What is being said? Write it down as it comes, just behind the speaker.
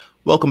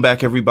Welcome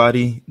back,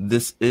 everybody.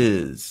 This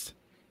is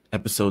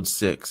episode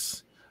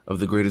 6 of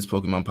the greatest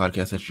Pokemon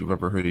podcast that you've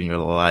ever heard in your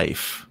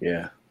life.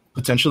 Yeah.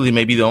 Potentially,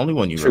 maybe the only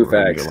one you've ever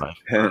heard in your life.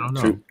 I don't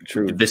know.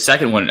 True. The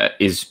second one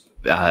is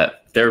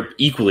they're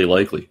equally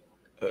likely.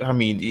 I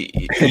mean,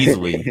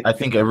 easily. I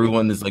think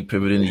everyone is like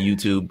pivoting to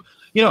YouTube.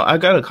 You know, I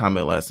got a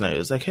comment last night. It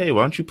was like, hey,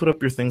 why don't you put up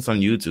your things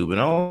on YouTube?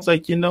 And I was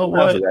like, you know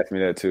what? Asked me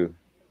that too.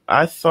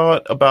 I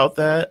thought about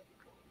that.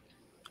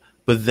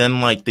 But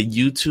then, like, the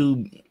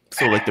YouTube...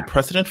 So, like, the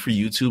precedent for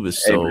YouTube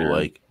is so,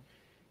 like...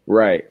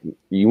 Right.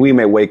 We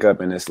may wake up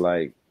and it's,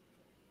 like,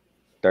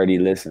 30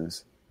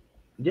 listens.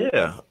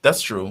 Yeah,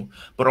 that's true.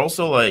 But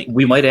also, like...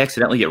 We might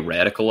accidentally get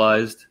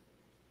radicalized.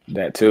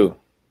 That too.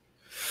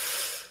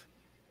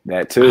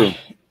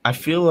 I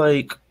feel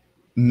like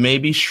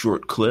maybe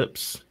short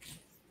clips.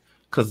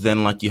 Because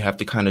then, like, you have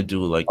to kind of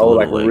do, like...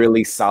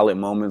 really solid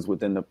moments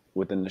within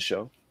the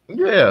show?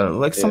 Yeah,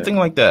 like something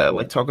like that,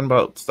 like talking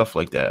about stuff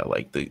like that,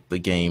 like the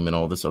game and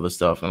all this other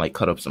stuff, and like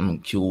cut up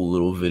some cool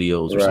little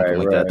videos or something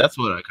like that. That's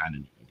what I kind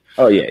of need.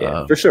 Oh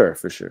yeah, for sure.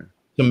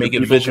 To make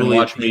it visually.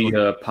 Watch me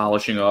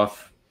polishing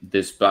off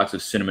this box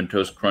of Cinnamon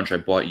Toast Crunch I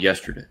bought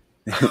yesterday.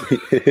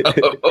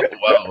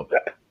 Wow,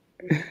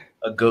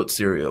 a goat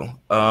cereal.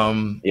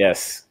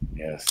 Yes.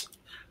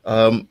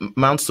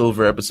 Mount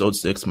Silver, episode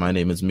 6. My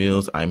name is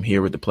Meelz. I'm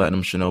here with the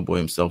Platinum Chanel boy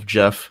himself,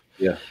 Jeff.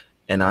 Yeah,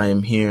 and I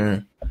am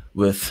here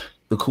with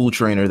the cool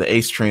trainer, the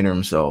ace trainer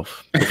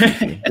himself.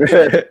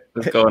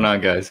 What's going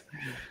on, guys?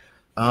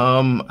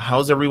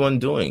 How's everyone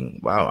doing?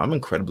 Wow, I'm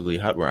incredibly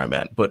hot where I'm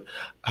at, but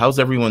how's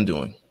everyone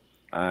doing?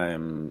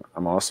 I'm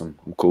awesome.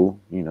 I'm cool.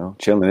 You know,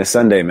 chilling. It's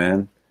Sunday,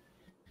 man.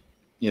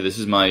 Yeah, this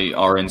is my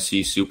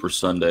RNC Super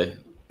Sunday.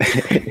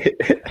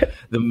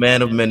 The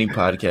man of many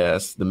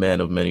podcasts, the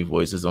man of many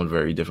voices on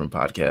very different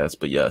podcasts.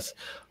 But yes,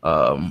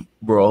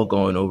 we're all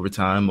going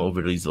overtime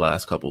over these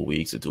last couple of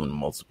weeks of doing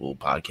multiple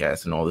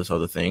podcasts and all this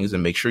other things.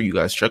 And make sure you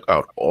guys check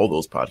out all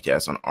those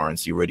podcasts on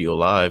RNC Radio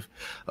Live.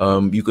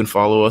 You can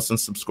follow us and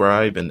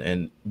subscribe.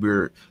 And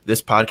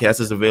this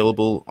podcast is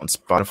available on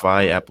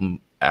Spotify, Apple.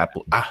 I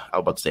was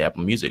about to say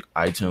Apple Music,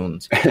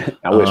 iTunes,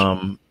 I wish.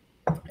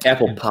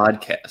 Apple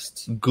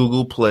Podcasts,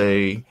 Google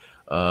Play,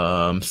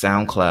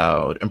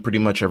 SoundCloud, and pretty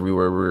much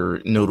everywhere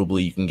where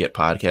notably you can get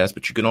podcasts.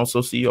 But you can also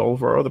see all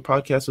of our other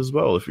podcasts as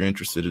well if you're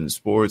interested in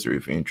sports, or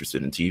if you're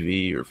interested in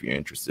TV, or if you're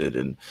interested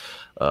in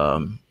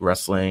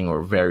wrestling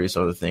or various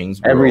other things.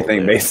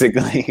 Everything,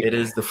 basically. It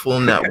is the full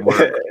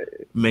network.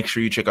 Make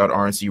sure you check out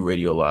RNC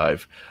Radio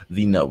Live,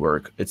 the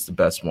network. It's the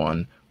best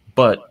one.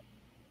 But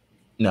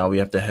now we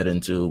have to head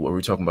into what we're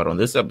talking about on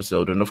this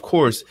episode. And of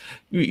course,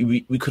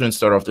 we couldn't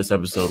start off this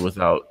episode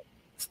without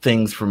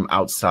things from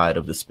outside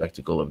of the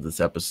spectacle of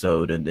this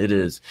episode, and it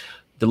is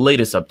the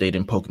latest update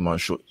in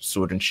Pokemon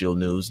Sword and Shield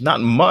news.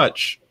 Not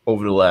much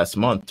over the last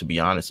month, to be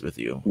honest with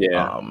you.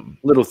 Yeah,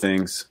 little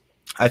things.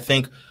 I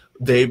think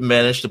they've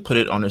managed to put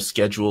it on a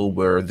schedule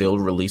where they'll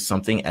release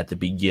something at the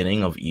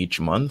beginning of each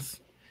month,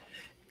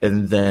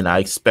 and then I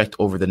expect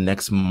over the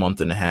next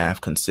month and a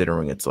half,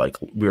 considering it's like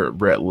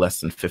we're at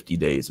less than 50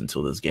 days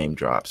until this game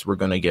drops, we're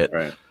gonna get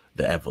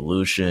the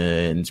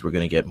evolutions, we're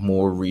gonna get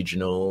more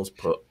regionals,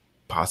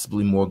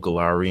 possibly more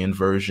Galarian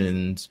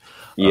versions.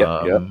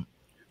 But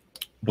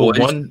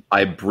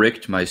I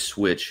bricked my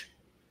Switch.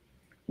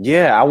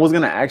 Yeah, I was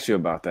gonna ask you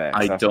about that.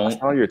 I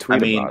saw your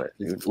tweet about it.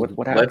 Dude.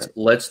 What happened?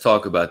 Let's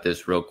talk about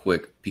this real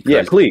quick,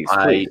 because please.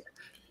 I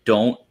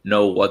don't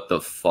know what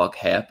the fuck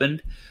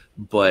happened,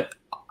 but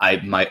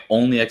my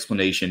only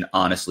explanation,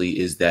 honestly,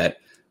 is that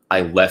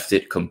I left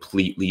it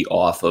completely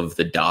off of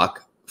the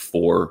dock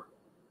for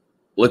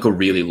like a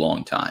really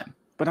long time.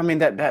 But I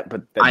mean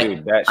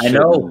I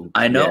know.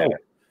 Yeah.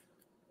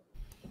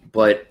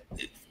 But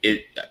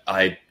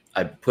I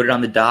put it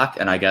on the dock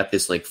and I got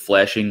this like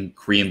flashing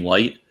green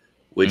light,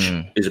 which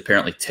is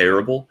apparently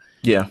terrible.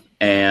 Yeah.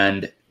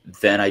 And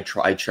then I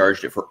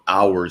charged it for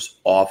hours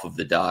off of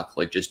the dock,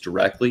 like just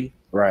directly.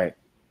 Right.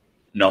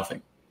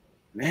 Nothing.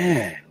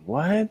 Man,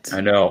 what?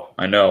 I know.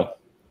 I'm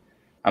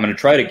gonna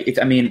try to.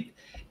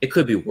 It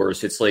could be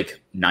worse. It's like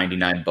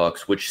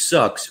 $99, which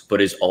sucks, but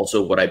is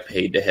also what I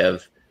paid to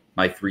have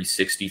my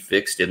 360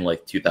 fixed in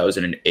like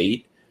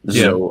 2008.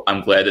 Yeah. So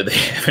I'm glad that they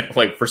haven't,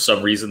 like, for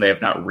some reason they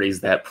have not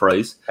raised that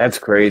price. That's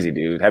crazy,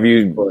 dude. Have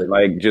you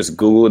like just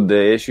Googled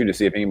the issue to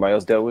see if anybody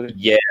else dealt with it?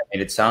 Yeah,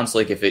 and it sounds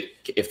like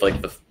if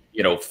like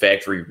the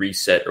factory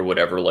reset or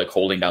whatever, like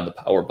holding down the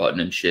power button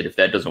and shit, if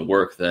that doesn't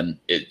work, then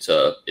it's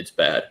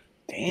bad.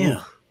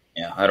 Damn.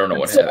 Yeah, I don't know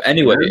what happened.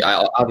 Anyway,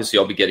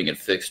 I'll be getting it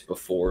fixed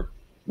before.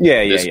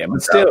 Yeah.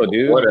 But still,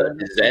 dude, what a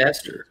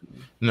disaster.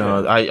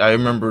 No, I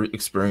remember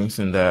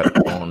experiencing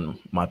that on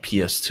my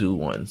PS2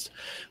 once.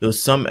 There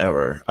was some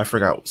error. I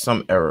forgot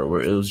some error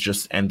where it was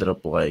just ended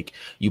up like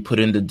you put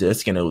in the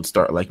disc and it would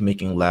start like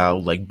making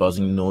loud like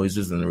buzzing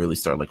noises and really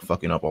start like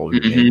fucking up all your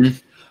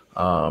games.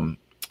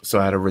 So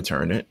I had to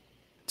return it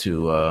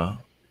to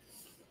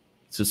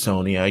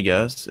Sony, I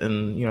guess.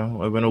 And you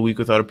know, I went a week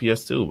without a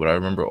PS2, but I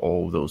remember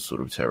all those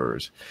sort of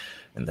terrors.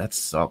 And that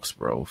sucks,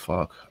 bro.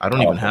 Fuck. I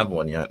don't even have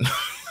one yet.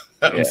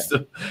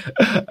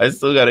 Yeah. I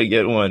still gotta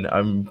get one.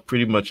 I'm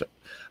pretty much,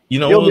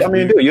 Dude,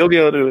 you'll be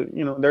able to,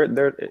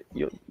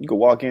 you can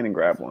walk in and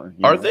grab one.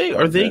 Are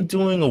they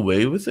doing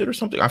away with it or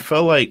something? I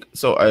felt like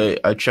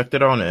I checked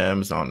it out on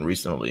Amazon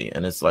recently,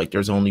 and it's like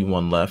there's only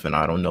one left, and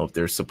I don't know if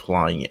they're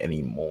supplying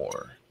any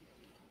more.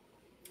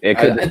 It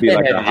could just be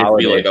like a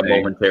holiday, like a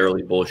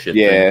momentarily bullshit.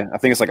 Yeah, thing. I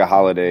think it's like a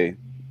holiday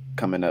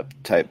coming up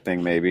type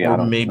thing. Maybe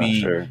I'm not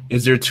sure.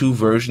 Is there two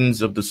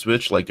versions of the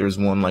Switch? Like there's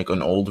one like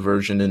an old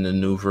version and a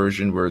new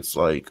version where it's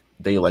like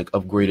they like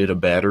upgraded a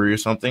battery or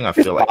something. I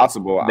feel like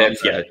possible.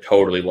 That's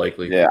totally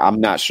likely. Yeah,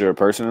 I'm not sure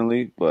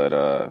personally,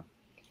 but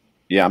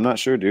yeah, I'm not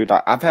sure, dude.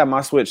 I've had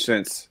my Switch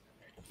since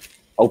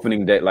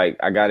opening day. Like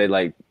I got it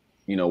like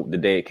the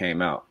day it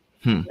came out,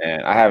 and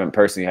I haven't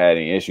personally had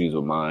any issues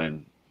with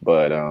mine.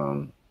 But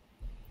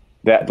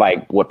that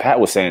like what Pat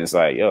was saying is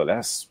like, yo,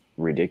 that's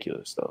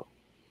ridiculous though.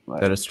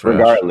 Like, that is trash.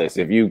 Regardless,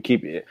 if you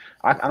keep it,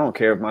 I don't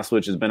care if my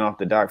Switch has been off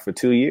the dock for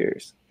 2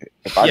 years.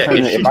 If I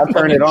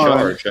turn it on,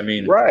 charge. I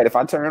mean, right? If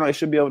I turn it on, it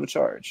should be able to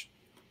charge.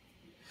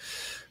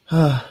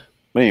 But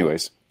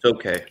anyways, it's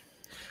okay.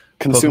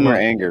 Consumer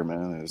anger,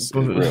 man, is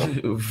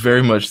real.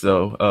 Very much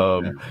so.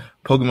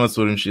 Pokemon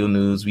Sword and Shield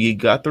news: we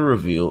got the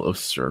reveal of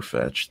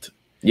Surfetched.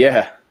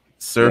 Yeah.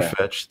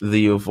 Surfetched,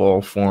 the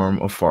evolved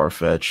form of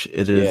Farfetch.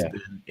 It has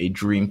been a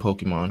dream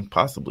Pokemon,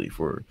 possibly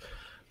for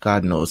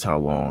God knows how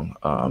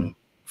long.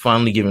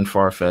 Finally given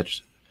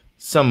Farfetch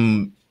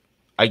some,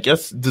 I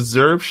guess,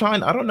 deserved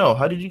shine. I don't know.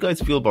 How did you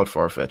guys feel about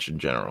Farfetch in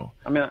general?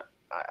 I mean,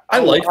 I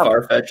like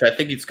Farfetch. I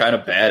think it's kind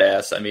of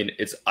badass. I mean,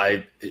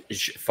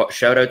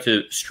 shout out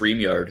to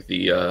StreamYard,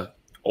 the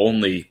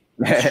only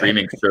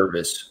streaming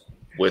service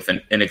with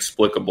an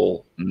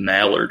inexplicable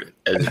mallard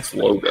as its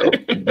logo.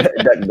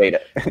 That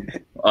beta.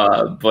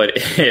 But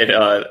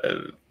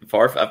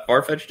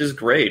Farfetch'd is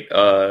great.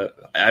 I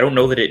don't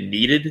know that it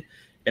needed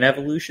an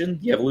evolution.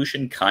 The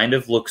evolution kind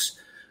of looks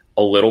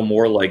a little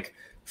more like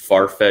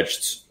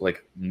Farfetch'd's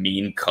like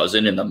mean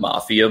cousin in the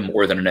Mafia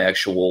more than an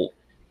actual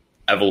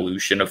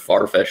evolution of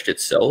Farfetch'd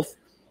itself.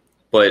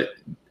 But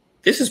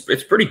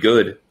it's pretty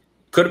good.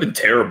 Could have been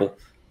terrible.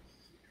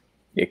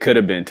 It could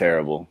have been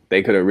terrible.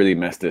 They could have really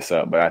messed this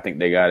up, but I think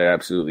they got it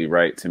absolutely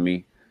right to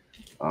me.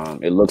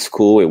 It looks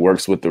cool. It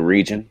works with the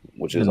region,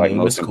 which is like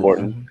most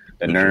important. Cool.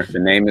 The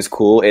name is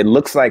cool. It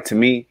looks like, to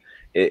me,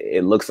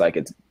 it looks like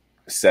it's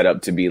set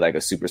up to be like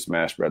a Super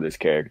Smash Brothers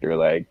character.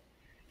 Like,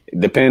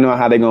 depending on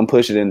how they're gonna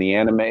push it in the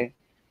anime,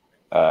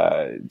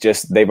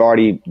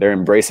 they're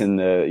embracing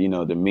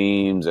the the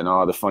memes and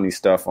all the funny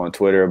stuff on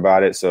Twitter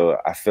about it. So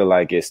I feel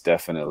like it's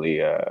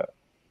definitely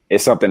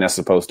it's something that's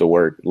supposed to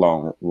work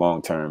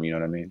long term. You know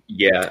what I mean?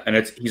 Yeah, and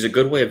he's a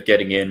good way of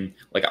getting in.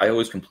 Like I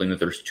always complain that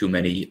there's too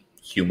many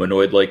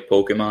humanoid like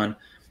Pokemon,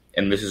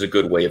 and this is a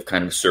good way of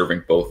kind of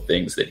serving both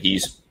things. That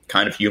he's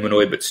kind of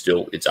humanoid, but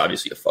still, it's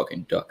obviously a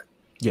fucking duck.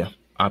 Yeah.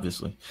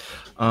 Obviously.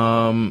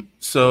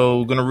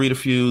 So gonna read a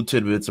few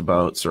tidbits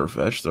about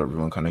Surfetch so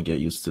everyone kind of get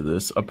used to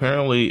this.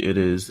 Apparently it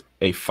is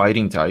a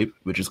fighting type,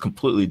 which is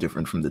completely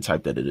different from the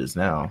type that it is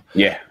now.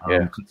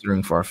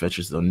 Considering Farfetch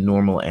is the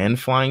normal and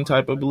flying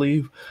type, I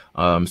believe.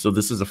 So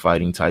this is a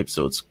fighting type,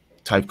 so its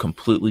type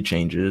completely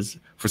changes.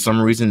 For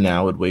some reason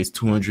now it weighs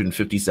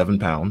 257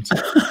 pounds.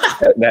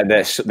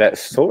 that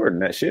sword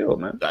and that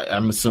shield, man.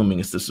 I'm assuming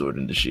it's the sword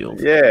and the shield.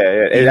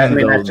 Yeah.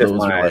 That's just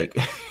my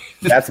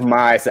that's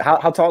my.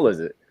 How tall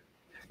is it?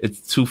 It's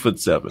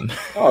 2'7".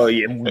 Oh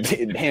yeah,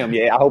 damn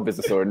yeah. I hope it's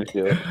a sword and a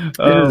shield.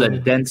 This is a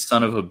dense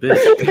son of a bitch.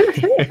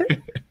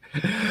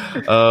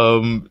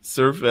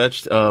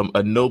 Surfetched,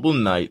 a noble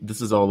knight. This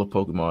is all of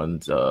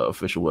Pokemon's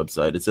official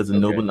website. It says a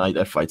noble knight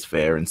that fights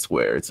fair and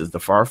square. It says the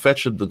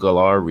Farfetch of the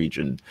Galar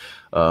region.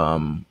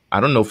 I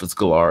don't know if it's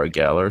Galar or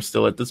Galar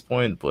still at this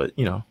point, but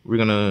we're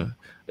gonna.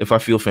 If I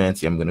feel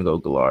fancy, I'm gonna go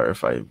Galar.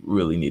 If I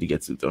really need to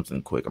get to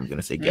something quick, I'm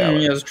gonna say Galar.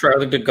 Let's try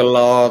to get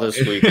Galar this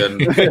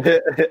weekend.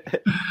 The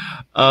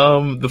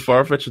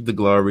Farfetch of the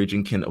Galar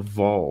region can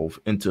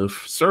evolve into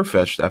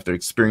Surfetched after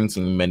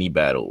experiencing many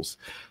battles.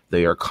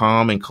 They are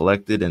calm and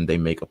collected, and they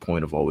make a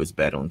point of always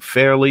battling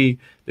fairly.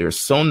 They are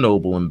so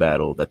noble in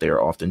battle that they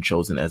are often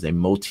chosen as a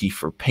motif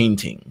for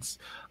paintings.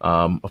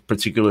 A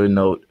particular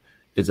note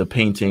is a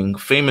painting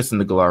famous in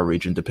the Galar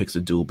region depicts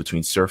a duel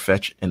between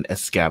Surfetch and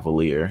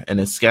Escavalier. And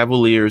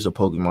Escavalier is a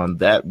Pokemon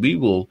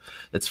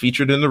that's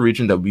featured in the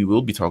region that we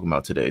will be talking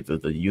about today, the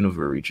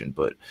Univers region.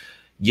 But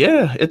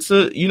yeah, it's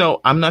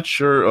I'm not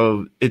sure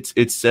of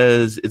it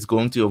says it's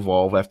going to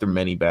evolve after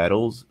many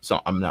battles, so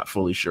I'm not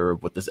fully sure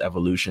of what this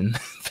evolution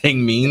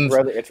thing means.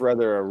 It's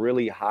rather a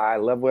really high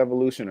level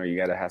evolution, or you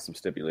got to have some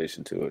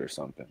stipulation to it or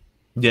something.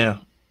 Yeah.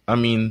 I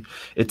mean,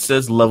 it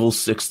says level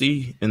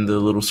 60 in the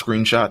little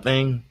screenshot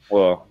thing.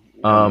 Well,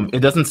 it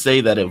doesn't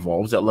say that it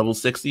evolves at level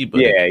 60,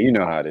 but yeah, you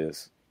know how it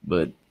is.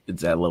 But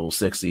it's at level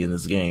 60 in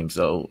this game,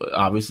 so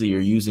obviously you're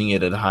using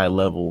it at a high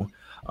level.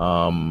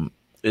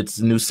 Its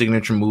new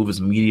signature move is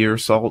Meteor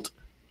Assault.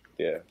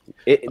 Yeah.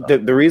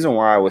 The reason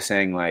why I was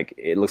saying like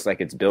it looks like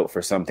it's built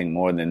for something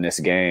more than this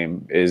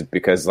game is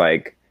because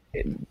like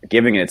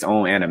giving it its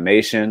own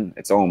animation,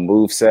 its own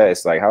move set.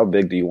 It's like, how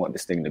big do you want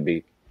this thing to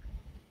be?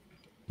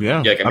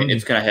 Yeah. Yeah, I mean,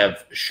 it's going to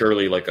have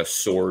surely like a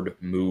sword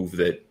move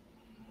that,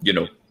 you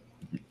know,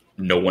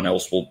 no one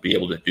else will be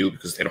able to do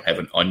because they don't have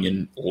an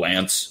onion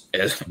lance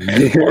as part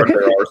of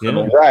their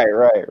arsenal. Yeah.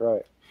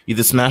 Right.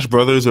 Either Smash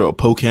Brothers or a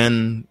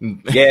Pokken.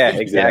 Yeah,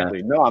 exactly.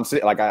 Yeah. No, I'm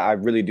saying, like, I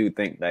really do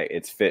think that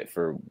it's fit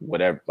for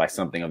whatever, like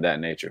something of that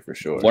nature for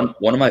sure.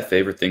 One of my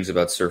favorite things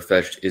about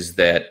Surfetched is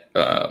that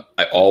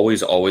I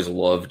always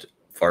loved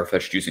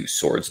Farfetch'd using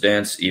Swords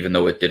Dance, even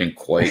though it didn't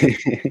quite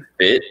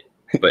fit,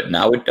 but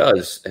now it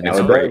does, and it's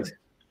great.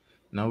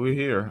 Now we're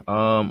here.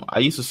 I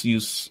used to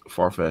use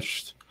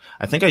Farfetch'd.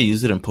 I think I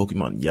used it in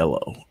Pokemon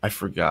Yellow. I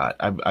forgot.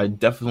 I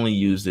definitely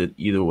used it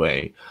either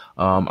way.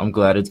 I'm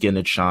glad it's getting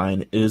its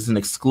shine. It is an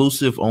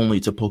exclusive only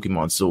to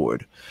Pokemon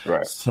Sword.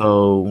 Right.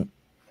 So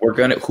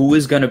who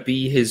is gonna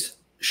be his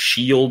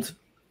Shield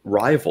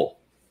rival?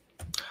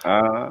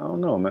 I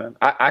don't know, man.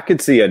 I could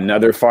see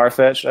another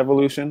Farfetch'd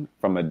evolution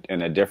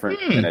in a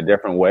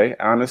different way.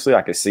 Honestly,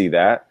 I could see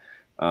that.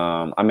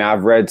 I mean,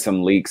 I've read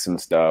some leaks and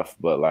stuff,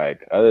 but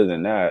like other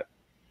than that,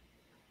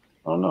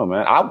 I don't know,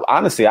 man.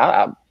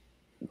 I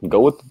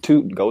go with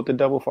the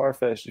double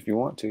Farfetch'd if you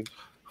want to.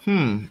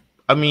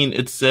 I mean,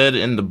 it said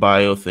in the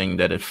bio thing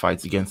that it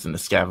fights against an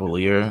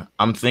Escavalier.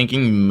 I'm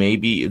thinking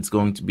maybe it's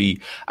going to be.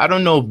 I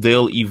don't know if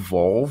they'll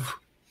evolve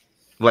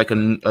like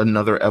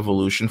another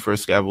evolution for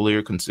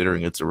Escavalier,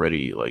 considering it's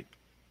already like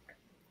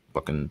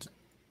fucking.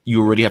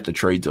 You already have to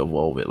trade to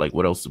evolve it. Like,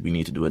 what else do we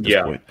need to do at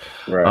this point?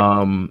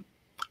 Right.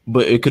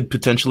 But it could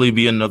potentially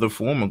be another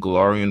form, a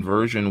Galarian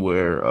version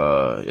where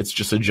it's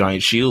just a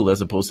giant shield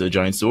as opposed to a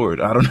giant sword.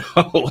 I don't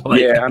know.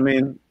 I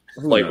mean,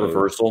 like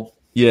reversal.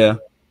 Yeah.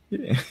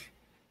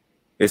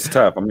 It's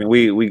tough. I mean,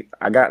 we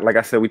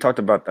talked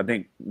about, I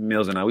think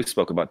Meelz and I, we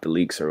spoke about the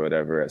leaks or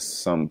whatever at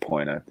some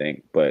point, I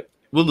think. But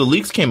the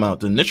leaks came out,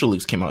 the initial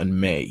leaks came out in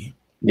May.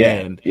 Yeah.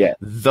 And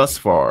thus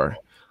far,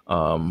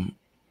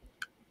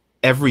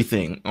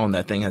 everything on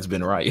that thing has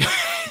been right.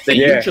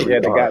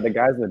 The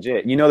guy's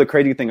legit. You know, the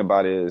crazy thing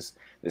about it is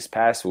this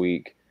past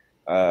week,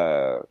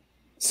 some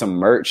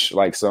merch,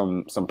 like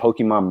some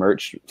Pokemon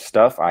merch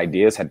stuff,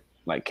 ideas had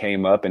like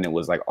came up, and it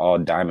was like all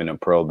Diamond and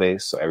Pearl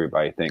based. So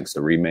everybody thinks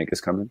the remake is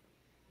coming.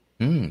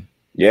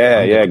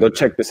 Yeah. Go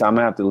check this out. I'm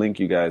gonna have to link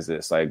you guys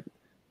this. Like,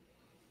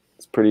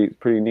 it's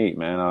pretty neat,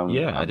 man.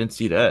 I didn't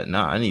see that.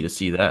 Nah, I need to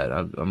see that.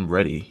 I'm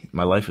ready.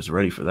 My life is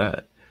ready for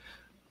that.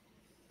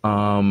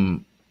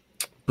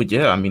 But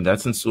yeah, I mean,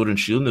 that's in Sword and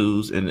Shield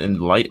news. And in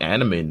light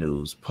anime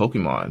news,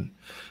 Pokemon.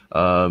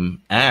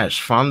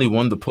 Ash finally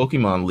won the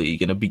Pokemon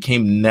League, and it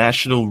became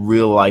national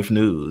real life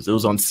news. It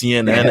was on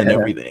CNN and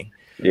everything.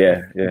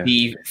 Yeah.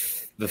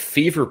 The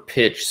fever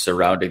pitch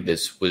surrounding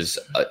this was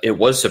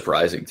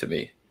surprising to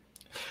me.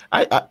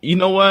 I you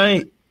know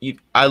why?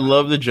 I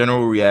love the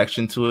general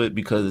reaction to it,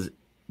 because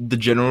the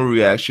general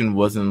reaction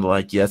wasn't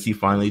like, yes, he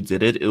finally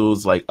did it. It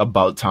was like,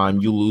 about time,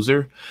 you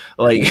loser.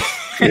 Like,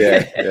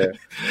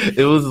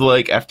 it was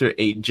like after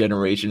 8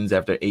 generations,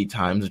 after 8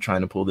 times of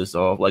trying to pull this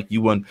off, like,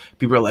 you won.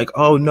 People are like,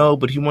 oh no,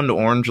 but he won the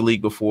Orange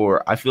League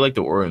before. I feel like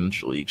the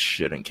Orange League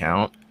shouldn't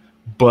count.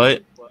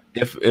 But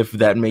if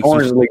that makes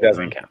Orange League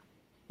doesn't count.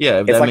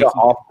 Yeah, it's like an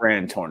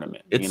off-brand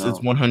tournament. It's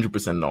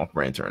 100% an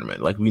off-brand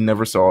tournament. Like, we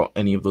never saw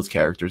any of those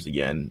characters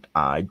again.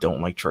 I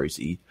don't like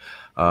Tracy.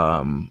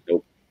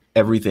 Nope.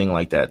 Everything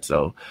like that.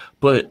 So,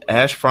 but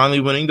Ash finally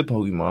winning the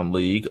Pokemon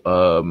League.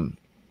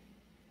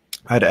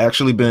 I'd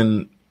actually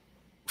been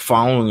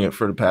following it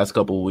for the past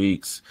couple of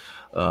weeks,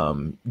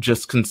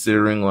 just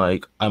considering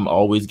like I'm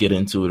always get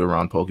into it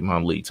around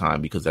Pokemon League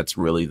time, because that's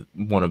really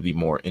one of the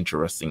more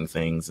interesting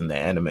things in the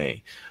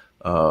anime.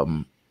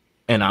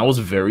 And I was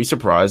very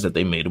surprised that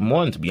they made him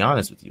win, to be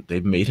honest with you.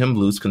 They've made him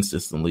lose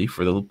consistently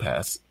for the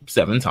past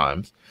 7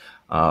 times.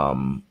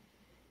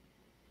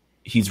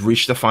 He's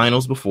reached the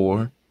finals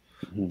before,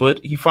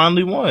 but he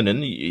finally won.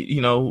 And,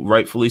 you know,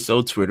 rightfully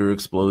so. Twitter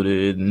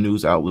exploded.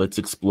 News outlets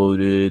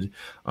exploded.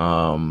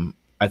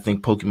 I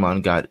think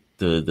Pokemon got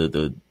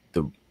the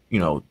you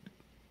know,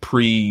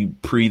 pre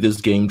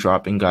this game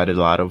dropping, got a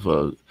lot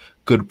of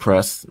good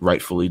press,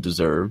 rightfully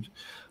deserved.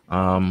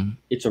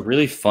 It's a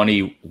really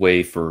funny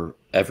way for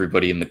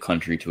everybody in the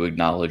country to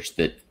acknowledge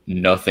that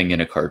nothing in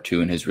a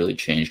cartoon has really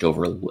changed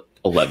over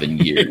 11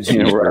 years.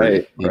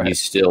 Right.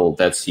 He's still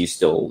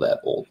that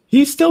old.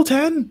 He's still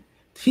 10.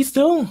 He's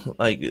still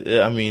like,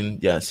 I mean,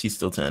 yes, he's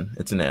still 10.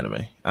 It's an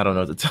anime. I don't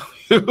know what to tell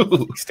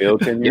you. Still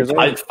 10 years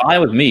old. It's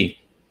fine with me.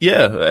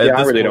 Yeah,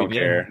 I really don't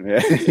care. Yeah.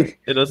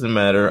 It doesn't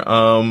matter.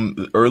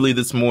 Early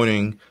this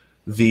morning,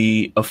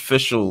 the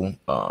official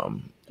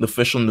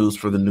news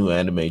for the new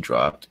anime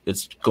dropped.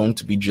 It's going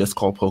to be just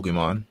called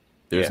Pokemon.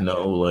 There's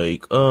no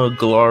like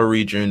Galar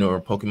region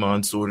or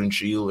Pokemon Sword and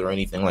Shield or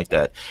anything like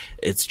that.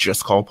 It's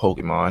just called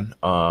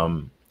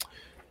Pokemon.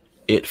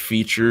 It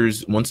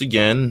features, once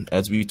again,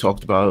 as we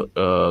talked about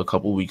a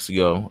couple weeks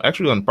ago,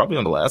 actually probably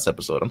on the last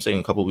episode. I'm saying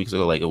a couple weeks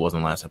ago, like it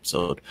wasn't last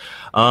episode.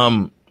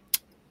 I'm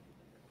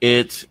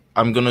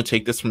gonna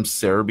take this from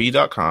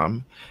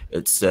Cerebi.com.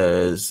 It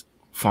says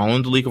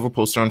Following the leak of a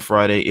poster on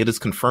Friday, it is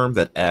confirmed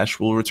that Ash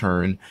will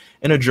return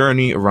in a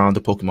journey around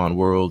the Pokemon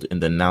world. In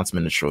the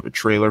announcement, it showed a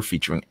trailer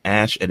featuring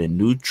Ash and a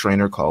new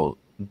trainer called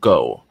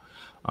Go.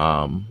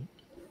 I'm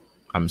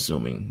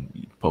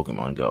assuming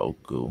Pokemon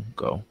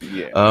Go.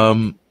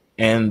 Yeah.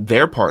 And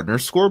their partner,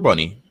 Score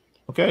Bunny.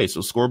 Okay,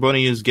 so Score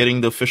Bunny is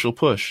getting the official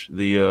push.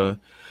 The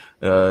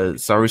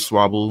sorry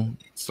Swabble,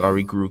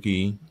 sorry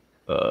Grookey.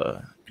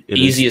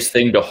 Easiest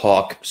thing to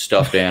hawk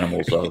stuffed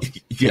animals of.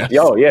 Yes.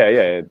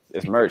 Yeah.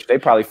 It's merch. They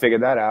probably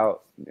figured that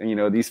out.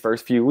 These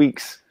first few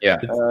weeks. Yeah.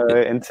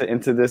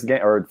 Into this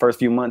game, or first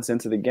few months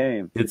into the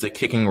game. It's a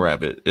kicking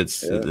rabbit.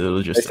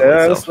 It'll just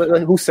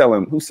who's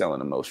selling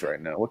the most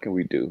right now? What can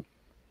we do?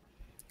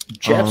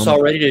 Jeff's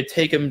all ready to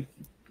take him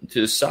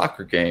to the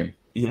soccer game.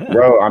 Yeah,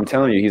 bro, I'm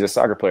telling you, he's a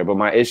soccer player. But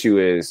my issue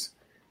is,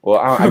 well,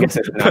 I guess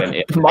it's not an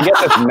issue. I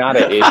guess it's not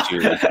an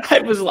issue.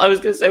 I was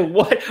gonna say,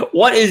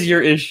 what is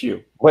your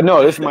issue? But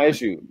no, this is my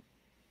issue.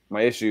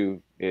 My issue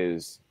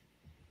is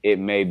it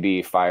may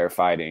be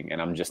firefighting,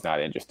 and I'm just not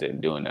interested in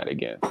doing that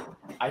again.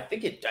 I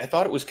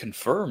thought it was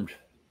confirmed.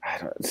 I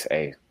don't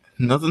say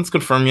nothing's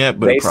confirmed yet,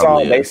 but they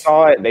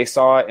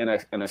saw it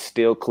in a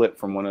still clip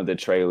from one of the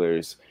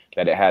trailers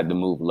that it had the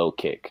move low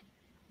kick.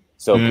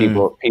 So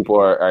people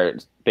are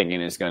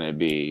thinking it's going to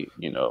be,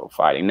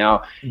 fighting.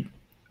 Now,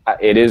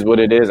 it is what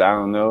it is. I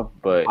don't know,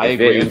 but I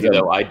agree with you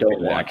though. I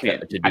don't want. I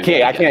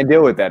can't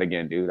deal with that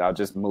again, dude. I'll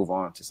just move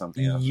on to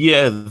something else.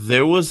 Yeah,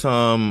 there was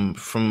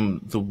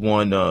from the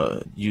one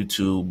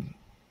YouTube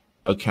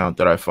account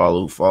that I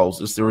follows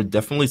this. There were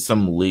definitely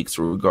some leaks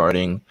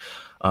regarding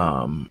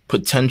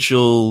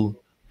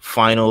potential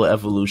final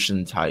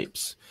evolution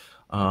types.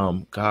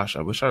 Gosh,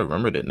 I wish I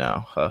remembered it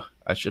now.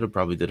 I should have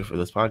probably did it for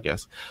this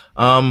podcast.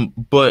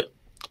 But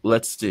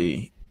let's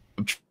see.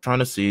 I'm trying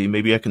to see.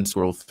 Maybe I can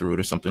scroll through it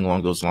or something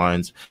along those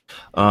lines.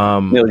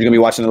 Neil, you gonna be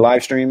watching the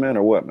live stream, man,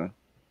 or what, man?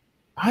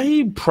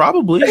 I'm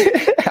probably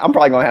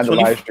gonna have the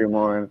live stream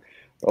on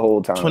the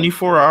whole time.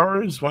 24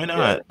 hours? Why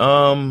not?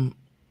 Yeah.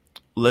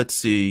 Let's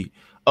see.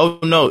 Oh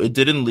no, it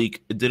didn't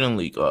leak.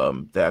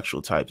 The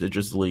actual types. It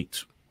just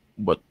leaked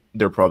what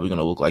they're probably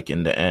gonna look like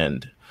in the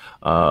end.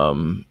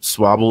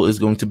 Swabble is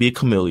going to be a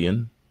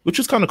chameleon, which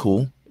is kind of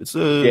cool. It's a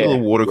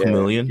little water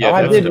chameleon. Yeah,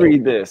 I did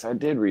read this.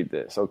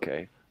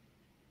 Okay.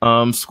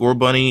 Score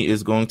Bunny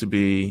is going to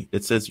be.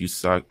 It says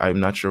Usagi. I'm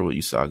not sure what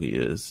Usagi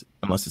is,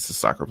 unless it's a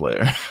soccer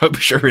player. I'm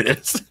sure it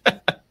is.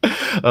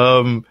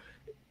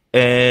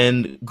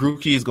 And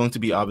Grookey is going to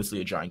be obviously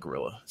a giant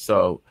gorilla.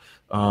 So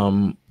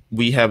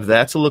we have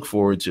that to look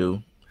forward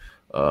to.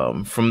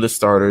 From the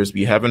starters,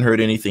 we haven't heard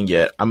anything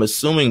yet. I'm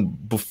assuming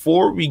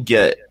before we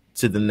get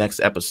to the next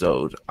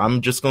episode,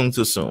 I'm just going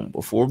to assume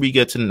before we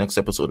get to the next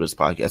episode of this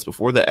podcast,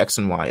 before the X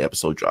and Y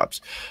episode drops,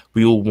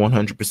 we will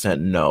 100%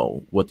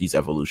 know what these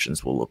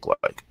evolutions will look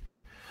like.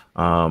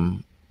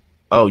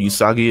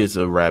 Usagi is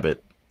a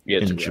rabbit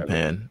in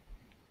Japan.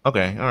 Rabbit.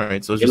 Okay, all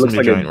right. So it's just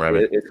a giant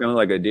rabbit. It's kind of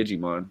like a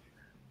Digimon.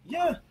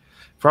 Yeah,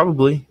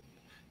 probably.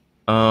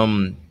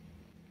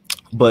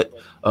 But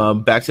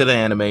back to the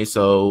anime.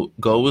 So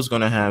Go is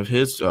going to have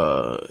his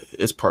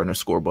partner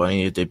Score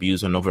Bunny. It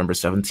debuts on November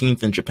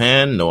 17th in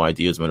Japan. No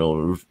ideas,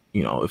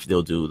 if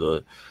they'll do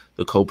the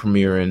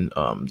co-premiere in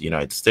the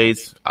United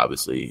States.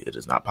 Obviously, it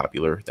is not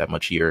popular that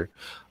much here.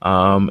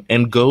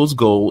 And Go's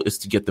goal is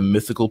to get the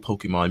mythical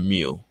Pokemon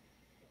Mew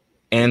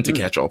and to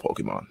catch all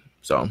Pokemon.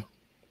 So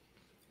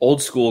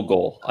old school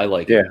goal. I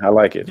like it. Yeah, I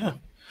like it.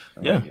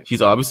 Yeah.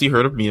 He's obviously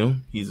heard of Mew.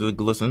 He's a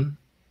glisten.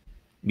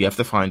 We have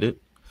to find it.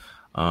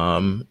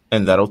 And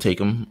that'll take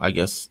him, I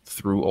guess,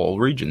 through all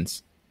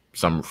regions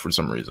for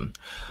some reason.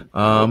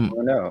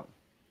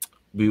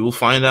 We will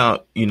find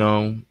out,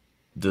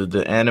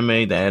 the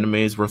anime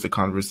is worth a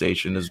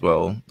conversation as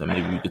well. That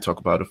maybe we could talk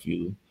about a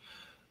few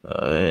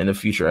in a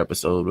future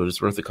episode, but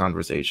it's worth a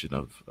conversation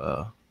of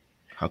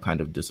how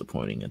kind of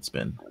disappointing it's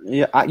been.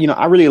 Yeah,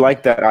 I really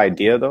like that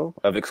idea though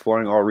of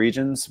exploring all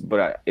regions,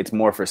 but it's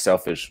more for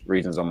selfish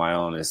reasons on my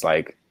own. It's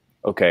like,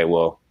 okay,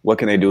 well, what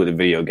can they do with a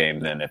video game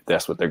then if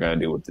that's what they're going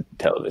to do with the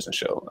television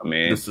show? I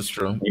mean, this is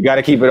true. You got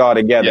to keep it all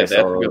together. Yeah, that's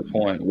a good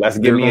point. Let's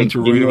give me a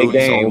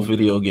game. All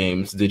video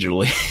games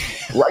digitally.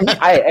 Right?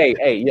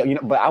 Hey,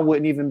 but I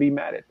wouldn't even be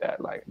mad at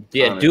that. Like,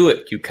 honestly. Do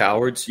it, you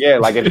cowards. Yeah,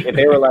 like if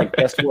they were like,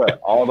 guess what?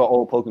 All the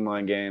old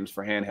Pokemon games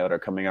for handheld are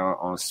coming out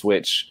on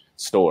Switch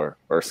store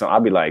or something.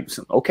 I'd be like,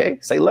 okay,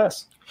 say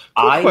less.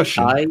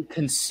 I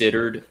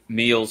considered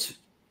Meelz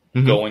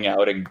going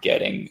out and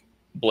getting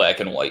Black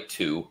and White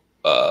 2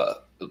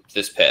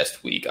 this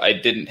past week. I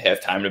didn't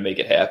have time to make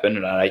it happen,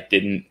 and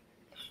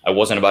I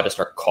wasn't about to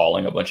start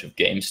calling a bunch of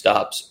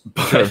GameStops,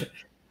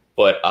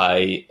 but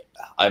I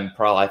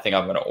think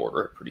I'm going to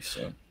order it pretty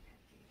soon.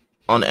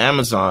 On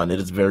Amazon, it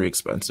is very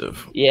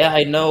expensive. Yeah,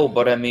 I know,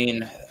 but I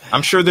mean,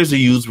 I'm sure there's a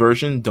used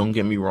version, don't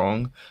get me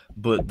wrong,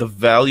 but the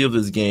value of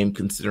this game,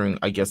 considering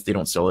I guess they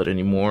don't sell it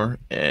anymore,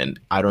 and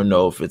I don't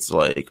know if it's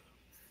like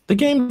the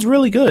game's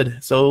really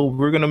good, so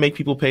we're gonna make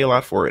people pay a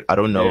lot for it. I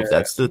don't know if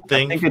that's the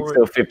thing. I think it's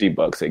still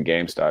 $50 at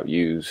GameStop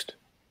used.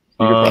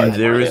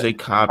 There is a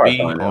copy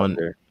on.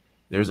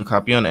 There's a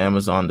copy on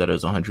Amazon that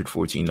is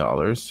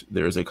 $114.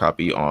 There's a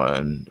copy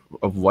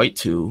of White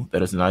 2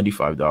 that is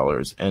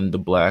 $95, and the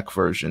black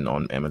version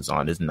on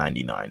Amazon is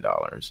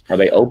 $99. Are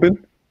they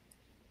open?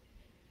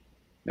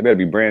 They better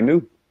be brand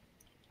new.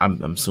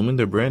 I'm assuming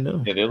they're brand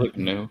new. Yeah, they look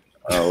new.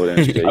 Oh, then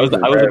I was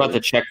about to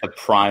check the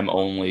Prime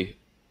only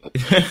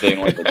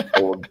thing like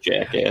a old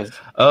jackass.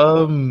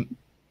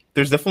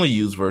 There's definitely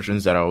used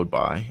versions that I would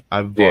buy.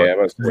 I've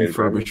bought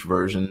refurbished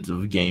versions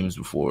of games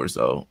before,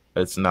 so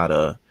it's not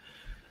a.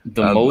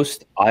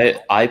 Most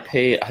I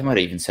pay. I might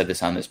have even said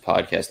this on this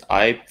podcast.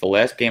 The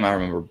last game I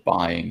remember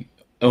buying.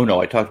 Oh no,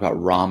 I talked about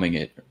ROMing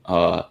it.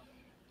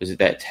 Is it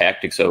that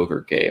Tactics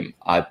Ogre game?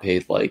 I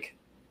paid like.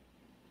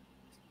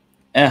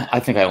 I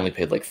think I only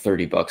paid like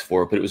 $30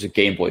 for it, but it was a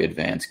Game Boy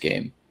Advance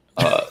game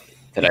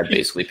that I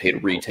basically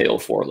paid retail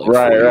for. Like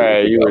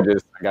right. You were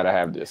just, I gotta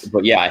have this.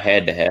 But yeah, I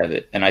had to have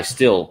it, and I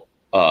still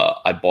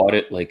I bought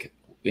it like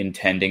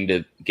intending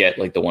to get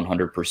like the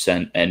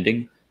 100%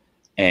 ending,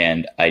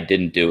 and I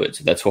didn't do it,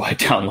 so that's why I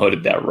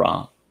downloaded that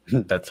ROM.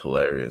 That's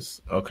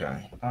hilarious.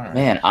 Okay, all right.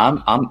 Man,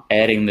 I'm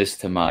adding this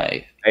to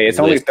my. Hey, it's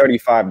only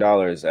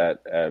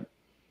 $35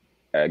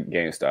 at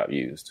GameStop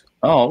used.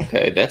 Oh,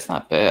 okay, that's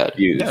not bad.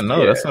 Yeah,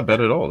 no, that's not bad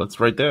at all. That's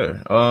right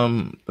there.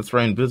 That's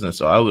right in business.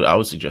 So I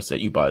would suggest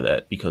that you buy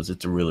that because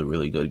it's a really,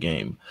 really good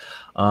game.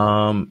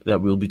 That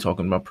we'll be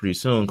talking about pretty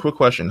soon. Quick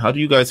question: how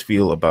do you guys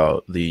feel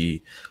about the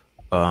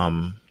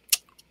Mario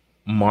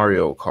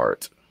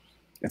Kart?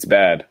 It's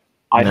bad.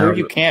 I heard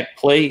you can't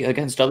play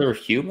against other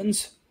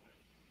humans.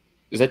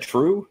 Is that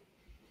true?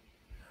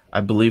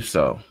 I believe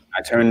so.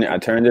 I turned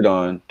it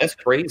on. That's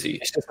crazy.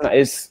 It's just not,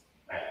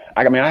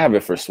 I mean, I have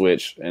it for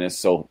Switch, and it's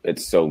so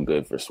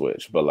good for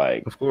Switch. But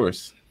like, of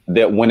course,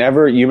 that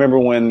whenever you remember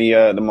when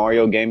the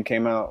Mario game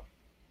came out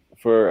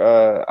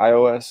for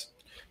iOS,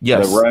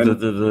 yes,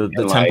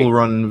 the Temple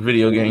Run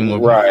video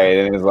game, right?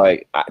 And it's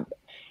like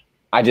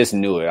I just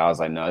knew it. I was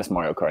like, no, this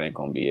Mario Kart ain't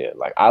gonna be it.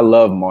 Like, I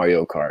love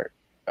Mario Kart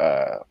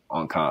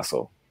on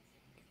console,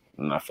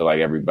 and I feel like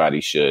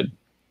everybody should,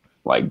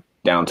 like,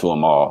 down to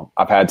them all.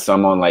 I've had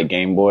some on like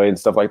Game Boy and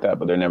stuff like that,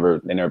 but they've never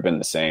been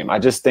the same. I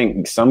just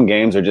think some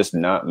games are just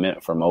not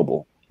meant for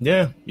mobile.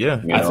 Yeah.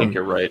 I think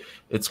you're right.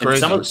 It's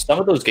crazy. Some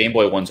of those Game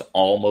Boy ones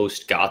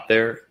almost got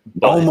there.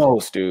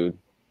 Almost, dude.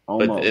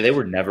 Almost. But they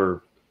were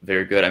never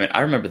very good. I mean,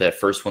 I remember that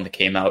first one that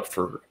came out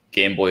for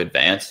Game Boy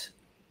Advance,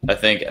 I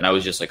think, and I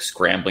was just like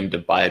scrambling to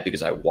buy it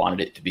because I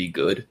wanted it to be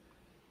good.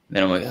 And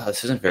then I'm like, oh,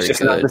 this isn't very good. It's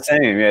just not the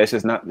same. Yeah, it's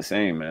just not the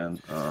same,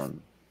 man.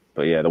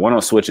 But yeah, the one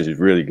on Switch is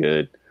really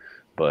good.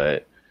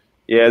 But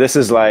yeah, this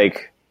is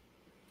like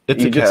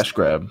it's a cash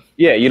grab.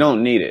 Yeah, you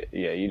don't need it.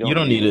 Yeah, you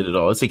don't need it at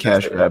all. It's a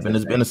cash grab, and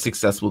it's been a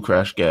successful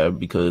cash grab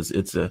because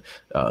it's a.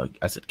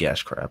 I said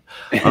cash grab.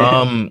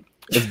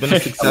 It's been a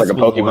successful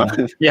like a Pokemon.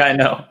 One. Yeah, I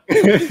know.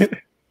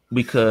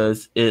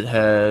 Because it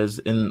has,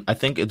 in I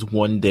think it's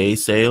 1 day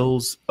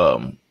sales,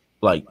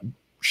 like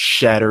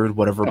shattered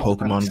whatever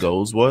Pokemon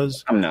Go's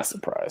was. I'm not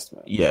surprised,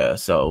 man. Yeah,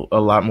 so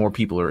a lot more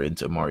people are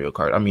into Mario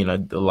Kart. I mean, a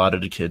lot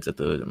of the kids at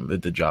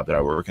the job that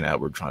I were working at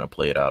were trying to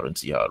play it out and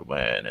see how it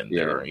went, and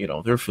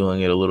they're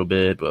feeling it a little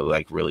bit, but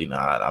like really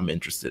not. I'm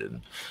interested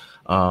in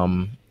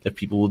if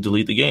people will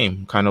delete the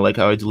game, kind of like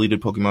how I deleted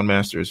Pokemon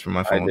Masters from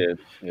my phone. I did.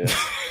 Yeah.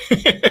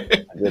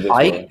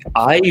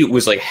 I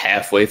was like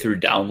halfway through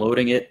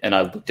downloading it, and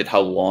I looked at how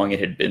long it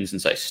had been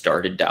since I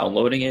started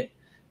downloading it,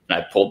 and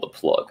I pulled the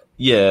plug.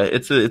 Yeah,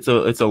 it's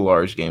a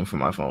large game for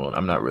my phone.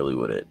 I'm not really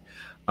with it,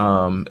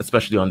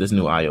 especially on this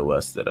new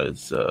iOS that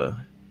is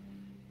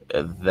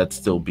that's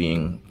still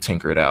being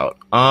tinkered out.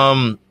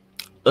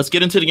 Let's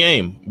get into the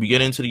game. We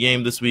get into the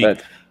game this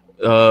week.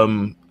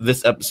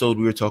 This episode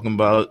we were talking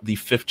about the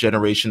 5th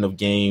generation of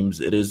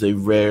games. It is a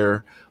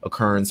rare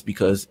occurrence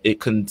because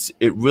it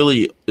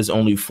really is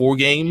only 4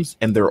 games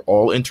and they're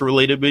all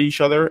interrelated with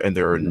each other, and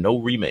there are no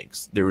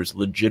remakes. There is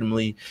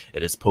legitimately,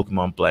 it is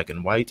Pokemon Black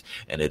and White,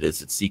 and it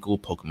is its sequel,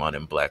 Pokemon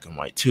in Black and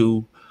White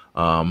 2.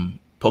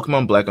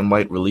 Pokemon Black and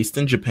White released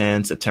in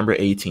Japan September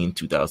 18,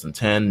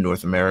 2010,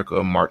 North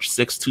America March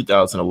 6,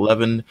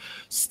 2011.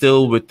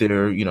 Still with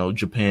their,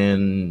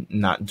 Japan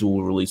not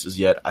dual releases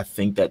yet. I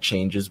think that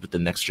changes with the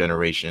next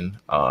generation.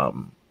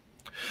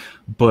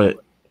 But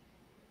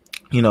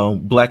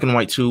Black and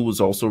White 2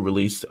 was also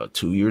released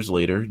 2 years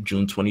later,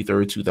 June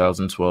 23rd,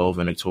 2012,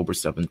 and October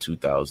 7th,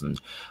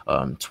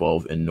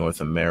 2012 in North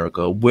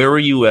America. Where are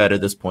you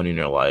at this point in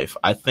your life?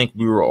 I think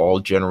we were all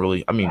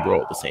generally, we're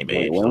all the same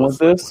age. When was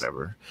this?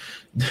 Whatever.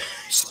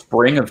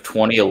 Spring of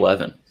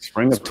 2011.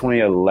 Spring of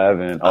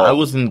 2011. Oh, I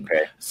was in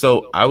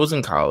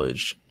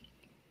college.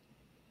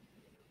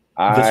 This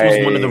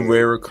was one of the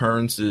rare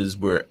occurrences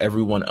where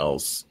everyone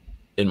else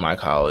in my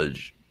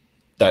college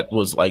that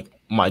was like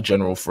my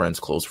general friends,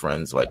 close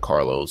friends, like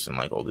Carlos and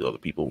like all the other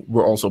people,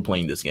 were also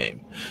playing this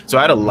game. So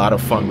I had a lot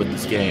of fun with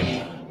this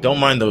game. Don't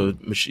mind the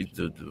machine,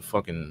 the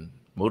fucking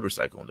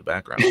motorcycle in the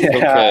background.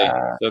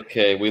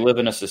 Okay. We live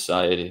in a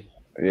society.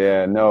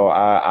 Yeah, no,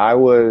 I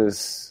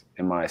was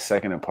in my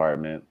second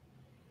apartment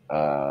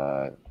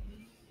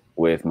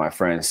with my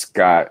friend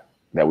Scott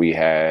that we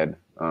had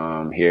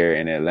here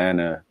in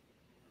Atlanta.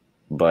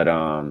 But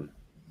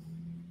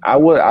I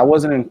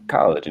wasn't in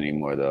college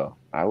anymore though.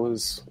 I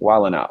was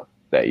wilding out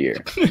that year.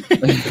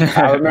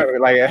 I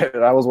remember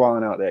I was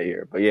wilding out that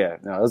year. But yeah,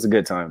 no, it was a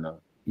good time though.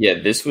 Yeah,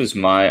 this was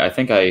I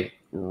think I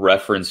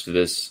referenced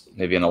this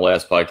maybe in the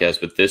last podcast,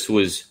 but this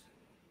was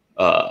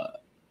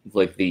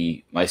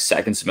my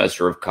second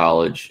semester of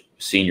college,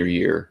 senior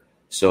year.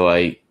 So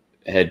I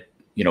had,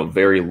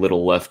 very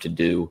little left to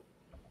do.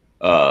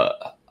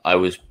 I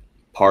was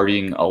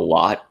partying a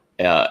lot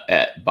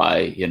at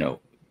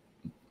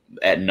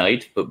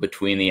night, but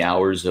between the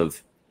hours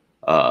of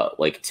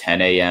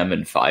 10 a.m.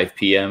 and 5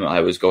 p.m., I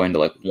was going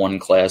to one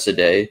class a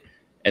day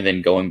and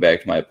then going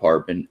back to my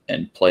apartment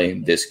and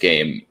playing this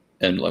game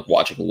and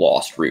watching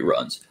Lost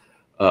reruns.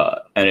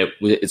 And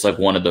it's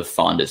one of the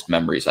fondest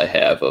memories I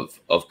have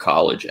of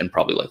college and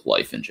probably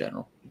life in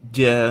general.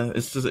 Yeah,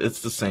 it's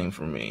the same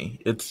for me.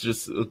 It's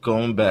just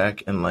going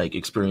back and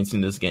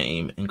experiencing this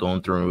game and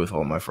going through it with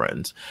all my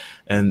friends,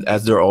 and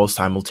as they're all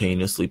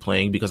simultaneously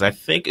playing, because I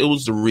think it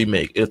was the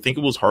remake. I think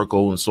it was Heart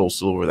Gold and Soul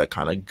Silver that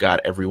kind of got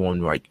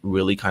everyone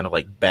really kind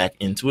of back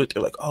into it.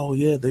 They're like, oh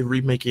yeah, they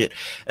remake it,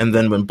 and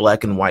then when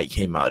Black and White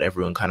came out,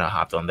 everyone kind of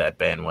hopped on that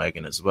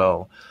bandwagon as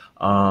well.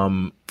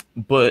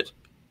 But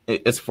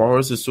as far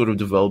as the sort of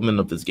development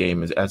of this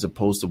game, as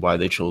opposed to why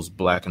they chose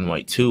Black and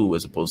White 2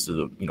 as opposed to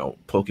the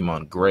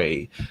Pokemon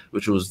Gray,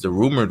 which was the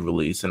rumored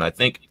release, and I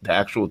think the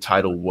actual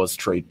title was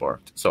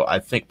trademarked. So I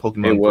think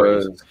Pokemon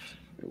Gray,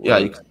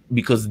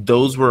 because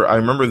I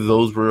remember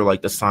those were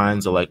the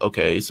signs of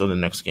okay, so the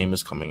next game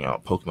is coming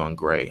out, Pokemon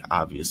Gray,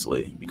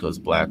 obviously, because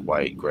Black,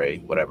 White, Gray,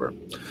 whatever.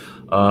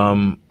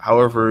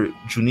 However,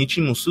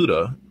 Junichi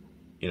Masuda,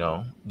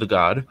 the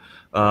god,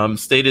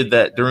 stated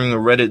that during a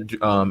Reddit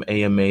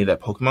AMA that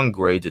Pokemon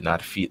Gray did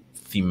not fit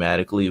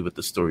thematically with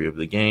the story of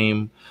the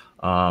game.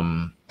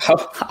 How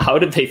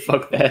did they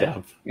fuck that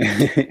up?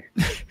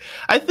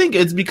 I think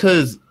it's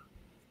because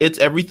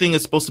everything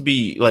is supposed to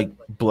be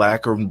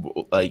black or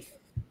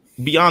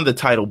beyond the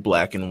title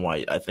Black and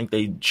White. I think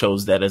they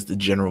chose that as the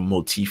general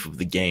motif of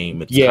the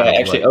game. It's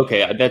actually,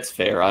 okay, that's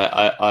fair.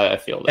 I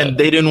feel that. And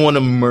they didn't want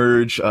to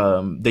merge.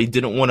 They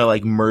didn't want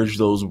to merge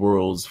those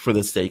worlds for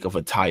the sake of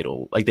a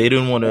title. They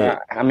didn't want to. Yeah,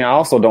 I mean, I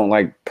also don't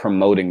like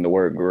promoting the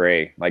word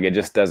gray. It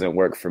just doesn't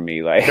work for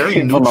me.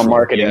 Very from a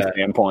marketing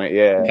standpoint,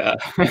 yeah.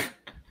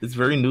 It's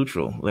very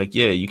neutral.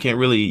 You can't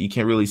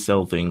really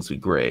sell things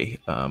with gray.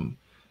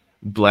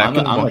 Black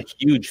and I'm white. a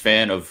huge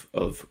fan of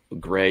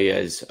gray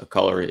as a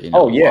color in a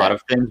lot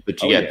of things, but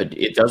but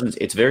it doesn't.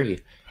 It's very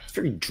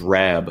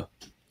drab.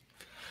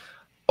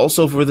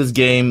 Also, for this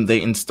game,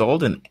 they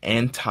installed an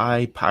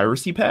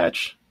anti-piracy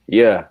patch.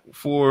 Yeah,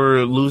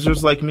 for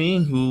losers like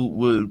me who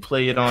would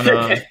play it on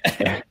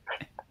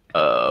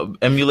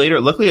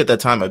emulator. Luckily, at that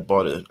time, I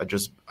bought it. I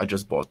just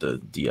bought the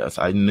DS.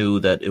 I knew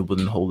that it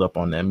wouldn't hold up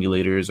on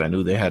emulators. I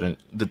knew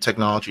the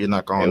technology had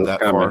not gone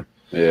that far.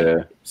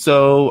 Yeah.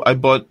 So I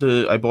bought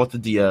the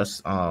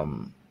DS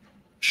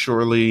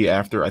shortly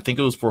after. I think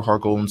it was for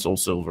Heart Gold and Soul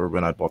Silver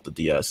when I bought the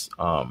DS.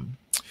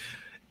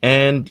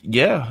 And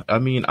yeah, I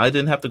mean, I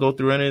didn't have to go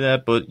through any of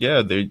that, but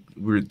yeah, they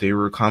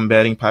were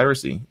combating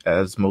piracy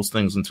as most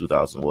things in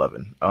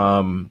 2011.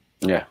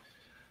 Yeah.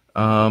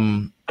 Not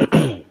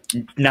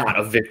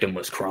a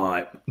victimless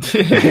crime.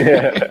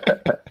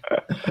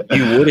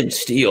 You wouldn't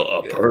steal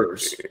a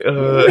purse.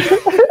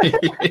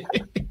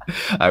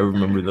 I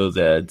remember those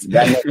ads.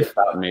 That never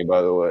stopped me,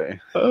 by the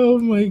way. Oh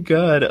my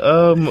god.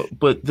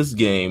 But this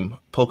game,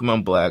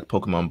 Pokemon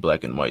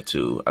Black and White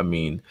 2, I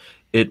mean,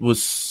 it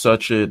was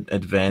such an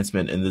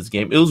advancement in this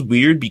game. It was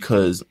weird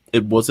because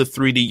it was a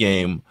 3D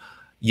game,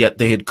 yet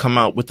they had come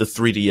out with the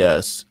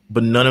 3DS,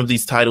 but none of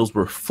these titles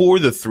were for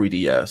the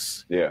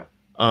 3DS. Yeah.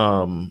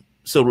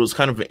 So it was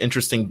kind of an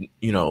interesting,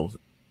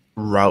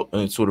 route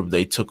and sort of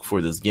they took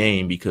for this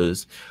game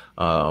because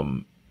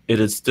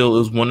it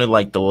was one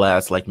of the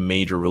last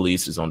major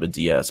releases on the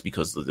DS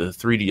because the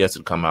 3DS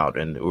had come out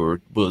and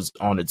was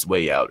on its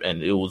way out,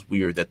 and it was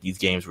weird that these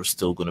games were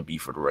still going to be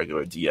for the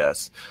regular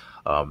DS.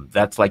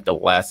 That's the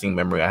lasting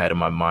memory I had in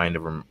my mind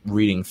of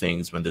reading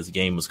things when this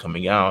game was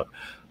coming out.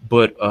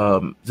 But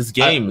this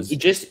game is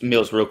just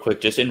Meelz, real quick,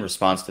 just in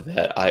response to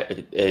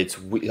that. It's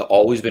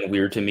always been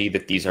weird to me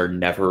that these are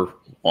never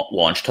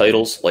launch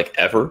titles,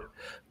 ever.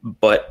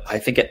 But I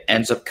think it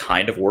ends up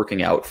kind of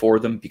working out for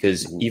them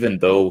because even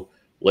though,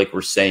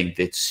 we're saying,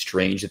 it's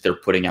strange that they're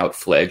putting out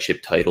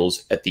flagship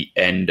titles at the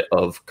end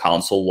of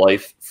console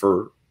life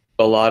for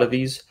a lot of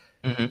these,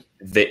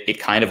 that it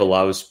kind of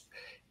allows,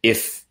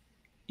 if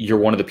you're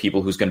one of the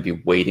people who's going to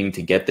be waiting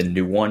to get the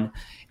new one,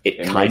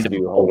 it kind of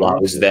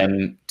allows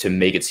them to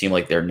make it seem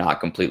like they're not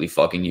completely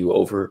fucking you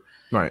over.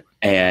 Right.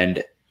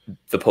 And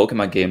the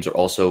Pokemon games are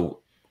also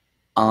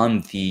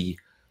on the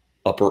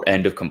upper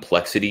end of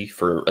complexity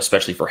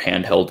especially for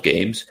handheld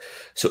games.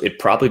 So it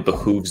probably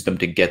behooves them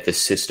to get the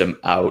system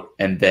out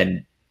and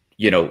then,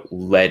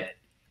 let,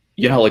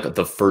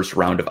 the first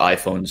round of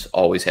iPhones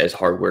always has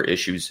hardware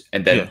issues.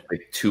 And then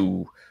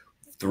 2-3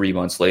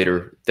 months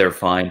later, they're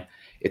fine.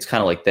 It's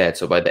kind of like that.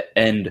 So by the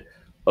end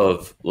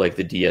of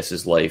the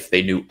DS's life,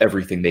 they knew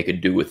everything they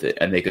could do with it,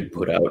 and they could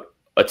put out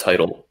a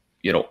title,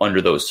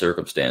 under those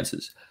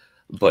circumstances.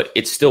 But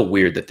it's still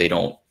weird that they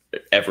don't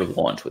ever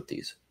launch with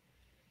these.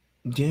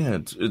 Yeah,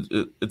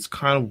 it's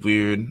kind of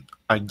weird.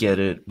 I get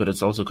it, but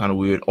it's also kind of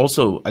weird.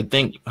 Also, I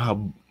think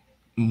how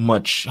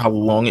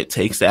long it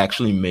takes to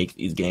actually make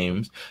these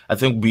games. I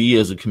think we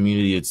as a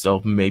community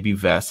itself maybe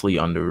vastly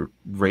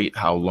underrate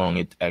how long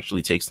it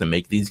actually takes to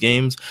make these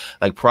games.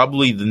 Like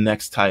probably the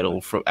next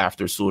title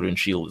after Sword and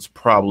Shield is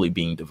probably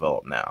being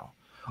developed now.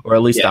 Or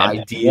at least the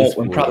ideas.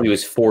 Probably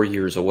was 4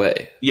 years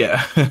away.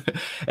 Yeah.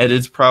 And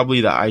it's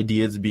probably the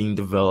ideas being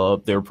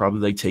developed. They're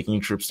probably like taking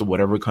trips to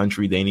whatever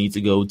country they need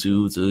to go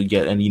to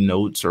get any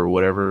notes or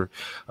whatever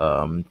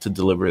to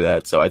deliver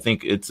that. So I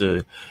think it's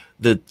a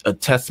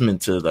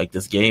testament to like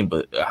this game,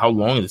 but how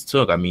long this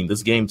took. I mean,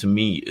 this game to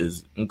me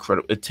is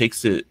incredible. It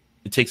takes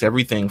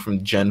everything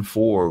from Gen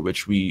 4,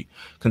 which we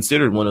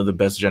considered one of the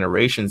best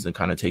generations, and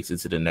kind of takes it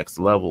to the next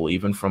level,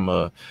 even from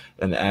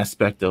an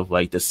aspect of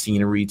like the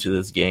scenery to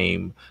this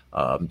game,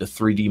 the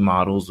 3D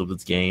models of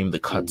this game, the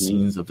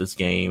cutscenes of this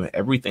game,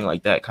 everything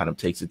like that kind of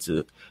takes it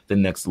to the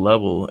next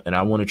level. And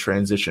I want to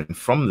transition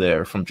from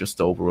there, from just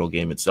the overall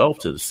game itself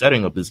to the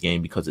setting of this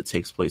game, because it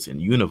takes place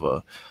in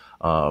Unova,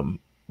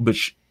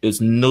 which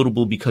is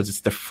notable because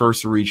it's the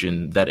first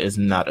region that is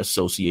not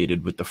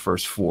associated with the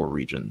first 4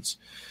 regions.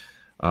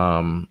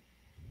 Whole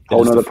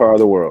another part of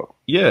the world.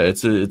 Yeah,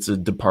 it's a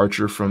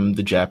departure from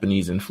the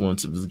Japanese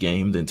influence of this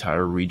game. The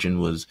entire region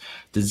was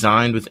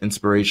designed with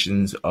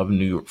inspirations of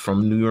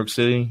from New York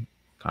City,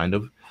 kind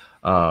of.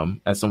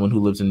 As someone who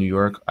lives in New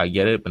York, I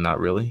get it, but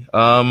not really.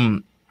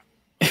 Like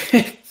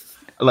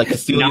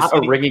Castelia not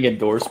City. A ringing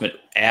endorsement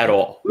at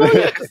all. Well,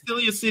 yeah,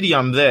 Castelia City,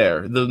 I'm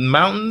there. The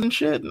mountains and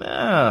shit,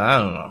 nah, I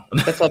don't know.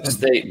 That's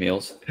upstate,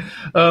 Meelz.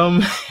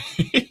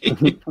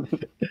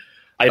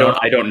 I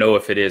don't know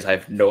if it is. I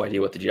have no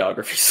idea what the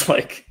geography's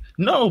like.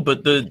 No,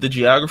 but the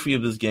geography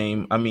of this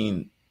game, I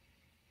mean,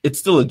 it's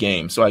still a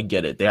game, so I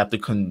get it. They have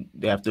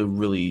to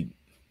really,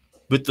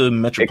 with the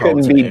metropolitan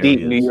areas. It couldn't be areas,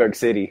 deep New York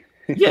City.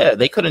 Yeah,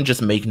 they couldn't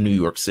just make New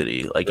York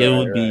City. Like it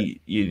would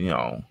be,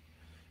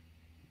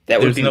 that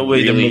would there's be no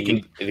way really they're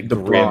making the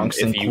Bronx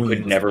if and you Queens.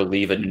 could never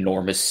leave an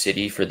enormous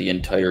city for the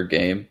entire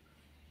game.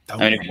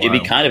 It'd be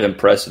kind of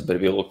impressive, but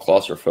it'd be a little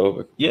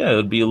claustrophobic. Yeah,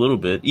 it'd be a little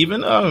bit. Even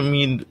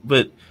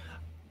but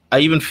I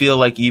even feel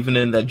like even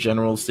in that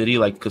general city,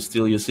 like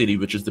Castelia City,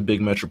 which is the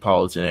big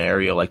metropolitan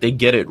area, like they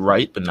get it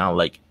right, but no,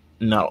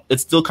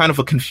 it's still kind of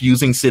a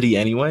confusing city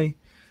anyway.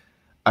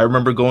 I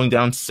remember going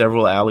down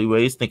several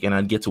alleyways thinking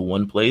I'd get to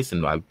one place,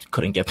 and I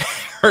couldn't get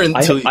there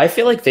until. I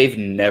feel like they've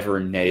never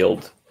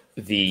nailed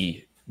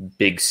the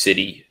big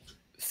city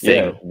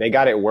thing. Yeah, they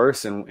got it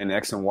worse in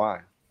X and Y.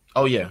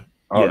 Oh yeah.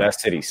 Oh, that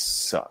city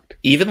sucked.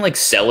 Even like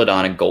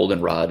Celadon and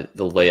Goldenrod,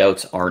 the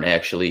layouts aren't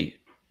actually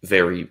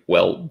very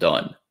well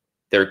done.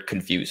 They're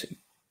confusing.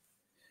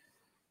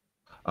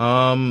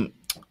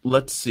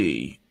 Let's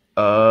see.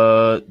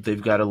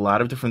 They've got a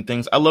lot of different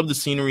things. I love the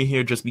scenery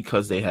here just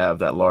because they have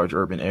that large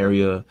urban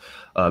area,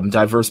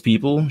 diverse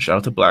people. Shout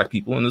out to Black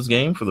people in this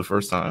game for the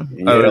first time.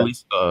 Yeah. Or at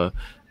least,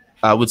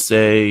 I would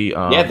say.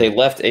 They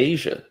left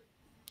Asia.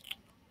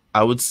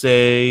 I would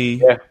say.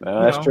 Yeah,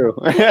 that's true.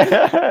 They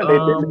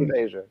did leave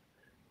Asia.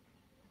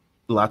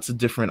 Lots of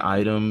different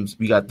items.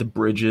 We got the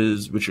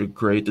bridges, which are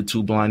great. The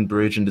Two Blind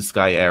Bridge and the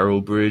Sky Arrow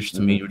Bridge,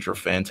 to me, which are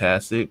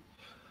fantastic.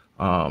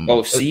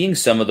 Seeing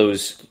some of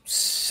those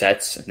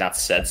zones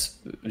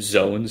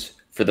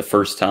for the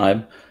first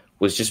time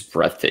was just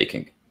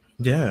breathtaking.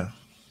 Yeah.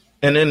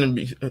 And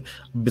then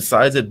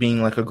besides it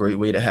being like a great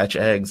way to hatch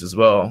eggs as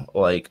well,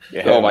 like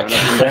oh my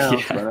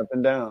god, run up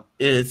and down.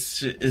 It's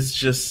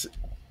just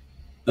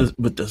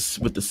with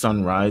the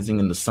sun rising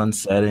and the sun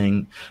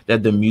setting.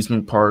 That the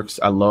amusement parks.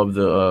 I love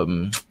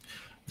the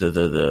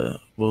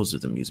what was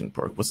it? The amusement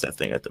park. What's that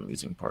thing at the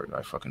amusement park?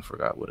 I fucking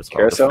forgot what it's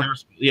called. Carousel?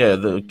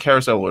 The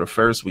carousel or the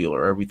Ferris wheel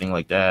or everything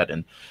like that.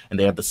 And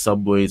they have the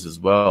subways as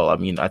well. I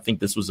mean, I think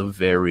this was a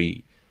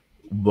very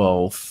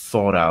well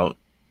thought out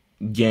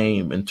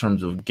game in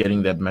terms of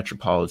getting that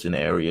metropolitan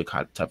area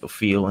kind of type of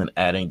feel and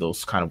adding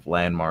those kind of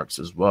landmarks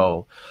as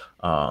well.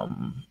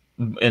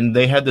 And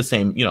they had the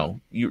same,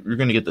 you're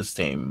going to get the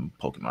same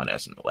Pokemon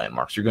as in the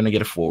landmarks. You're going to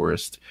get a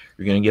forest.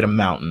 You're going to get a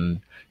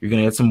mountain. You're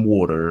going to get some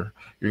water.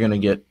 You're going to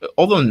get,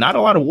 although not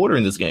a lot of water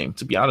in this game,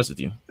 to be honest with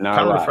you.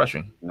 Kind of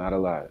refreshing. Not a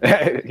lot.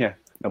 Yeah,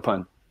 no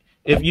pun.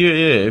 If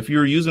you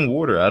were using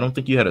water, I don't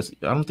think you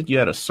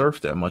had to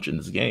surf that much in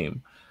this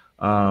game.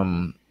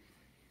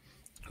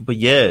 But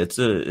yeah, it's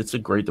a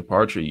great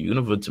departure.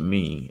 Unova to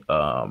me,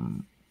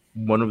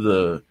 one of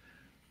the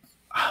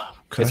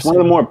it's one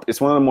of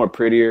the more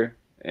prettier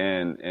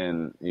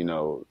and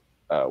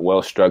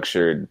well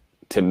structured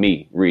to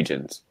me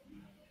regions.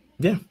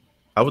 Yeah,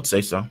 I would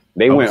say so.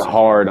 They went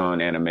hard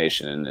on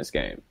animation in this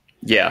game.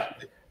 Yeah,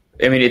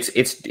 I mean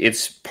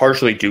it's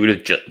partially due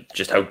to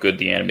just how good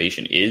the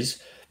animation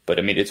is, but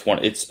I mean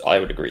I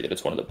would agree that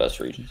it's one of the best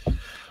regions.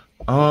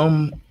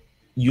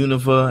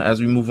 Unova, as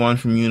we move on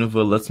from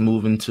Unova, let's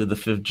move into the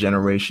 5th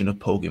generation of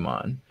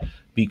Pokemon,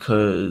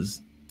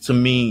 because to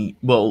me,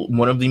 well,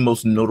 one of the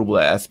most notable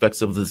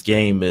aspects of this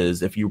game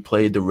is if you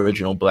played the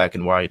original Black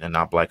and White, and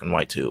not Black and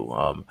White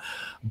 2,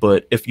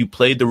 but if you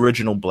played the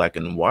original Black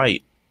and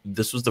White,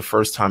 this was the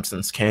first time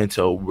since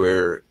Kanto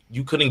where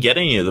you couldn't get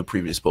any of the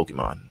previous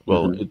Pokemon.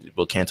 Well,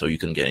 Kanto, you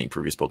couldn't get any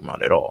previous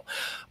Pokemon at all.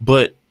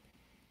 But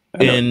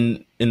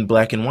in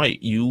Black and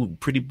White, you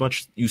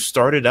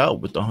started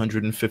out with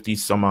 150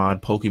 some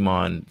odd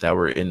Pokemon that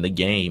were in the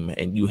game,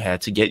 and you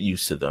had to get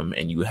used to them,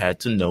 and you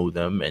had to know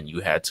them, and you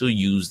had to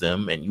use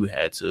them, and you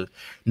had to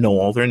know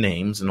all their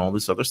names and all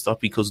this other stuff,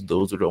 because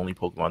those are the only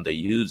Pokemon they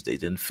used. They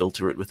didn't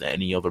filter it with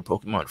any other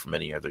Pokemon from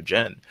any other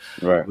gen,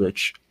 right?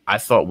 Which I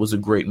thought was a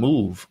great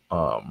move.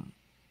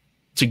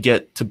 To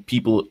get to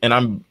people, and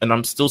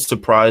I'm still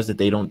surprised that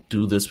they don't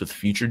do this with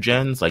future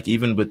gens. Like,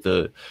 even with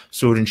the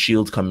Sword and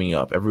Shield coming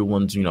up,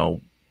 everyone's,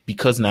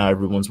 because now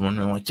everyone's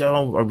wondering, like,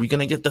 yo, are we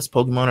gonna get this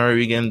Pokemon, or are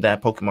we getting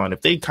that Pokemon?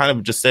 If they kind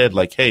of just said,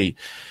 like, hey,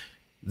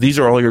 these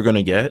are all you're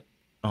gonna get,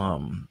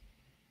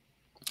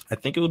 I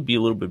think it would be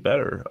a little bit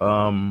better.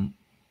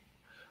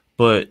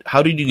 But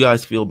how did you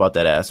guys feel about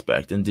that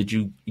aspect, and did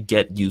you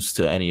get used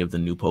to any of the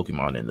new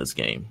Pokemon in this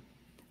game?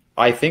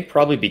 I think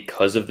probably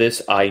because of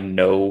this, I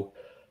know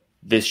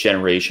this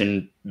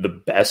generation the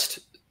best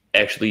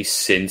actually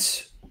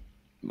since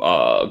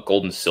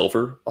Gold and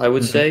Silver, I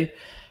would say.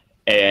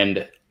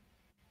 And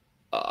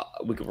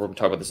we're going to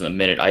talk about this in a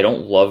minute. I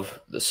don't love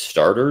the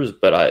starters,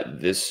 but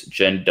this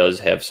gen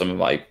does have some of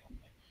my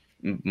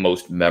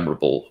most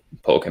memorable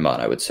Pokemon,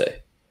 I would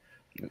say.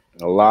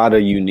 A lot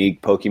of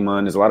unique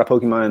Pokemon. There's a lot of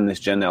Pokemon in this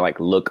gen that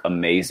like look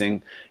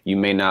amazing. You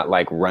may not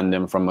like run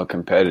them from a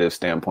competitive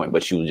standpoint,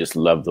 but you just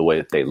love the way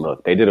that they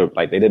look. They did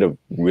a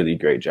really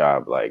great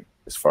job, like,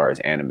 as far as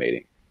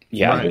animating,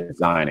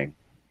 designing.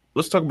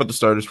 Let's talk about the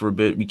starters for a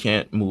bit. We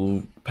can't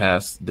move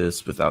past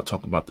this without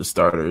talking about the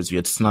starters. We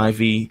had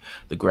Snivy,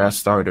 the grass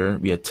starter.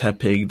 We had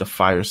Tepig, the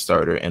fire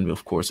starter, and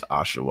of course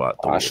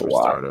Oshawott, the water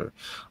starter.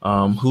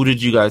 Who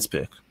did you guys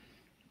pick?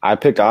 I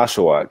picked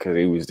Oshawott because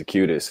he was the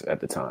cutest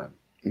at the time.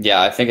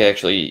 Yeah, I think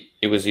actually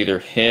it was either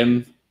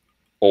him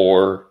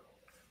or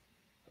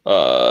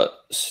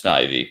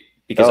Snivy,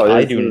 because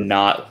I do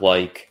not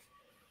like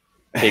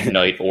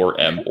Ignite or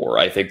Emboar.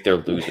 I think they're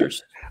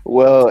losers.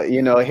 Well,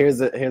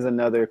 here's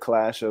another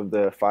clash of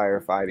the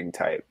firefighting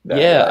type.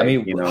 I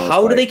mean,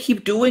 how do they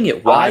keep doing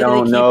it? Why do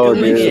they keep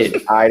doing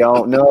it? I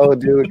don't know,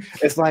 dude.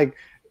 It's like,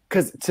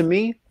 because to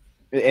me,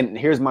 and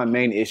here's my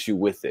main issue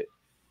with it.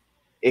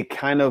 It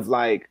kind of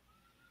like,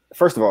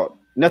 first of all,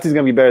 nothing's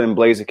gonna be better than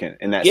Blaziken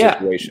in that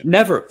situation.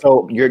 Never.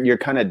 So you're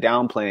kind of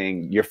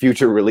downplaying your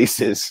future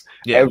releases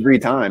every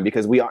time,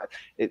 because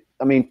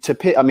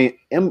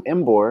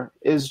Emboar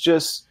is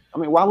just. I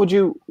mean, why would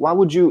you,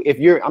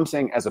 I'm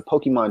saying as a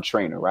Pokemon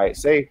trainer, right?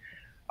 Say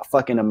a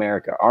fucking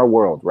America, our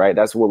world, right?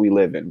 That's what we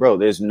live in. Bro,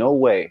 there's no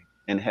way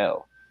in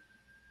hell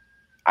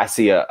I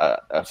see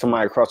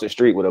somebody across the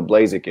street with a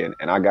Blaziken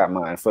and I got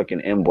my fucking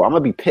Emboar. I'm going to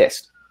be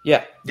pissed.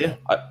 Yeah.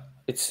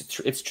 It's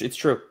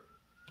true.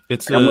 I'm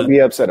going to be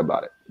upset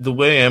about it. The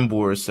way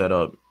Emboar is set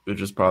up,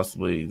 which is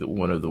possibly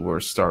one of the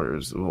worst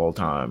starters of all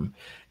time.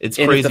 It's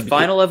crazy. If the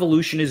final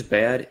evolution is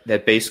bad,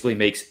 that basically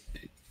makes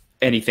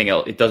anything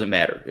else, it doesn't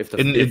matter. It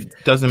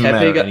doesn't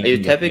matter.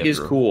 Tepig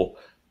is cool,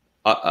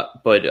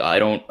 but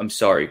I'm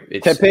sorry.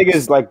 Tepig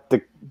is like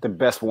the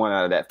best one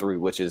out of that three,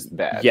 which is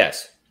bad.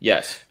 Yes.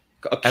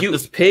 A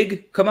cute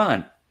pig. Come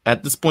on.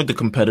 At this point, the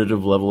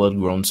competitive level had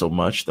grown so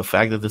much. The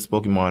fact that this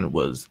Pokemon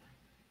was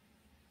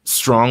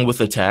strong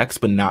with attacks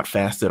but not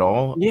fast at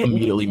all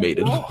immediately made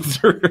it a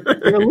loser.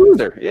 You're a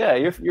loser. Yeah,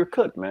 you're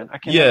cooked, man. I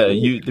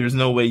can't. There's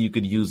no way you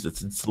could use it.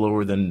 It's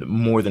slower than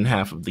more than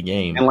half of the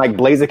game. And like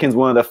Blaziken's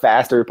one of the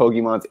faster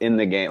Pokemons in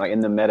the game, like in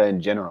the meta in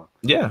general.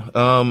 Yeah.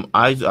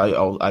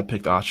 I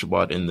picked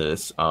Oshawott in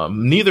this.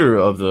 Neither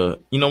of the.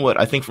 You know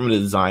what? I think from a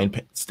design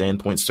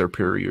standpoint,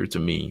 Superior to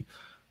me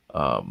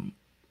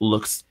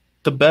looks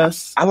the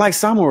best. I like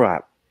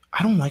Samurott.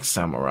 I don't like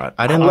Samurott.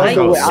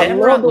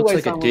 Samurott looks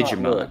like a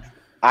Digimon.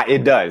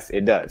 It does,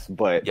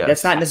 but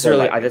that's not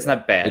necessarily. That's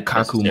not bad.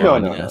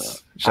 Kakumon,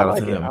 yes. Shout out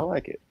to him. I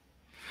like it.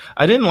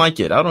 I didn't like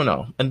it. I don't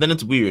know. And then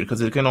it's weird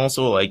because it can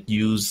also like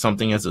use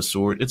something as a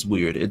sword. It's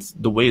weird. It's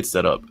the way it's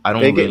set up. I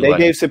don't. They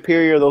gave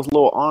Superior those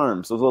little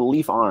arms, those little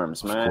leaf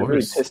arms, man. It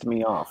really pissed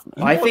me off,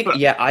 man.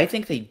 I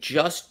think they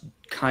just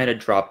kind of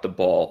dropped the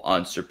ball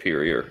on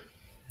Superior.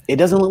 It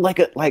doesn't look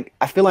like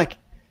I feel like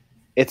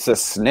it's a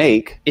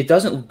snake. It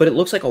doesn't, but it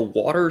looks like a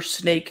water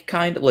snake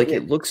kind of. Like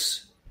it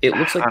looks like,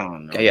 I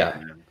don't know,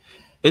 man.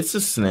 It's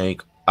a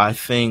snake. I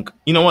think,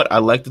 you know what? I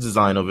like the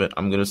design of it.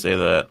 I'm going to say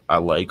that I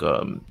like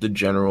the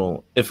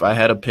general. If I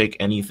had to pick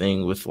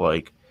anything with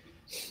like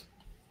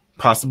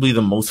possibly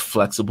the most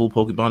flexible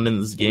Pokemon in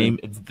this game,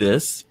 it's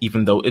this,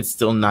 even though it's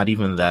still not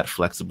even that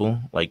flexible.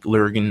 Like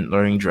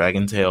learning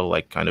Dragon Tail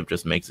like kind of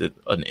just makes it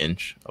an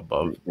inch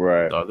above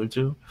the other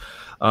two.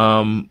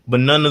 But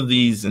none of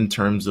these in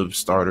terms of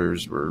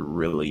starters were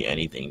really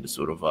anything to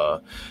sort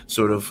of,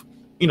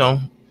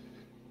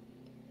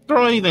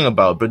 throw anything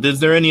about. But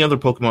is there any other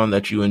Pokemon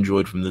that you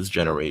enjoyed from this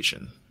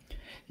generation?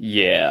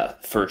 Yeah,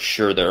 for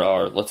sure there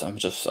are.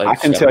 I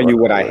can tell you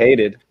what I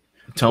hated.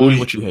 Tell me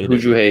what you hated.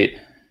 Who'd you hate?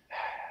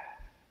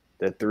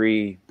 The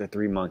three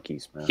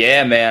monkeys, man.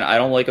 Yeah, man, I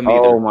don't like them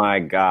either. Oh my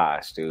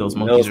gosh, dude. Those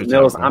monkeys are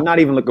Meelz, I'm not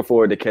even looking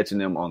forward to catching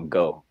them on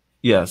Go.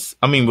 Yes,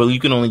 I mean, well, you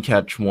can only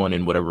catch one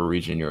in whatever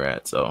region you're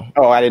at. So.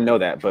 Oh, I didn't know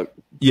that, but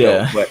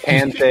yeah, but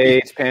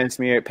Pansage,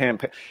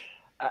 Pansmear,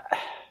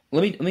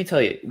 Let me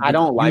tell you, I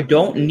don't like. You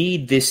don't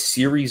need this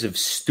series of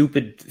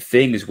stupid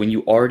things when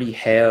you already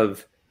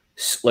have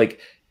like.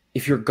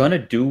 If you're gonna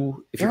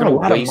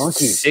waste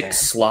six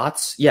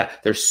slots,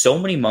 there's so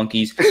many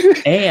monkeys,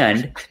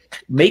 and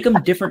make them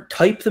different.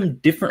 Type them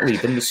differently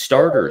than the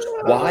starters.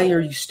 Why are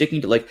you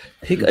sticking to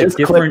pick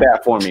clip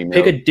that for me,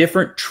 pick a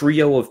different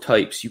trio of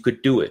types? You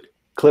could do it.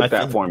 Clip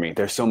that for me.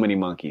 There's so many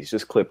monkeys.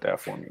 Just clip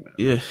that for me, man.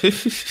 Yeah.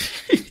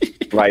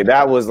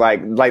 That was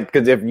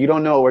because if you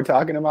don't know what we're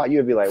talking about,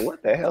 you'd be like,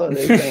 "What the hell are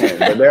they saying?"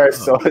 But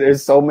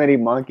there's so many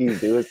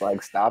monkeys, dude. It's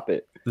like, stop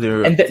it.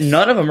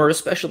 None of them are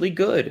especially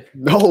good.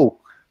 No.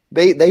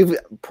 They've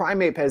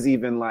Primate has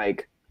even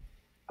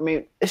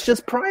it's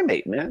just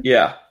Primate, man.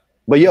 Yeah.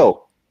 But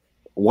yo,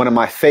 one of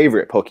my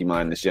favorite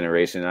Pokemon this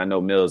generation, I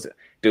know Meelz,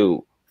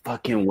 dude,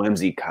 fucking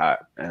Whimsicott,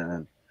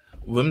 man.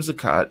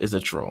 Whimsicott is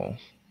a troll.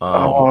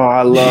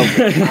 I love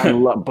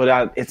it.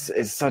 But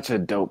it's such a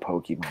dope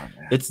Pokemon,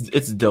 man.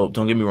 It's dope.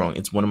 Don't get me wrong.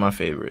 It's one of my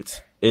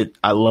favorites.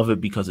 I love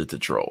it because it's a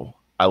troll.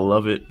 I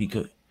love it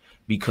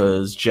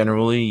because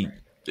generally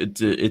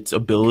its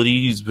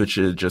abilities, which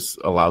it just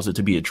allows it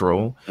to be a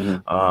troll,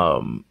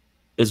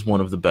 is one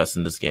of the best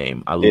in this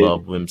game. I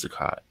love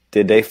Whimsicott.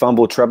 Did they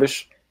fumble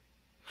Trubbish?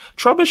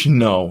 Trubbish,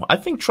 no. I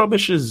think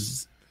Trubbish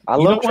is. I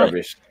love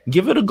Trubbish.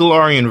 Give it a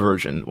Galarian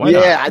version. Why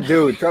not? I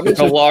do. Trubbish.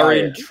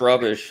 Galarian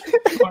Trubbish.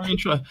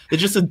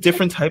 It's just a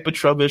different type of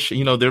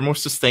Trubbish. They're more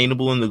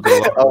sustainable in the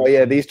Galarian. Oh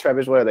yeah, these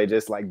Trubbish, what are they?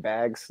 Just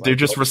bags? They're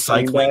just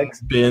recycling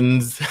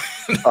bins.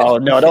 Oh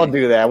no, don't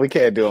do that. We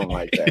can't do them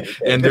like that.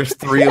 And there's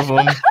 3 of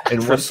them,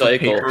 and one's for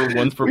paper,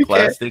 one's for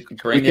plastic.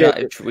 Bring it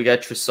on. We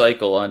got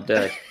Tricycle on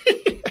deck.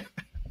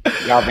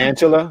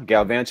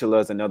 Galvantula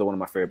is another one of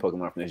my favorite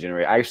Pokemon from this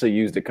generation. I actually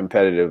used it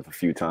competitive a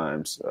few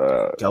times.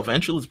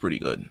 Galvantula is pretty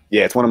good.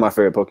 Yeah, it's one of my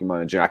favorite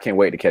Pokemon in general. I can't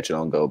wait to catch it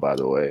on Go, by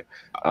the way.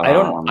 I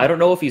don't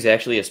know if he's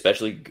actually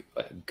especially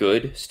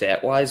good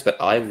stat wise, but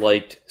I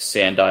liked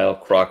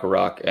Sandile,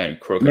 Krokorok, and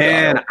Crocodile.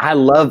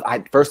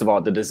 Man, first of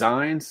all, the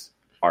designs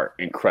are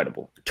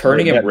incredible.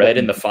 Turning him red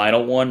in the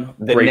final one,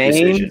 great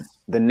decision.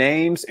 The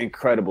name's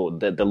incredible.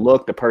 The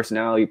look, the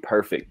personality,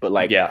 perfect. But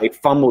they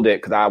fumbled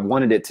it because I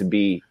wanted it to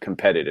be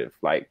competitive.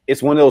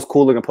 It's one of those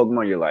cool looking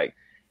Pokemon. You're like,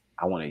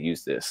 I want to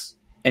use this.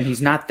 And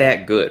he's not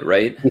that good,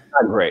 right? He's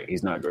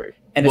not great.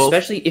 And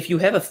especially if you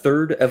have a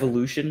third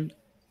evolution,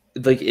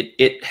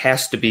 it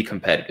has to be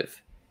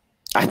competitive.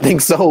 I think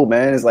so,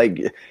 man. It's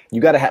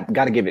you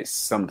gotta give it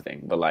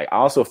something. But I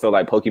also feel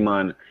like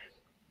Pokemon,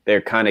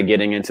 they're kind of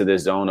getting into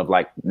this zone of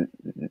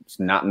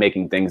not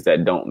making things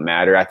that don't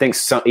matter. I think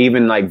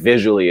even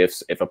visually,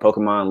 if a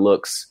Pokemon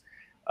looks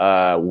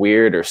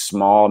weird or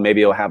small,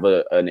 maybe it'll have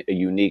a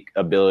unique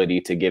ability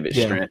to give it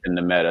strength in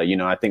the meta.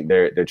 I think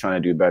they're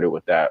trying to do better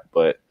with that.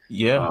 But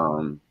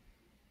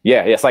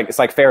it's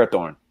like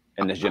Ferrothorn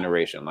in this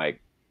generation.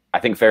 I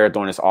think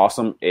Ferrothorn is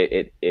awesome.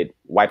 It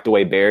wiped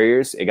away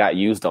barriers. It got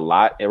used a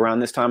lot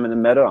around this time in the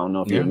meta. I don't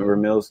know if you remember,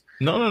 Meelz.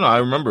 No. I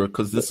remember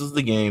because this is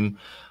the game.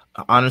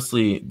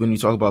 Honestly, when you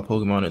talk about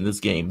Pokemon in this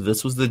game,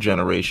 this was the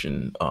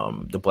generation,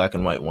 the black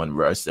and white one,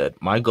 where I said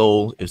my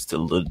goal is to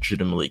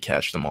legitimately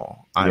catch them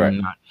all.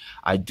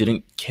 I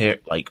didn't care.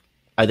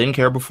 I didn't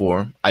care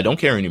before. I don't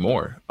care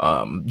anymore.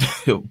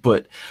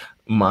 But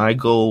my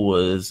goal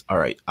was, all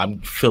right,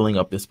 I'm filling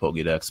up this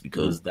Pokédex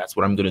because that's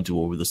what I'm going to do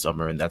over the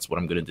summer, and that's what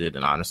I'm going to do.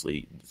 And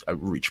honestly, I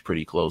reached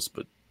pretty close,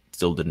 but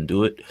still didn't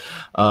do it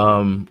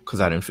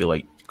because I didn't feel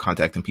like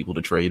contacting people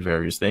to trade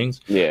various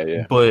things.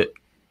 Yeah. But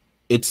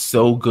it's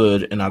so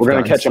good, and we're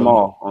gonna catch them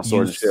all on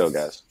Sword and Shield,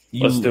 guys.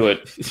 Let's do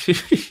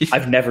it.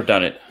 I've never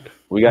done it.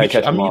 We gotta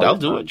catch them all. I'll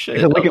do it.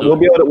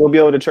 We'll be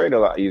able to trade a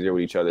lot easier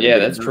with each other. Yeah,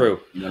 that's true.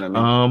 You know what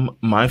I mean?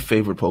 My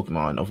favorite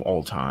Pokemon of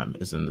all time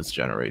is in this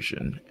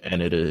generation,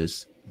 and it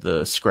is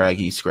the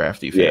Scraggy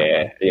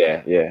family.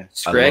 Yeah.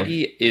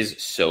 Scraggy is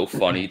so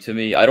funny to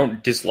me. I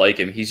don't dislike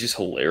him. He's just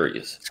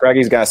hilarious.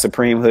 Scraggy's got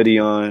Supreme hoodie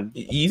on.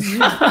 Easy.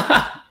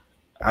 I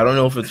don't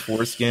know if it's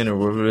foreskin or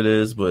whatever it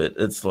is, but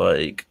it's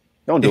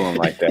Don't do him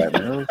like that,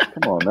 man.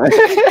 Come on,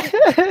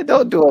 man.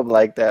 Don't do him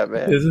like that,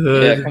 man.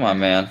 Yeah, come on,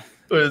 man.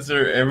 Is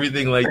there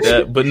everything like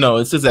that? But no,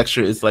 it's his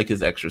extra. It's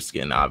his extra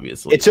skin,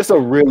 obviously. It's just a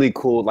really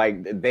cool.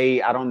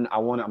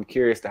 I'm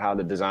curious to how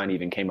the design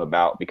even came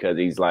about because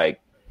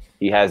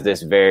he has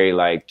this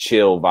very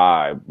chill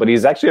vibe, but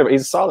he's a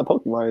solid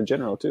Pokemon in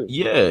general too.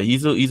 Yeah,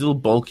 he's a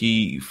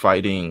bulky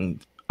fighting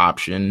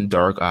option,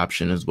 dark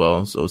option as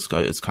well. So it's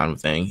kind of a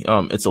thing.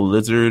 It's a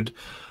lizard.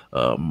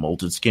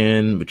 Molted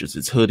skin, which is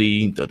its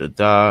hoodie,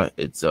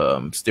 It's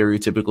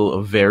stereotypical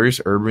of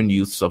various urban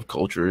youth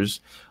subcultures,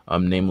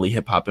 namely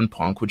hip hop and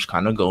punk, which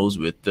kind of goes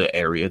with the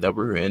area that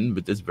we're in,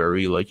 with this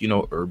very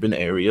urban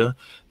area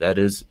that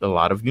is a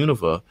lot of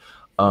Unova.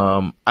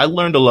 I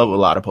learned to love a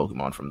lot of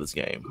Pokemon from this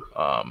game.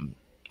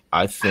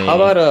 I think. How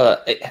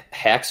about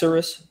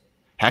Haxorus?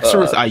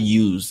 Haxorus I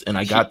used, and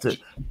I got to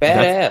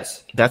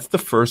badass. That's the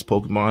first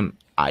Pokemon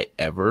I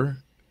ever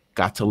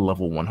got to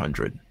level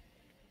 100.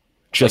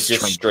 Just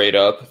straight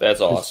up. That's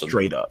awesome.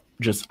 Straight up.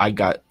 I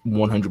got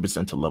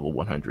 100% to level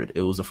 100.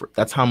 It was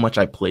that's how much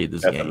I played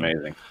this game. That's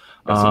amazing.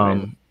 That's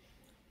amazing.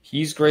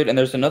 He's great, and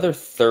there's another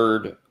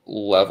third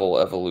level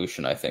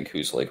evolution, I think,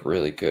 who's like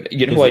really good.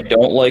 You know who I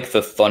don't like?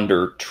 The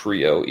Thunder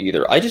Trio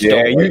either. I just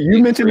don't like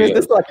you mentioned this.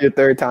 This is like your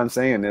third time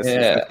saying this.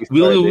 Yeah,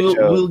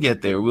 we'll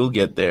get there. We'll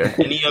get there.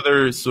 Any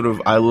other sort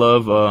of? I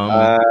love.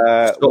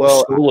 I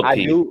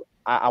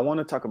want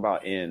to talk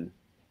about N,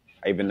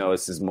 even though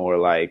this is more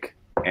like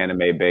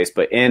anime based.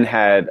 But N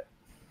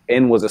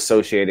was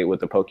associated with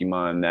the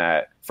Pokemon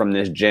that from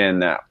this gen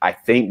that I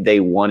think they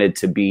wanted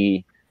to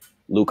be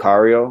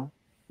Lucario.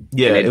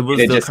 Yeah, it was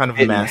the kind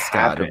of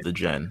mascot of the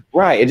gen.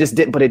 Right. It just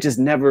did, but it just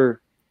never.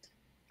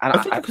 I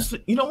think because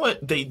you know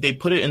what they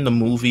put it in the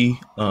movie,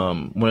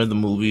 one of the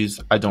movies.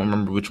 I don't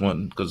remember which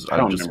one because I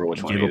don't remember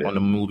which one. Gave up on the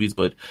movies,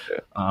 but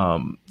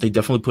they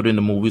definitely put it in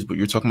the movies. But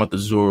you're talking about the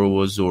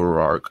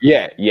Zoroark.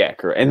 Yeah,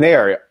 correct. And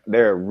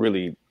they're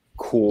really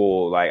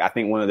cool. Like I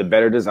think one of the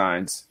better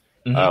designs,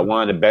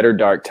 one of the better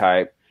dark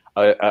type,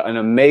 an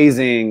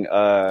amazing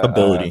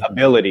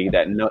ability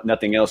that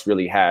nothing else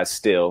really has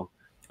still.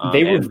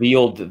 They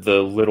revealed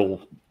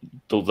the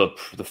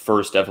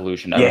first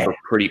evolution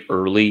pretty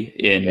early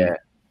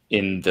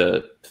in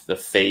the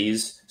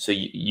phase, so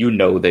you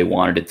know they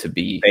wanted it to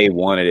be. They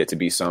wanted it to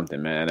be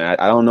something, man.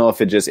 I don't know if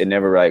it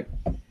never like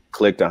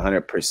clicked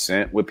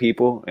 100% with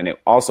people, and it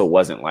also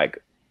wasn't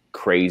like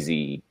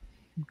crazy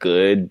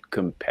good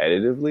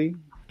competitively.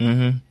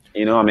 Mm-hmm.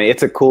 You know, I mean,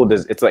 it's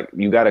it's like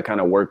you got to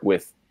kind of work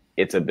with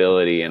its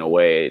ability in a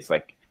way. It's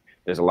like.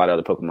 There's a lot of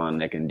other Pokemon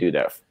that can do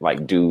that,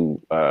 like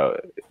do a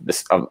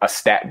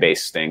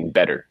stat-based thing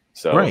better.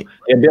 So the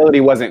ability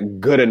wasn't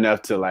good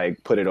enough to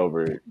like put it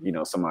over,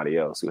 somebody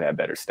else who had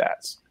better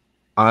stats.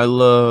 I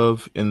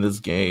love in this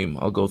game.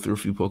 I'll go through a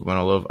few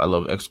Pokemon. I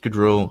love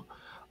Excadrill.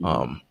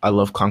 I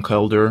love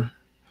Conkeldurr.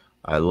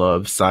 I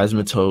love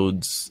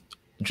Seismitoad's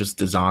just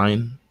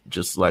design,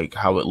 just like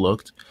how it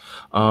looked.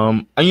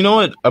 And you know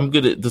what? I'm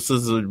good at this.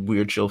 Is a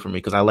weird chill for me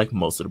because I like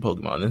most of the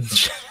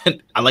Pokemon.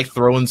 I like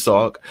Throwing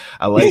Sock.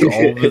 I like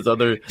all of his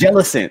other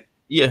Jellicent.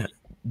 Yeah,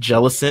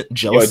 Jellicent.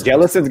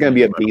 Jellicent's gonna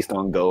be a beast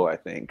on Go. I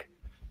think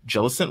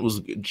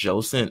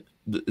Jellicent.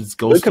 Its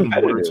Ghost and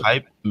Water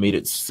type made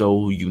it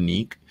so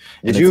unique.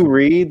 Did you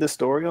read the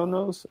story on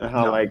those and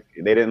how like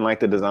they didn't like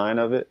the design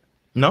of it?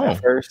 No,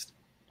 at first,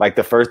 like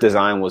the first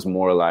design was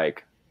more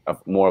like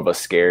more of a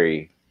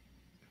scary.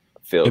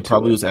 It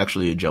probably was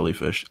actually a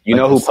jellyfish. You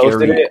know who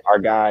posted it? Our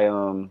guy,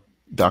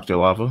 Dr.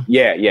 Lava.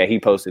 Yeah, he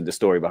posted the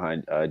story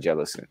behind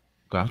Jellicent.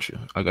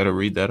 Gotcha. I gotta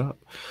read that up.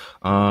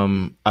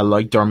 I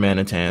like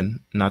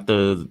Darmanitan, not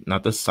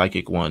the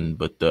psychic one,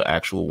 but the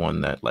actual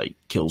one that like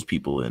kills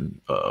people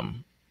in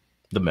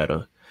the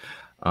meta.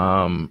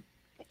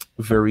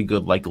 Very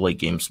good, like late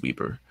game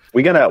sweeper.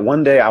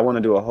 One day I want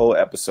to do a whole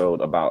episode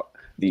about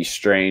these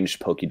strange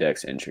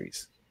Pokédex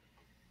entries.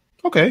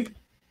 Okay.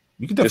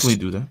 You can definitely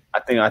do that.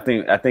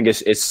 I think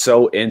it's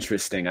so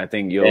interesting. I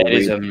think you'll. It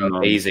is an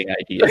amazing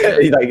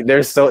idea. Like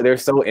they're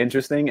so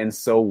interesting and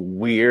so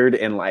weird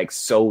and like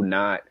so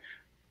not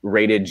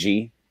rated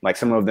G. Like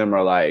some of them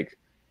are like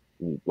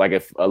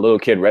if a little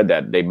kid read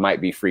that, they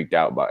might be freaked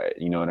out by it.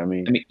 You know what I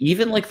mean? I mean,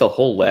 even like the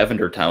whole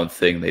Lavender Town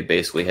thing, they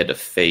basically had to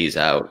phase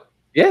out.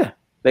 Yeah,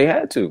 they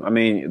had to. I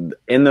mean,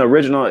 in the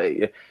original,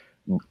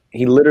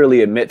 he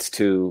literally admits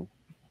to,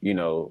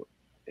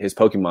 his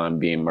Pokemon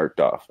being murked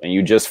off, and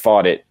you just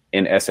fought it.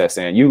 In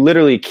SSN, you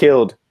literally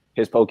killed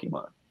his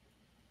Pokemon,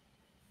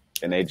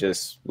 and they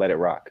just let it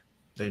rock.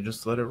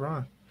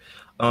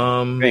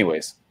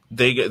 Anyways,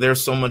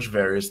 there's so much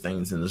various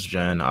things in this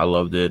gen. I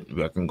loved it.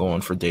 I can go on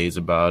for days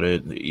about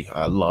it.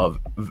 I love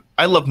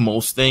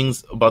most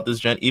things about this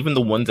gen, even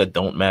the ones that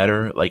don't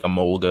matter, like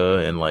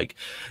Emolga and like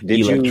Electros.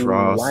 Did you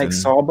like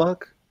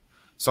Sawbuck?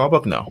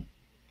 Sawbuck, no.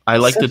 I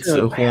liked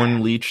the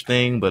Horn Leech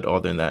thing, but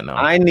other than that, no.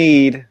 I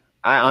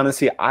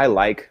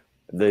like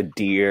the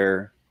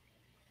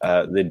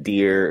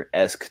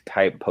deer-esque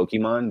type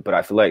Pokemon, but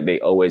I feel like they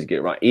always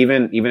get wrong.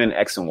 Even in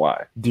X and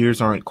Y. Deers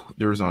aren't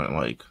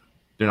like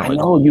they're not. I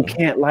know cool. you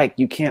can't like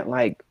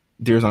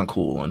deers aren't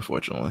cool,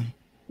 unfortunately.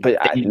 But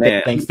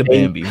thanks to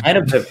Bambi. Kind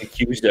of have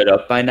accused it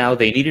up by now.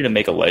 They needed to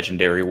make a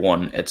legendary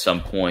one at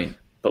some point.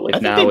 But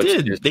like now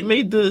they did.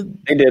 They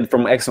did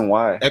from X and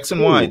Y. X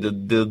and Y.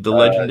 The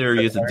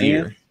legendary is a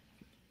deer.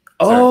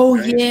 Oh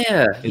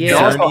yeah.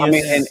 Also, I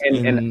mean,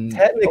 and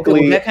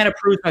technically, that kind of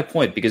proves my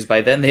point because by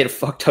then they had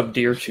fucked up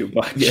deer too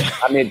much. Yeah.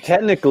 I mean,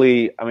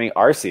 technically,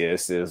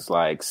 Arceus is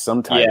like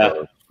some type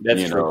of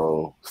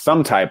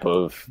some type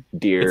of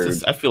deer.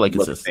 I feel like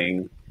it's a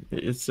thing.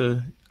 It's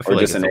a I feel or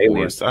like just it's an alien.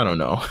 Horse. I don't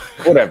know.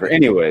 Whatever.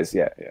 Anyways,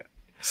 yeah.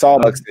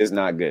 Sawbuck is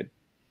not good.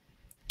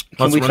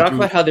 Can we talk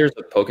about how there's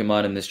a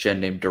Pokemon in this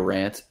gen named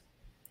Durant?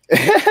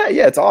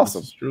 Yeah, it's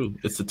awesome. It's true.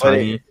 It's the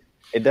tiniest.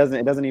 It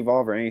doesn't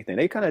evolve or anything.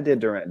 They kind of did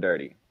Durant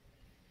dirty.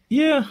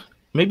 Yeah,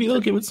 maybe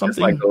they'll give it something.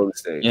 Just like Golden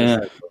State. Yeah.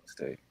 Like Golden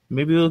State.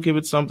 Maybe they'll give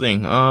it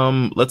something.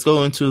 Let's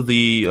go into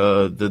the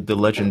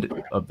legend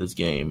of this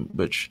game,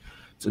 which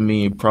to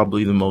me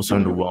probably the most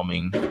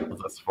underwhelming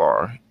thus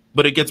far.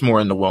 But it gets more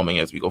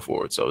underwhelming as we go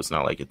forward, so it's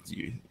not like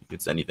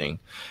it's anything.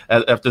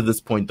 After this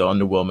point, the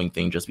underwhelming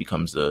thing just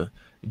becomes a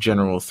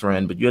general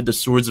trend. But you had the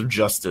Swords of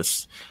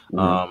Justice,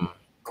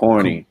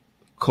 Corny,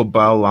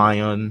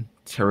 Cobalion,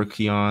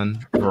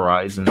 Terrakion,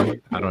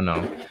 Verizon. I don't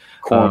know.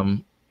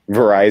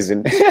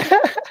 Verizon.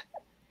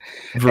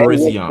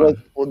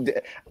 Verizon. Well,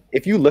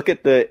 if you look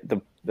at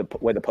the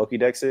way the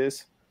Pokédex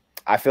is,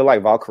 I feel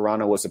like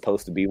Valcarana was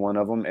supposed to be one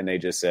of them, and they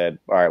just said,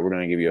 "All right, we're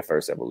going to give you a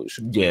first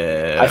evolution."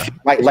 Yeah,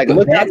 like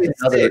look how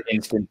that's another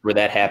instance where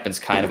that happens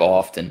kind of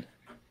often.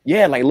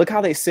 Yeah, like look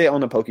how they sit on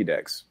the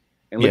Pokédex,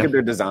 and look at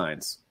their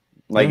designs.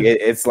 Like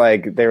it's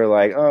like they were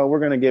like, "Oh, we're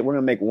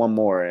gonna make one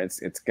more. And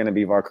it's gonna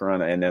be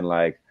Valcarana," and then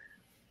like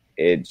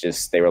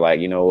they were like,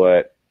 you know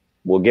what?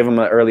 We'll give them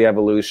an early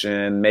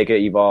evolution, make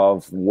it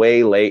evolve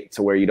way late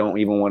to where you don't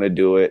even want to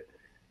do it,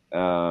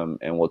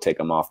 and we'll take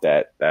them off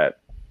that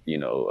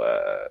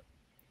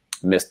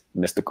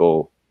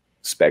mystical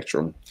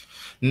spectrum.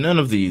 None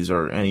of these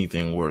are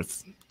anything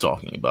worth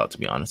talking about, to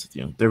be honest with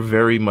you. They're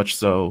very much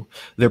so.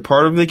 They're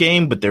part of the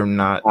game, but they're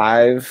not.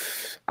 I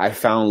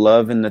found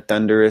love in the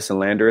Thundurus and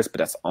Landorus, but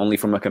that's only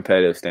from a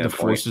competitive standpoint. The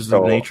Forces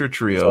of Nature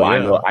trio. So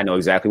I know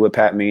exactly what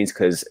Pat means,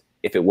 because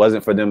if it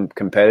wasn't for them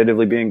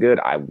competitively being good,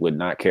 I would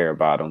not care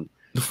about them.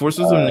 The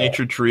Forces of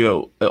Nature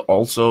trio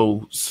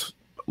also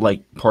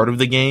like part of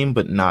the game,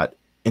 but not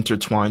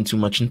intertwined too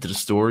much into the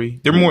story.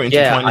 They're more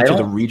intertwined into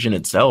the region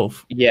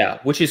itself. Yeah,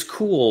 which is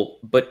cool,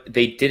 but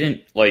they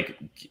didn't like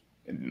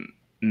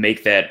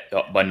make that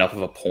enough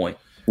of a point.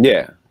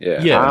 Yeah.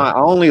 I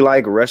only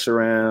like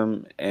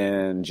Reshiram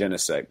and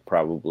Genesect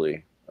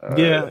probably.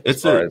 I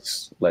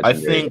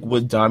think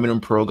what Diamond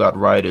and Pearl got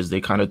right is they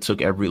kind of took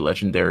every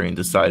legendary and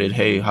decided,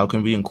 hey, how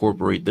can we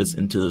incorporate this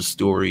into the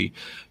story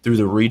through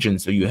the region?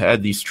 So you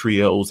had these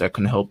trios that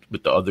can help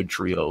with the other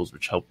trios,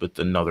 which help with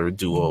another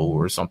duo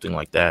or something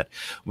like that.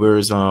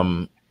 Whereas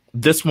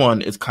this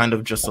one is kind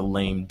of just a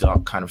lame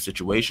duck kind of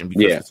situation,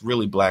 because it's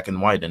really black and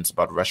white, and it's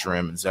about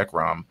Reshiram and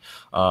Zekrom,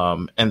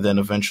 and then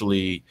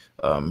eventually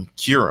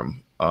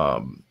Kyurem.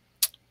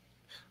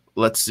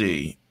 Let's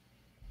see.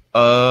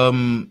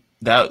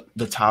 That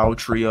the Tao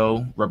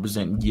trio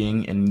represent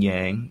Yin and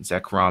Yang,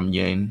 Zekrom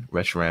Yin,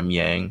 Reshiram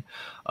Yang,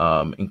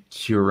 and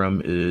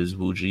Kyurem is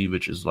Wuji,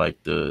 which is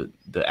like the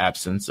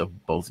absence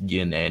of both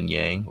Yin and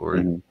Yang,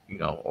 or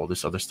all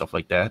this other stuff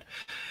like that.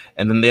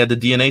 And then they had the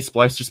DNA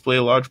splicers play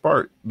a large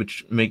part,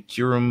 which make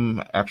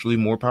Kyurem actually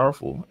more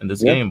powerful in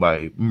this game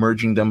by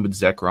merging them with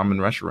Zekrom and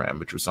Reshiram,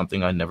 which was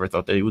something I never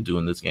thought they would do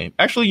in this game.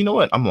 Actually, you know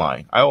what? I'm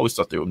lying. I always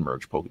thought they would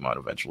merge Pokemon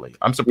eventually.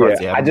 I'm surprised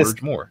they haven't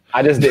merged more.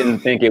 I just didn't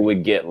think it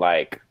would get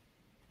like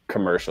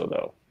commercial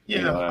though. Yeah,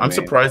 you know I'm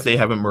surprised they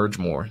haven't merged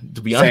more.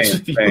 To be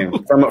honest with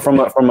you,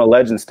 from a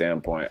legend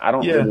standpoint, I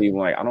don't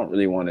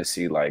really want to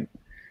see, like,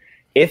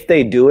 if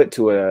they do it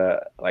to a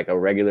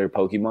regular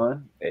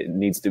Pokemon, it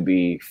needs to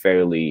be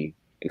fairly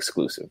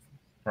exclusive.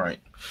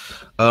 Right.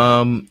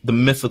 The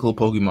mythical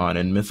Pokemon,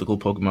 and mythical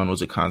Pokemon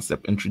was a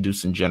concept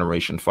introduced in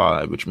Generation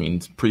 5, which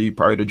means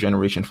prior to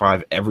Generation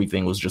 5,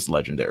 everything was just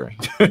legendary.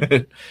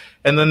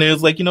 And then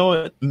there's like, you know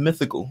what,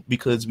 mythical,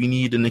 because we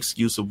need an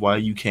excuse of why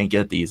you can't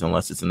get these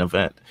unless it's an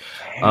event.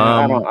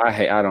 I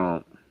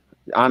don't.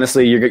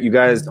 Honestly, you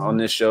guys on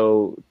this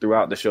show,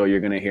 throughout the show, you're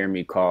gonna hear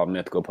me call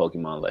mythical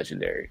Pokemon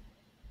legendary.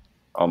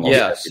 Almost.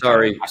 Yeah,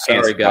 sorry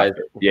guys.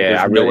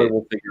 Yeah, no way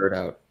we'll figure it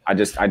out. I'm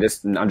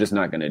just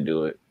not gonna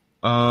do it.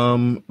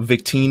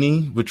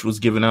 Victini, which was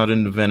given out in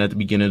an event at the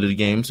beginning of the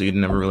game, so you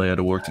never really had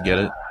to work to get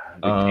it.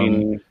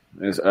 Victini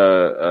is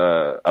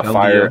a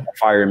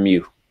fire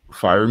Mew.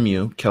 Fire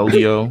Mew.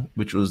 Keldeo,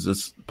 which was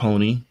this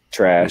pony.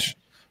 Trash.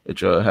 It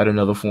had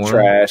another form.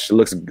 Trash.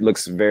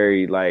 Looks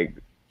very like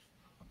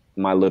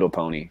My Little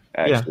Pony,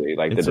 actually.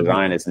 Like, the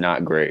design is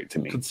not great to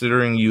me.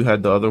 Considering you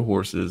had the other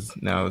horses,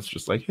 now it's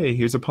just like, hey,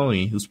 here's a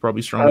pony who's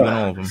probably stronger than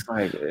all of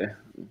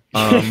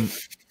them.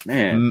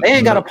 Man, they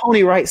ain't got a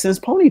pony right since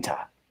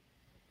Ponyta.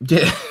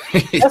 Yeah.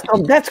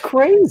 That's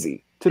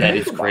crazy. That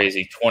is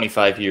crazy.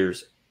 25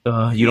 years.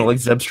 You don't like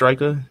Zeb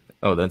Striker?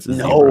 Oh, that's a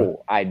no, zebra.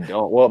 I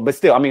don't. Well, but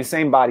still, I mean,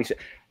 same body.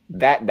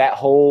 That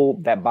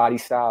body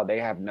style, they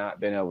have not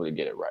been able to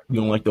get it right.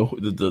 You don't like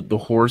the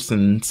horse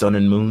and Sun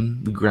and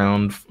Moon, the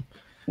ground?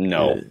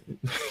 No,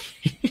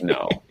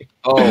 no.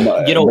 Oh,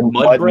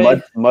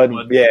 Mudbray?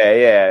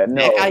 Yeah.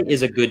 No. That guy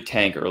is a good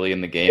tank early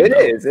in the game. It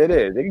is.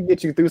 It can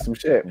get you through some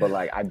shit, but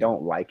like, I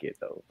don't like it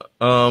though.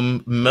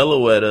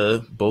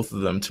 Meloetta, both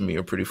of them to me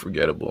are pretty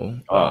forgettable.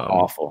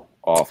 Awful.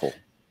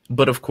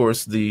 But of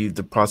course, the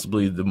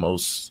possibly the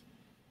most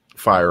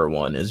fire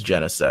one is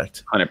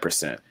Genesect.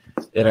 100%.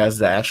 It has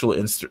the actual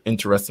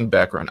interesting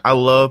background. I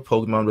love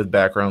Pokemon with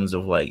backgrounds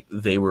of like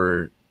they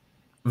were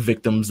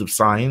victims of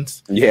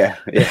science. Yeah.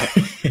 And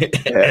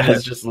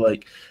it's just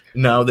like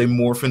now they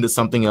morph into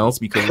something else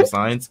because of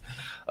science.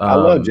 I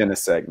love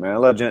Genesec, man. I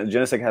love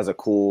Genesec has a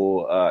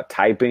cool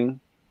typing.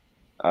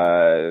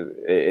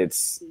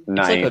 It's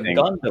not like anything.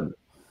 a Gundam.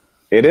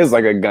 It is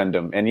like a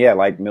Gundam, and yeah,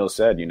 like Meelz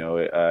said,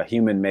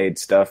 human-made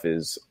stuff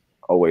is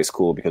always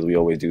cool because we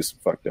always do some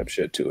fucked up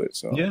shit to it.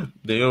 So yeah,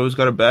 they always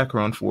got a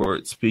background for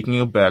it. Speaking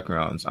of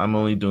backgrounds, I'm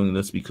only doing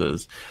this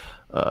because,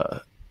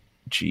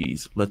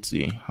 let's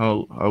see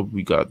how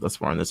we got thus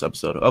far in this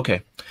episode.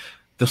 Okay,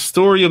 the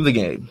story of the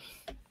game.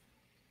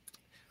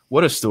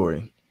 What a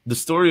story! The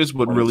story is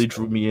what really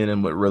drew me in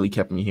and what really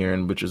kept me here,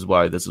 and which is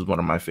why this is one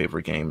of my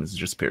favorite games.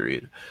 Just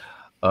period.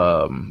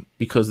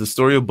 Because the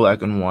story of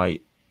Black and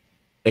White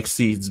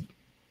exceeds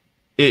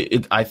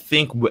it. I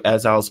think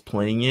as I was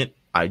playing it,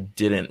 I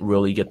didn't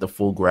really get the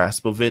full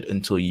grasp of it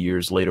until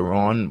years later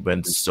on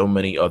when so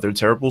many other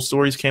terrible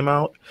stories came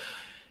out.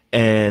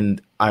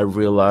 And I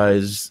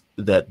realized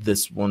that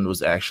this one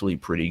was actually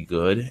pretty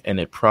good. And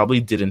it probably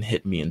didn't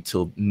hit me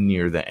until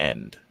near the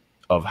end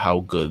of how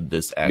good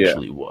this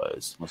actually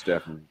was. Most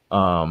definitely.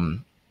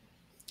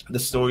 The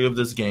story of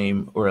this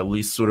game, or at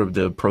least sort of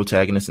the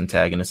protagonist,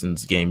 antagonist in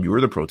this game,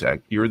 you're the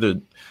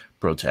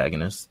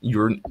protagonist.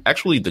 You're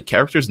actually, the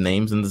characters'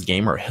 names in this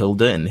game are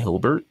Hilda and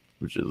Hilbert,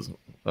 which is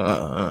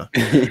Hilda.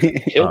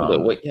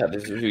 Wait, yeah,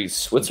 this is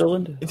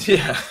Switzerland.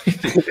 Yeah,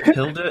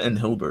 Hilda and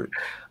Hilbert.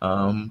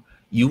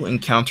 You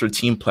encounter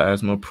Team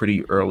Plasma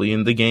pretty early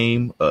in the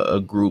game, a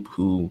group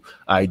who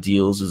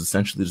ideals is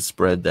essentially to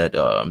spread that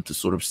to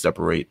sort of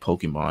separate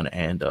Pokemon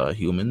and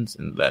humans,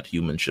 and that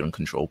humans shouldn't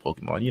control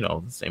Pokemon. You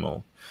know, the same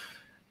old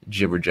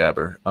jibber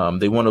jabber.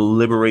 They want to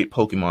liberate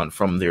Pokemon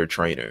from their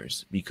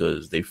trainers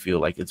because they feel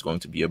like it's going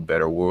to be a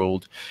better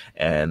world.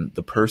 And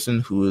the person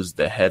who is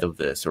the head of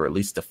this, or at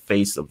least the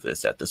face of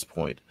this at this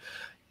point,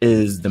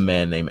 is the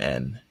man named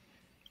N.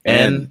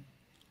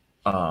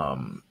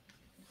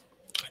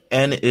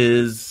 N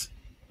is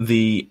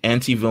the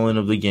anti-villain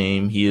of the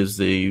game. He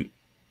is I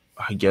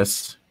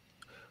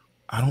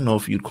don't know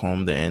if you'd call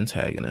him the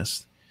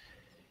antagonist.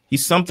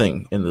 He's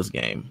something in this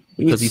game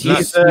because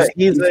he's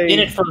in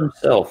it for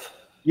himself.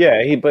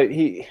 Yeah, he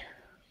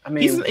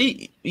is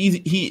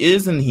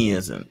and he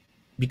isn't,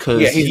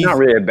 because he's not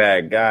really a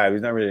bad guy.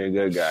 He's not really a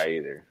good guy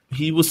either.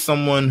 He was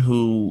someone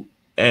who,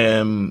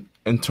 in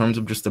terms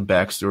of just the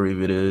backstory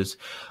of it is,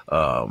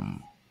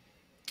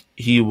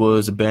 he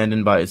was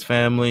abandoned by his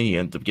family. He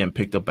ended up getting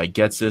picked up by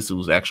Getsis, who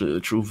was actually the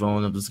true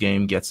villain of this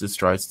game. Getsis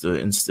tries to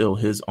instill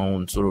his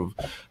own sort of,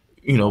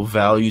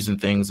 values and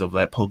things of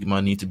that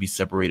Pokemon need to be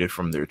separated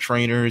from their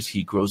trainers.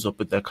 He grows up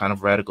with that kind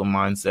of radical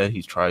mindset.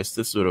 He tries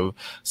to sort of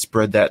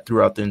spread that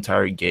throughout the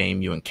entire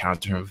game. You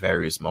encounter him in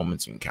various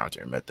moments. You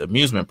encounter him at the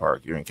amusement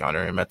park. You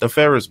encounter him at the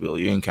Ferris wheel.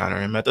 You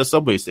encounter him at the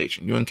subway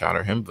station. You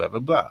encounter him, blah, blah,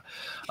 blah.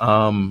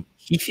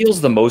 He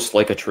feels the most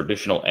like a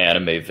traditional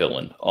anime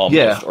villain,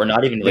 almost, or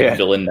not even like a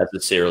villain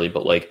necessarily,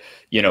 but like,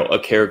 a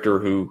character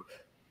who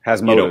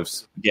has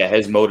motives.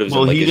 Has motives,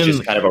 and is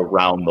just kind of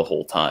around the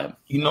whole time.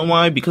 You know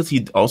why? Because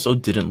he also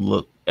didn't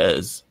look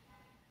as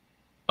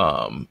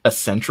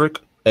eccentric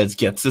as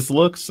Getsis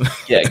looks.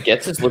 Yeah,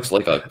 Getsis looks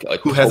like a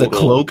who has a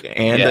cloak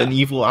and an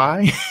evil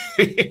eye.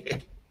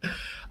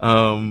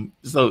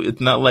 So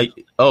it's not like,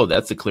 oh,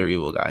 that's a clear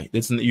evil guy.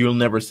 You'll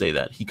never say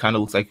that. He kind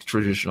of looks like a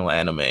traditional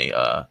anime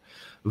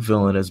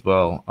villain as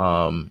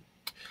well.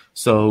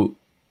 So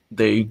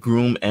they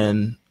groom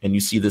N, and you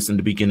see this in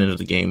the beginning of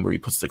the game where he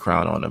puts the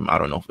crown on him. I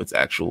don't know if it's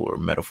actual or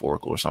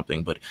metaphorical or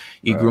something, but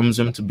he grooms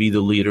him to be the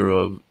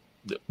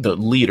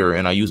leader,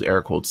 and I use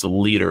air quotes, the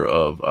leader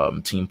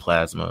of Team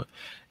Plasma.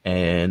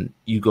 And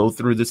you go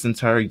through this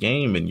entire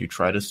game and you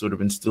try to sort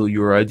of instill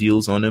your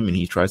ideals on him, and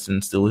he tries to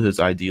instill his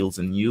ideals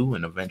in you.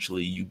 And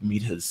eventually you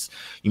meet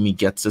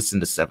Getsis in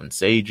the Seven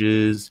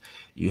Sages.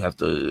 You have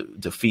to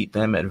defeat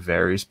them at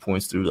various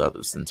points throughout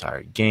this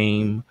entire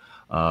game.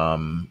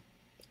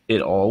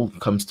 It all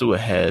comes to a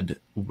head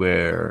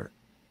where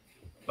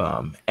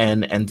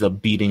N ends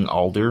up beating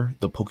Alder,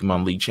 the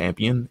Pokemon League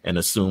champion, and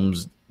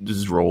assumes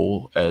his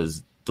role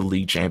as the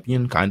league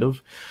champion, kind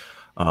of.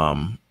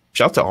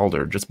 Shout to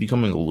Alder, just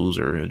becoming a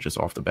loser just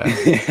off the bat.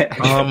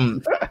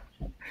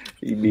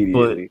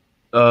 Immediately.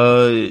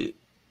 But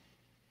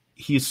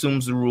he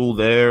assumes the rule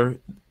there.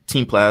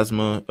 Team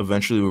Plasma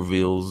eventually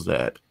reveals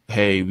that,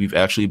 hey, we've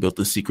actually built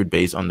the secret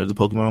base under the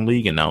Pokemon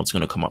League, and now it's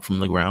going to come up from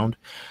the ground.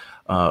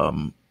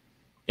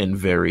 In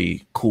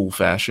very cool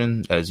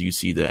fashion, as you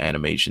see the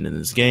animation in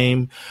this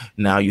game.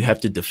 Now you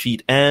have to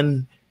defeat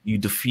N. You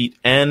defeat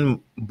N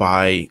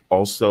by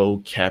also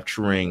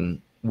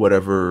capturing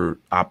whatever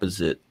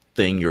opposite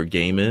thing your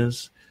game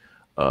is.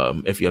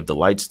 If you have the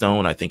Light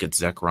Stone, I think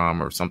it's Zekrom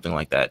or something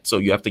like that. So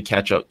you have to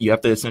catch up. You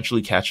have to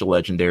essentially catch a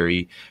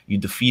legendary. You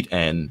defeat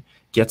N.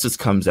 Getsis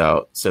comes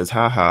out, says,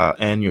 haha,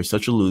 N, you're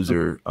such a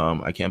loser.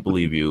 I can't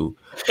believe you.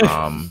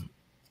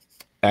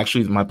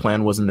 actually, my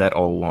plan wasn't that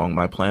all along.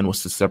 My plan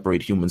was to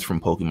separate humans from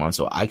Pokemon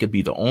so I could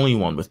be the only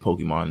one with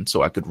Pokemon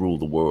so I could rule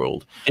the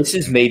world. This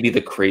is maybe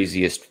the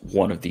craziest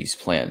one of these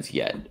plans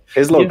yet.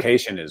 His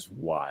location is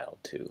wild,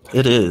 too.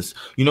 It is.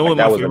 You know what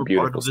my favorite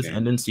part of this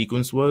ending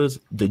sequence was?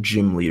 The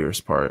gym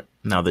leaders part.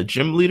 Now, the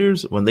gym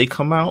leaders, when they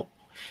come out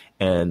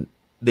and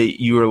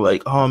you were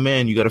like, oh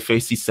man, you got to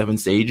face these 7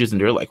 sages,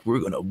 and they're like, we're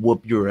gonna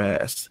whoop your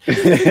ass.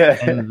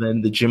 And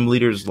then the gym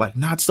leaders like,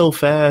 not so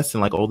fast,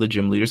 and like all the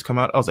gym leaders come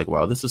out. I was like,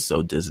 wow, this is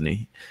so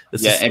Disney.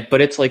 But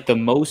it's like the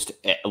most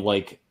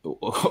like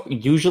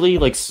usually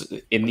like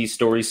in these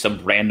stories, some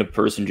random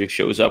person just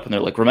shows up and they're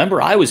like, remember,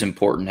 I was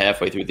important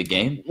halfway through the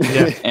game.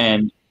 Yeah.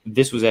 And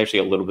this was actually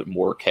a little bit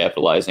more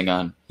capitalizing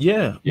on.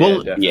 Yeah.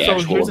 Well, so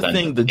here's the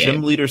thing. The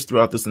gym leaders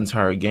throughout this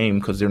entire game,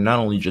 because they're not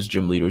only just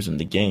gym leaders in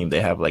the game, they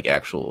have like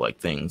actual like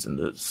things in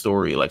the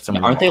story. Like some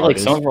aren't they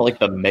artists. Like some of them are like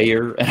the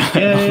mayor?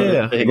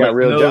 Yeah. They got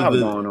real jobs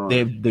going on.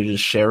 They're the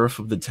sheriff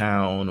of the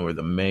town, or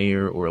the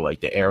mayor, or like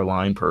the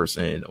airline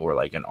person, or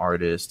like an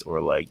artist, or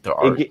like the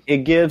art. It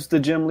gives the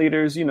gym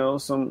leaders,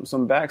 some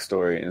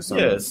backstory and some.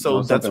 Yeah,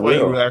 so that's why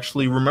you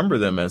actually remember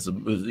them as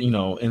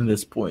in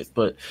this point.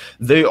 But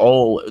they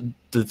all.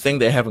 The thing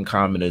they have in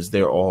common is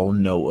they all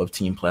know of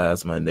Team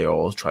Plasma, and they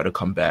all try to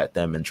combat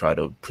them and try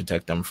to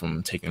protect them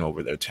from taking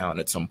over their town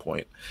at some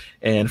point.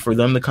 And for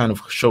them to kind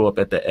of show up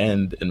at the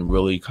end and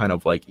really kind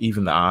of like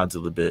even the odds a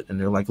little bit,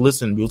 and they're like,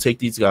 listen, we'll take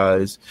these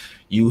guys,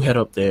 you head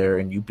up there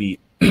and you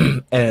beat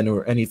N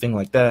or anything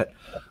like that.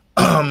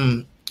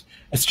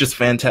 It's just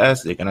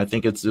fantastic, and I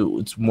think it's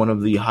one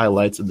of the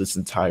highlights of this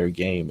entire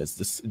game is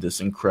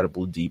this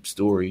incredible deep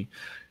story.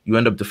 You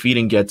end up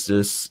defeating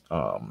Getsus.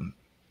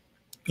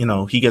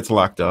 He gets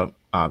locked up,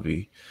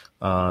 Avi.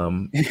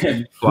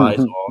 Flies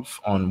off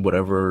on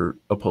whatever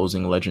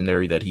opposing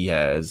legendary that he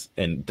has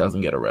and doesn't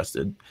get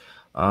arrested.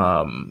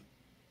 And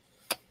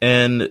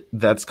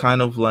that's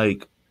kind of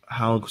like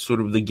how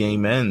sort of the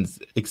game ends,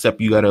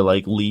 except you got to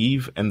like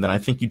leave. And then I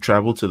think you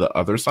travel to the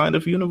other side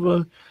of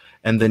Unova,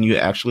 and then you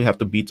actually have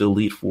to beat the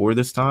Elite Four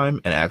this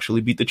time and actually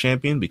beat the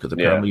champion, because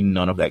apparently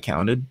none of that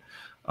counted.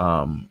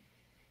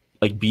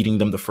 Like beating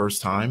them the first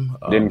time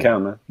didn't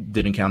count, man.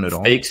 Didn't count at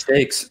all. Fake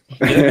stakes.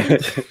 Yeah.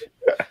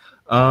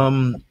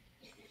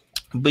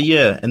 But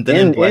yeah, and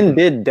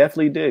then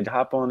definitely did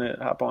hop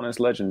on his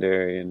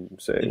legendary and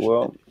say,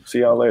 "Well, see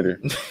y'all later,"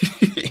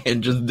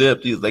 and just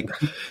dipped. He's like,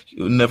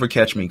 "You'll never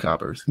catch me,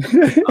 coppers."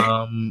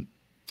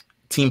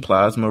 Team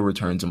Plasma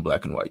returns in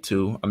Black and White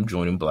 2. I'm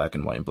joining Black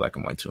and White and Black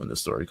and White 2 in this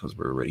story because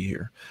we're already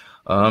here.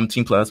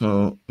 Team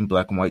Plasma in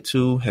Black and White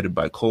 2, headed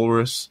by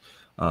Colrus.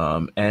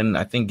 And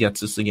I think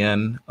Getsus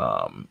again.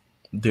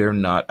 They're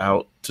not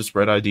out to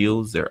spread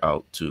ideals. They're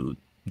out to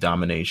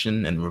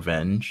domination and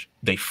revenge.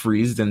 They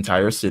freeze the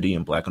entire city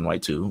in Black and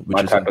White 2. Which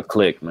My type of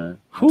click, man.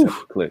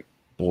 Click.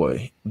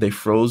 Boy, they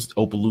froze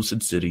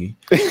Opalucid City.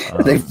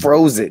 They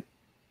froze it.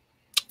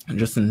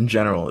 Just in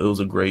general, it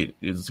was a great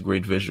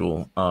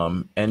visual.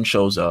 N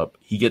shows up.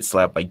 He gets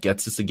slapped by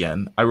Getsus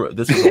again.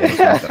 This is all the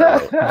things that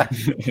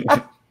I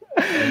wrote.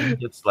 And he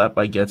gets slapped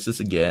by Getsus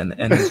again,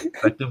 and his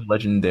effective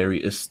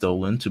legendary is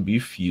stolen to be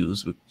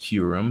fused with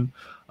Kyurem.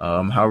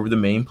 However, the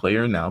main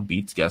player now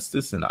beats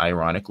Getsus and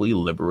ironically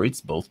liberates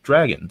both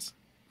dragons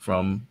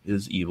from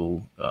his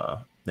evil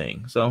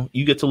thing. So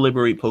you get to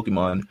liberate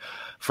Pokemon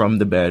from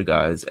the bad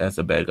guys as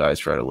the bad guys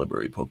try to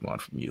liberate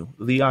Pokemon from you.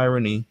 The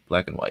irony,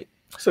 Black and White.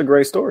 It's a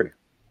great story.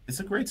 It's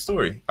a great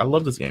story. I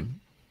love this game.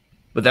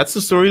 But that's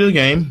the story of the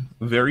game.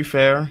 Very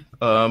fair.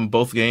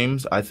 Both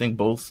games, I think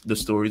the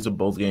stories of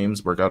both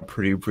games work out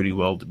pretty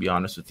well, to be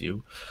honest with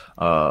you.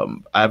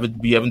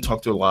 We haven't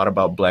talked a lot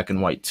about Black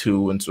and White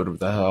 2 and sort of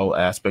the hell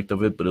aspect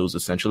of it, but it was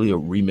essentially a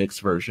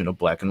remixed version of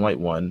Black and White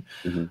 1,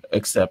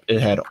 except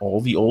it had all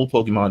the old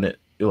Pokemon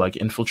like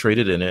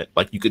infiltrated in it.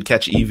 Like you could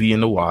catch Eevee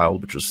in the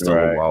wild, which was still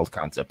a wild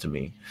concept to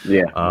me.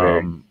 Yeah.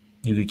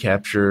 You could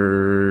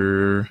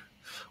capture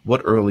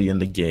what early in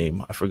the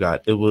game? I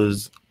forgot. It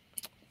was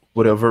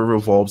whatever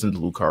revolves into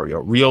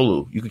Lucario.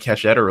 Riolu, you could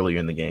catch that earlier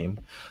in the game.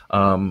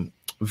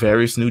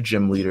 Various new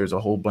gym leaders, a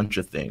whole bunch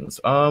of things.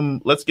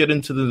 Let's get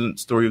into the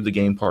story of the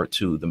game part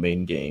 2, the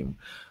main game.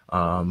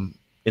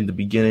 In the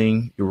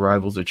beginning, your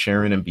rivals are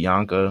Charon and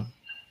Bianca.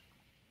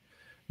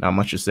 Not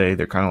much to say.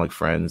 They're kind of like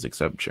friends,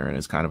 except Charon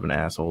is kind of an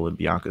asshole and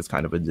Bianca is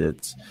kind of a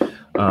ditz.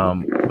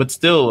 But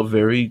still a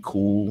very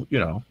cool,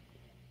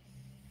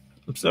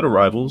 set of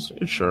rivals,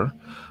 sure.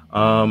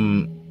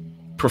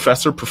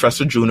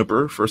 Professor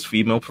Juniper, first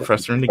female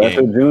professor in the game.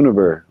 Professor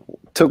Juniper.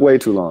 Took way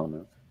too long,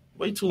 man.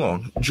 Way too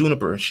long.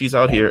 Juniper, she's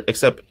out here,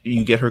 except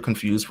you get her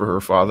confused for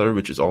her father,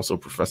 which is also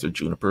Professor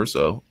Juniper,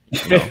 so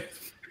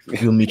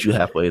we'll meet you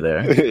halfway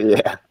there.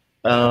 Yeah.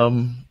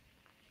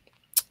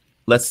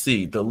 Let's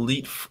see. The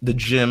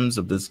gyms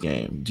of this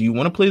game. Do you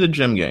want to play the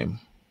gym game?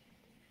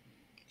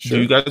 Sure.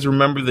 Do you guys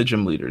remember the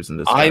gym leaders in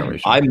this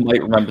generation? I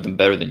might remember them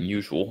better than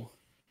usual.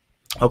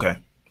 Okay.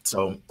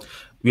 So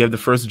we have the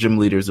first gym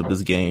leaders of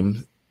this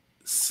game.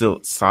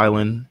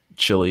 Silent,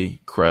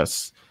 Chili,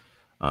 Cress.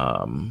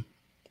 Do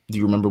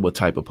you remember what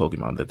type of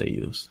Pokemon that they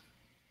use?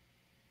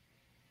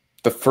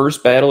 The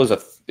first battle is a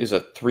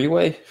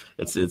 3-way.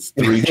 It's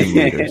 3 gym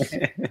leaders.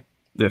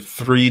 There are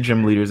 3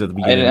 gym leaders at the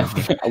beginning.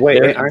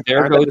 Wait,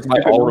 there goes my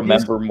all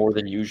remember more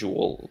than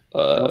usual.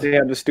 Don't they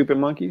have the stupid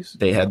monkeys?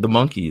 They had the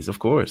monkeys, of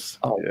course.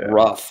 Oh, yeah.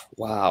 Rough.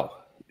 Wow.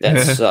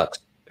 That sucks.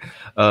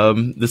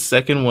 The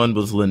second one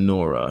was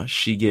Lenora.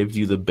 She gave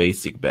you the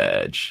basic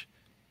badge.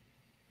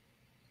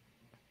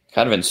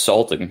 Kind of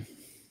insulting.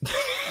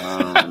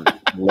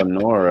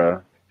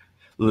 Lenora.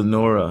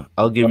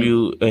 I'll give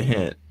you a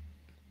hint.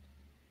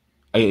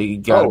 I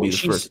gotta be the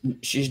first.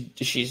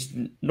 She's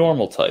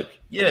normal type.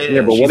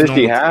 Yeah. But what did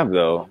she have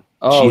though?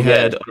 Oh,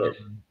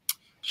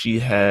 she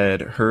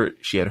had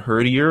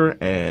Herdier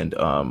and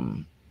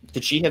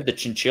Did she have the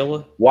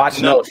chinchilla?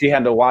 No, she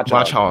had the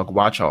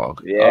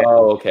Watchhog. Yeah.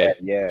 Oh, okay.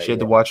 Yeah. She had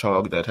the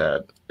Watchhog that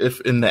had. If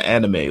in the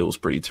anime, it was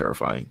pretty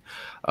terrifying.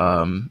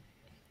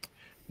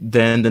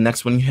 Then the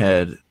next one you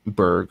had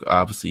Berg.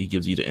 Obviously, he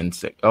gives you the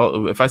insect.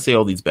 Oh, if I say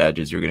all these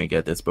badges, you're gonna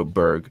get this. But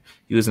Berg,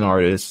 he was an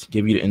artist.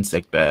 Give you the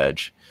insect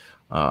badge.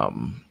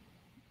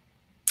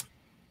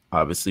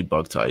 Obviously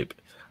bug type.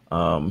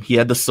 He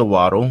had the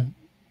Sawaddle,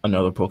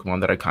 another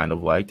Pokemon that I kind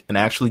of liked, and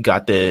I actually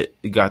got that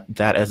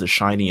as a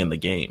shiny in the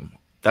game.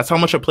 That's how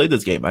much I played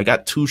this game. I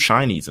got 2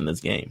 shinies in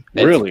this game.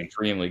 That's really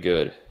extremely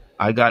good.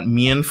 I got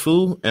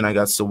Mienfoo and I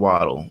got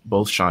Sawaddle,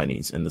 both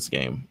shinies in this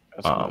game.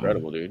 That's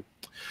incredible, dude.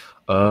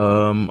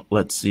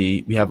 Let's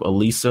see. We have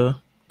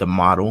Elisa, the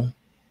model,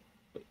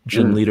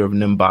 gym leader of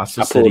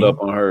Nimbasa City. I pulled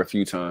up on her a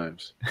few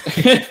times.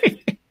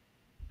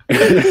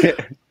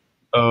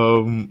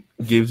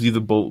 Gives you the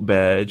Bolt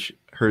badge.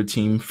 Her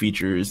team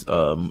features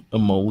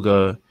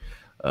Emolga.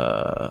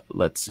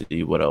 Let's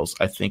see what else.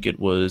 I think it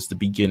was the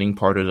beginning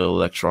part of the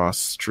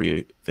Electros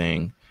tree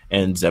thing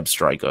and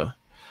Zebstrika.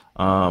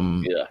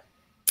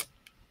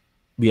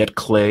 We had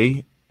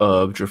Clay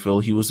of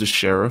Drifville. He was the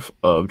sheriff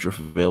of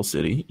Drifville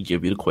City. He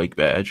gave you the Quake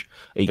badge.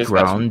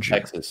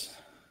 Texas.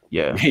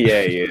 Yeah.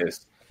 Yeah, he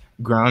is.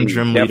 Ground he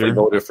gym definitely leader.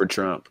 Voted for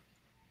Trump.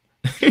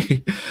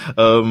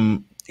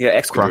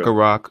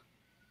 Krokorok.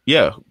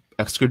 Yeah,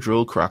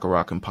 Excadrill,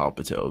 Krokorok, and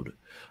Palpitoad.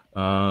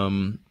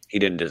 He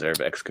didn't deserve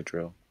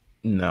Excadrill.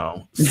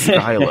 No.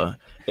 Skyla.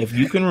 If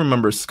you can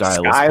remember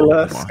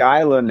Skyla.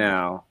 Skyla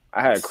now.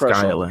 I had a crush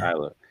on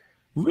Skyla.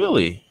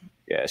 Really?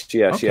 Yeah, she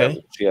had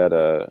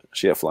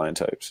flying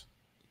types.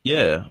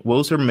 Yeah. What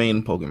was her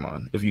main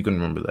Pokemon, if you can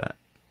remember that?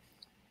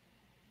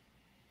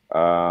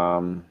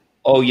 Oh,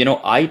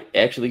 I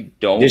actually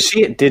don't.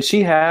 Did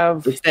she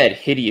have it's that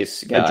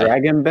hideous guy. The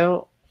dragon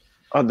belt?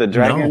 Oh, the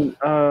dragon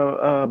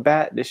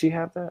bat. Did she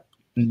have that?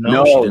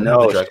 No.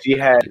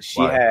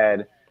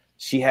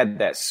 She had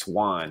that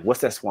swan.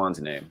 What's that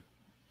swan's name?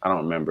 I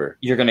don't remember.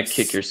 You're gonna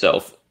kick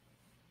yourself.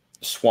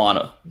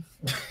 Swanna.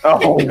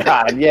 Oh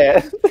God,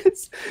 yeah.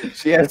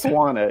 She had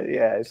Swanna.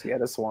 Yeah, she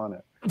had a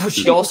Swanna. But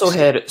she also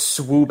had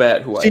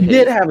Swoobat, who she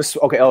did have a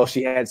okay. Oh,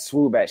 she had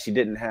Swoobat. She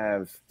didn't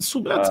have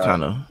Swoobat's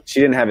kind of.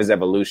 She didn't have his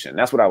evolution.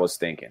 That's what I was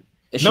thinking.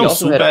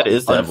 Swoobat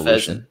is the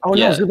evolution. Oh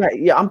no, Swoobat.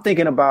 Yeah, I'm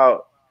thinking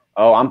about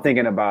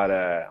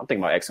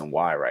X and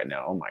Y right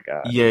now. Oh my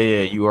God.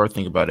 Yeah, you are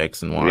thinking about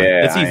X and Y.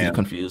 Yeah, it's easy to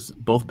confuse.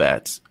 Both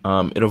bats.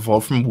 It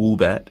evolved from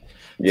Woobat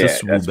to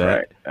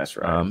Swoobat. That's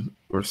right.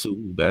 Or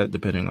Swoobat,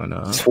 depending on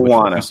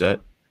Swanna. Which you set.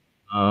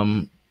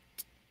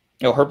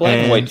 Her Black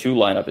and White 2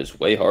 lineup is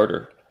way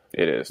harder.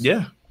 It is.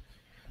 Yeah.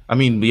 I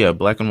mean, yeah,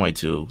 Black and White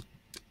 2.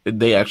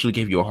 They actually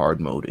gave you a hard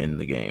mode in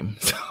the game.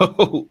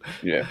 So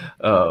yeah.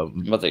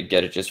 I'm about to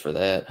get it just for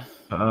that.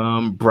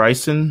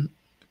 Bryson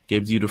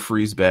gives you the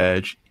freeze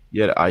badge. He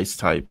had ice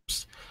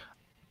types.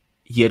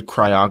 He had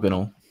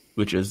Cryogonal,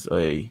 which is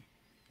a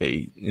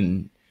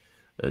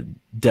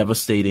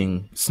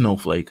devastating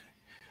snowflake.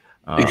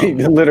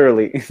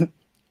 Literally.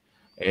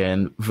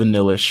 And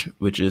Vanillish,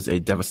 which is a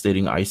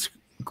devastating ice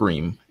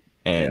cream.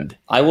 And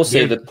I will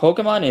say the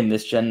Pokemon in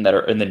this gen that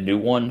are in the new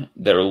one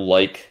that are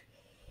like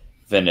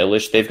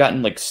Vanillish, they've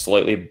gotten like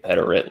slightly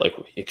better at like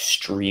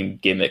extreme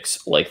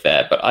gimmicks like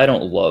that, but I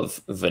don't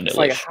love Vanillish. It's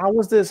like, how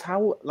was this?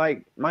 How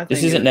like my thing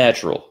this isn't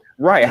natural.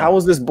 Right. How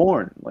was this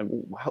born? Like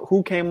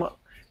who came up?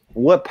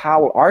 What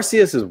power?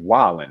 Arceus is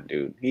wilding,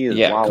 dude. He is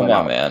wilding. Come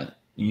on, man.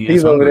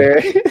 He's over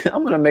there.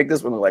 I'm gonna make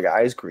this one look like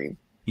ice cream.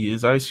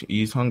 He's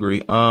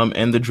hungry.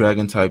 And the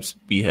dragon types,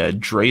 we had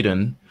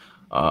Drayden,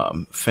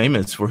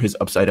 famous for his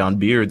upside down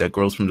beard that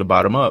grows from the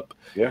bottom up.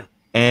 Yeah.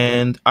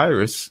 And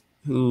Iris,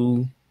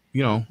 who,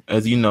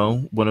 as you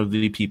know, one of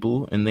the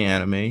people in the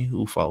anime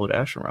who followed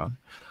Ash around.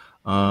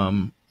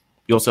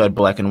 You also had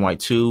Black and White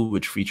 2,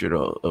 which featured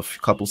a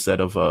couple set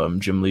of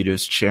gym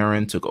leaders.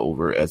 Sharon took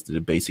over as the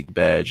basic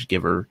badge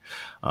giver.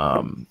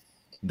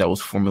 That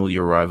was formerly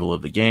a rival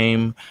of the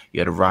game.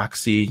 You had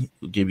Roxy,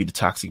 who gave you the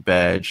toxic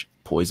badge,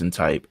 poison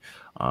type.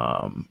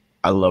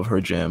 I love her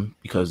gym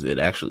because it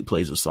actually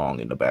plays a song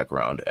in the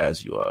background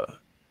as you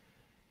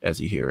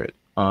hear it.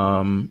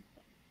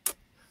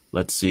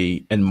 Let's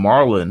see. And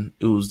Marlin,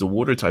 who was the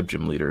water type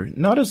gym leader,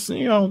 not as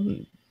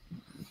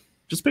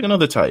just pick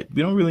another type.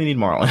 We don't really need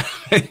Marlin.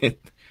 His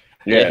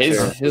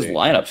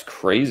lineup's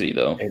crazy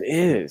though. It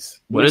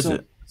is. What is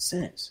it?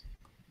 Sense.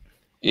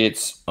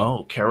 It's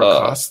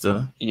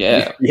Caracosta.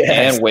 Yeah.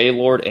 Yes. And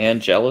Waylord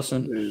and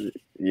Jellison.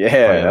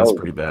 Yeah, that's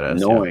pretty badass.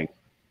 Annoying.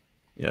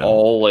 Yeah.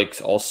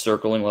 All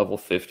circling level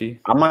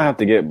 50. I might have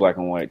to get Black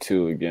and White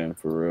 2 again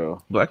for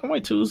real. Black and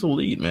White 2 is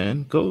elite,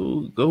 man.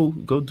 Go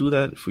do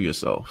that for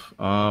yourself.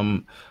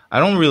 I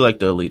don't really like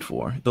the Elite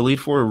Four. The Elite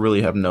Four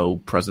really have no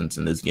presence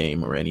in this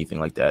game or anything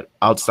like that.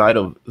 Outside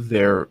of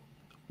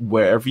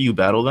wherever you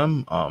battle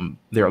them,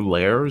 their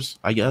lairs,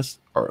 I guess,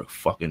 are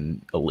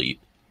fucking elite.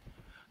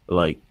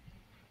 Like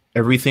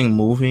everything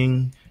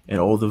moving and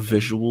all the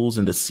visuals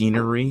and the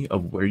scenery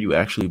of where you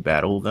actually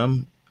battle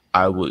them,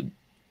 I would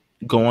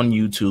go on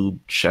YouTube,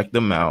 check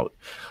them out,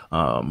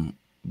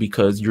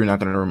 because you're not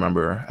going to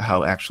remember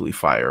how actually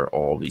fire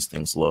all these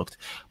things looked.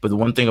 But the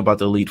one thing about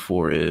the Elite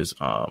Four is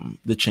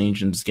the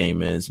change in this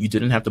game is you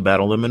didn't have to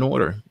battle them in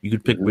order. You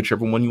could pick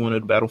whichever one you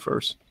wanted to battle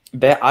first.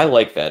 I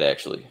like that,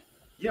 actually.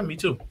 Yeah, me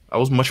too. I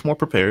was much more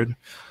prepared.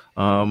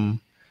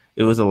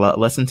 It was a lot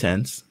less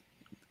intense.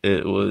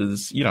 It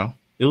was,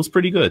 it was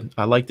pretty good.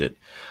 I liked it.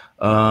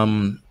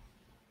 And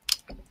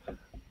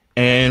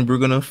we're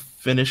going to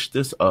finish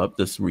this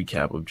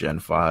recap of Gen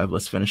 5.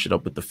 Let's finish it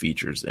up with the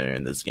features there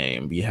in this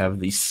game. We have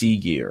the C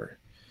gear.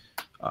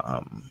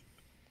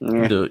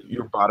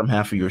 Your bottom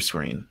half of your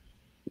screen.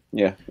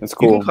 Yeah, that's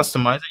cool. You can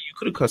customize it. You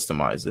could have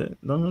customized it.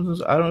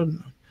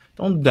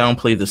 Don't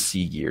downplay the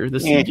C gear.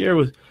 The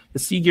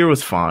C gear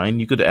was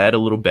fine. You could add a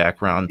little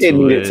background to it. It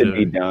needed to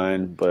be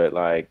done, but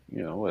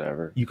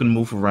whatever. You can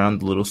move around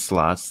the little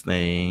slots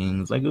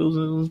things. Like it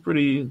was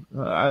pretty.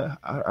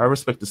 I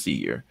respect the C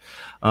gear.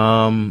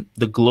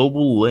 The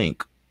global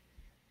link.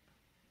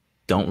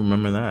 Don't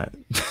remember that.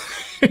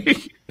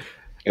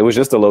 It was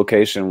just a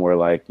location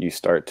where you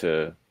start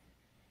to.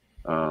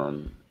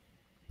 That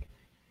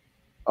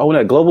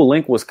global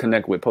link was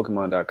connect with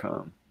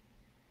Pokemon.com.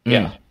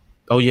 Yeah.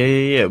 Oh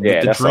yeah.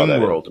 With the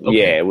Dream World.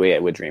 Okay. Yeah,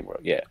 with Dream World.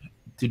 Yeah.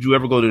 Did you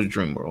ever go to the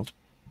Dream World?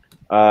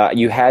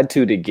 You had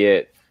to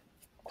get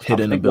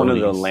hidden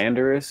abilities. One of the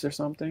Landorus or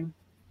something.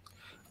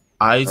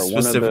 I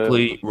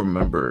specifically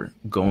remember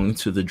going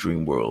to the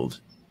Dream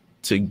World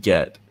to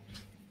get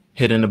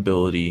hidden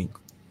ability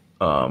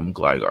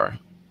Gligar.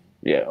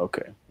 Yeah.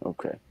 Okay.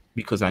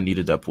 Because I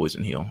needed that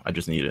poison heal. I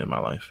just needed it in my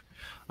life.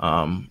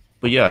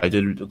 But yeah, I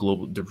did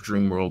the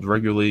Dream World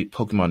regularly.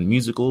 Pokemon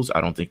musicals,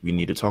 I don't think we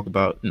need to talk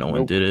about. No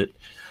one did it.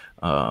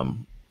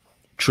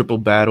 Triple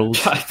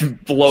battles.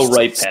 Blow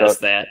right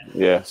past that.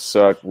 Yeah,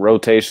 suck.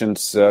 Rotation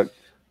suck.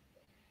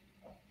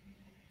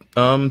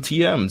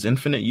 TMs,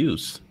 infinite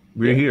use.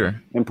 We're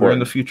here. Important. We're in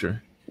the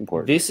future.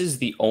 Important. This is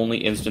the only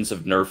instance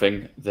of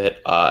nerfing that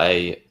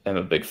I am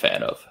a big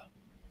fan of.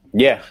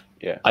 Yeah.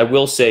 I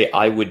will say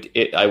I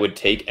would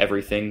take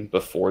everything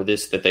before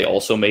this that they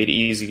also made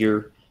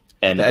easier.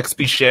 And the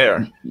XP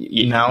share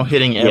now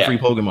hitting every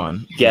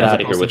Pokemon. Get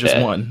out of here with just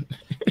that. One.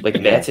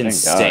 That's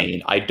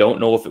insane. I don't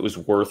know if it was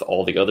worth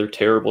all the other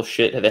terrible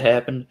shit that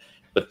happened,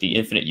 but the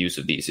infinite use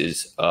of these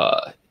is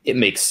it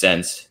makes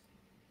sense.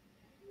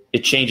 It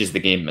changes the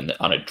game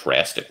on a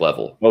drastic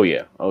level. Oh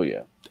yeah.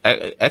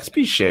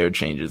 XP share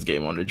changes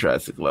game on a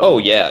drastic level. Oh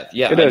yeah.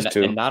 It does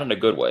too, and not in a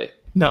good way.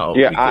 No.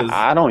 Yeah,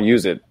 I don't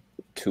use it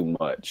too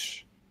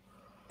much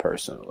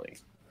personally.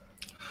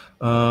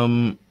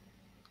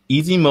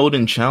 Easy mode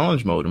and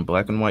challenge mode in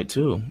Black and White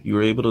too. You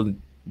were able to,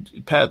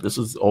 Pat, this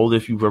is all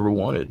if you've ever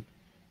wanted.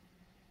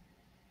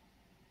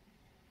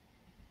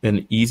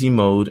 An easy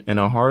mode and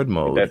a hard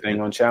mode. That thing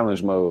on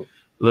challenge mode.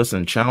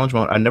 Listen, challenge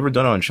mode, I've never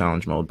done it on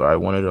challenge mode, but I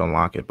wanted to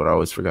unlock it, but I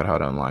always forgot how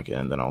to unlock it,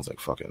 and then I was like,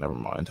 fuck it, never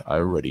mind.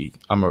 I'm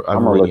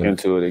gonna look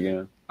into it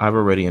again. I've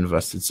already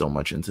invested so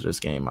much into this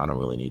game, I don't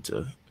really need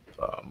to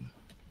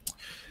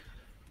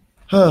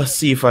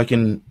see if I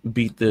can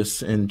beat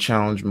this in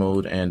challenge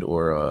mode and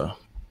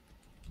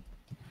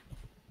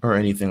or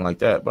anything like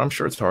that, but I'm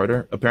sure it's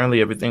harder.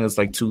 Apparently everything is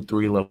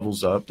 2-3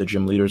 levels up. The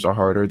gym leaders are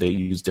harder. They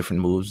use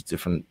different moves,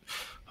 different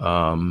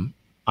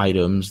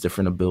items,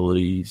 different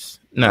abilities.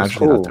 Not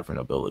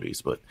different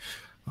abilities, but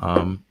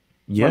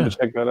yeah.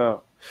 Check that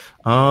out.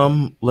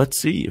 Let's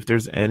see if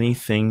there's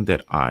anything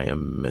that I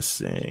am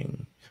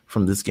missing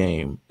from this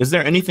game. Is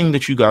there anything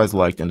that you guys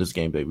liked in this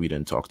game that we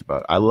didn't talk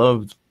about? I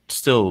loved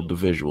still the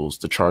visuals,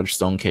 the Charged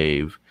Stone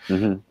Cave.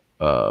 Mm-hmm.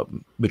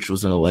 Which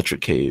was an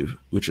electric cave,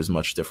 which is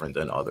much different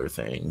than other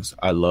things.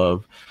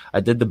 I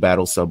did the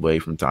battle subway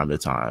from time to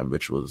time,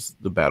 which was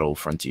the battle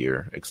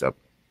frontier, except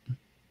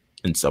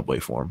in subway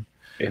form.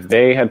 If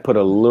they had put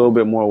a little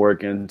bit more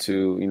work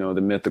into,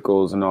 the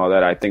mythicals and all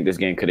that, I think this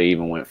game could have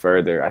even went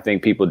further. I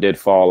think people did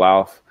fall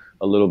off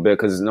a little bit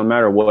because no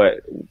matter what,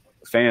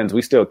 fans,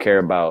 we still care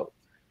about,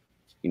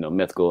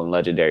 mythical and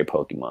legendary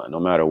Pokemon, no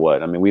matter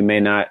what. I mean, we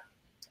may not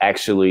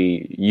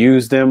actually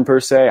use them per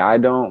se. I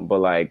don't, but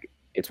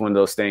it's one of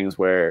those things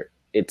where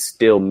it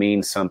still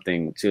means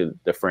something to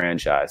the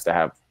franchise to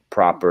have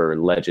proper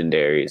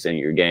legendaries in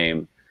your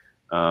game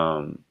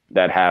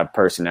that have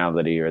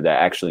personality or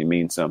that actually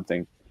mean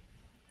something.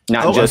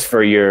 Not just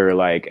for your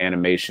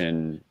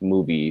animation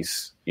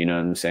movies. You know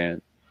what I'm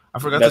saying? I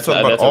forgot to talk about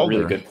Alder. That's a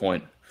really good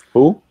point.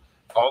 Who?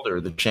 Alder,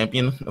 the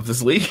champion of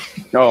this league.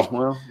 Oh,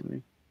 well.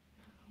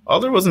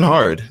 Alder wasn't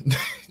hard.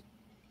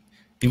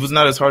 He was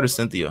not as hard as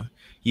Cynthia.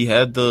 He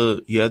had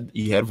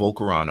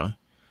Volcarona.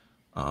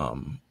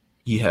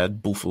 He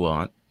had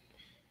Buffalant.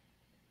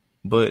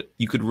 But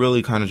you could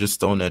really kind of just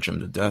stone edge him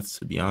to death,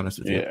 to be honest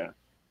with you. Yeah.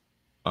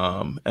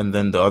 And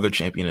then the other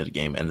champion of the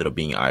game ended up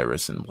being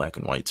Iris in Black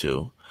and White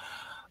 2.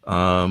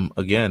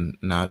 Again,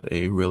 not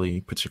a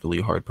really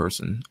particularly hard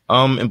person.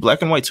 In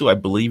Black and White 2, I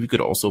believe you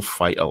could also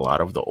fight a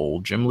lot of the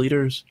old gym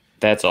leaders.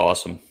 That's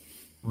awesome.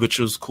 Which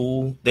was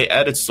cool. They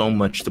added so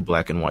much to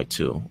Black and White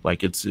 2.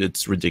 Like,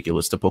 it's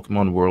ridiculous. The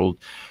Pokemon World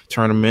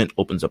Tournament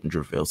opens up in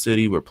Dravale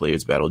City, where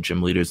players battle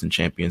gym leaders and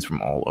champions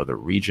from all other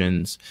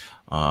regions.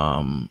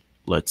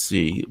 Let's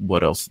see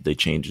what else they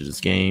changed in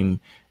this game.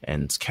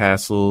 Ends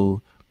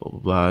Castle, blah, blah,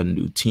 blah.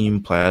 New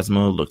team,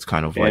 Plasma. Looks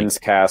kind of like... Ends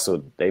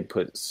Castle, they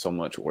put so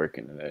much work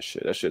into that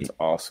shit. That shit's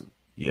awesome.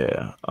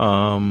 Yeah.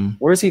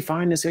 Where does he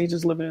find this? He's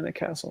just living in the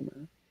castle,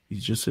 man. He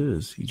just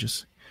is. He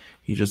just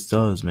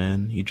does,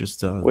 man. He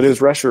just does. With his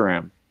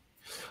Reshiram.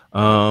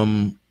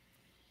 But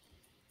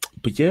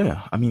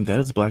yeah, I mean, that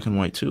is Black and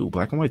White 2.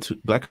 Black and White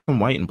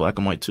and Black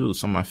and White 2 is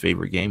some of my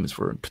favorite games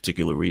for a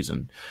particular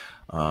reason.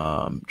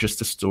 Just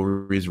the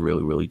story is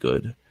really, really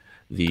good.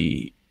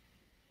 The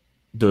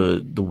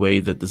way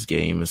that this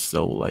game is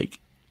so like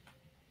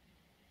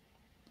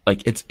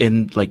it's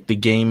in like the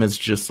game is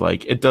just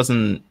like it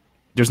doesn't.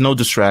 There's no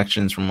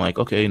distractions from like,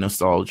 okay,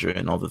 nostalgia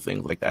and all the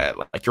things like that.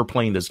 Like you're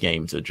playing this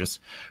game to just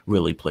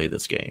really play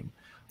this game.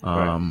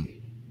 Right.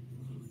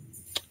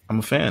 I'm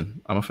a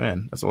fan.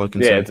 That's all I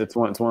can say. Yeah, it's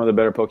one of the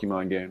better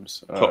Pokemon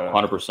games.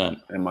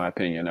 100%. In my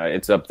opinion.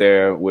 It's up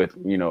there with,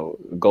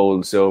 Gold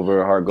and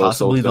Silver, Heart Gold,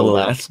 possibly Soul the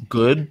last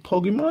good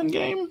Pokemon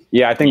game?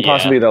 Yeah, I think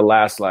possibly the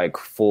last like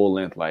full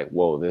length, like,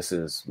 whoa, this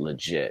is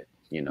legit.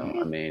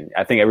 I mean,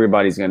 I think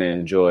everybody's going to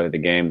enjoy the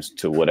games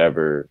to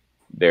whatever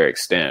their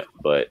extent,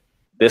 but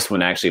this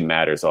one actually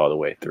matters all the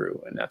way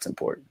through, and that's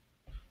important.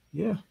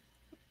 Yeah.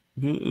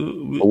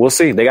 But we'll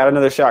see. They got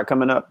another shot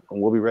coming up,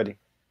 and we'll be ready.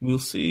 We'll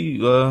see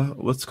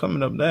what's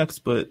coming up next.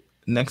 But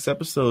next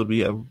episode, we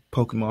have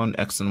Pokemon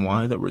X and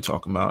Y that we're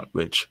talking about,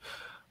 which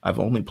I've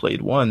only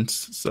played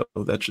once, so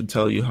that should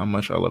tell you how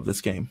much I love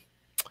this game.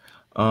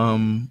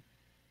 Pokemon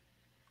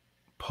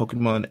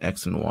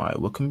X and Y.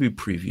 What can we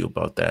preview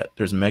about that?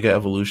 There's Mega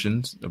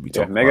Evolutions that we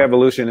talk about. Mega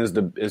Evolution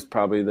is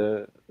probably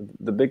the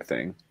big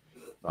thing.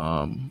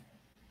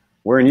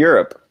 We're in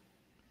Europe.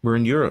 There we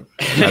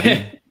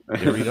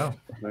go.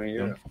 We're in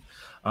Europe.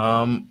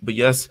 But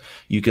yes,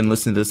 you can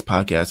listen to this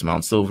podcast,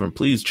 Mount Silver, and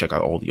please check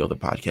out all the other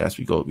podcasts.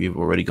 We've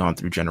already gone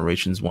through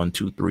generations 1,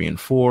 2, 3, and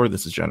 4.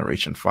 This is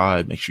generation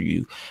 5. Make sure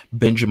you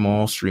binge them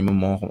all, stream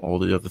them all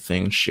the other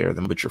things, share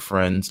them with your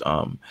friends.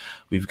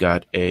 We've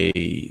got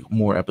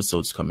more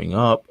episodes coming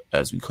up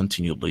as we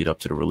continue to lead up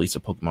to the release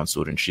of Pokemon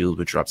Sword and Shield,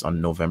 which drops on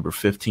November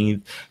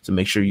 15th. So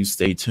make sure you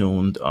stay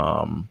tuned.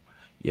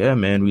 Yeah,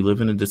 man, we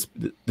live in this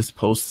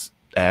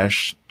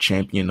post-Ash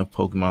champion of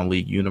Pokemon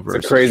League universe.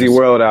 It's a crazy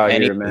world out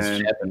here,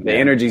 man. The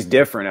energy's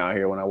different out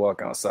here when I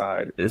walk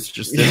outside. It's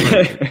just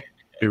different.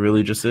 It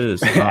really just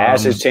is.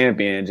 Ash is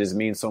champion just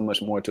means so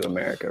much more to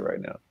America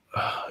right now.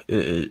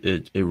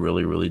 It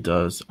really, really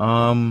does.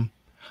 But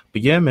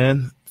yeah,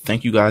 man,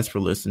 thank you guys for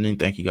listening.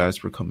 Thank you guys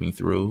for coming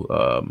through.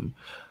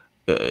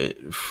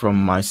 From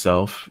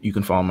myself, you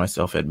can follow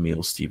myself at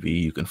Meelz TV.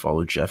 You can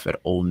follow Jeff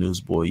at Old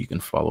Newsboy. You can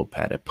follow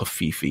Pat at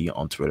Pafifi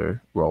on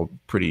Twitter. We're all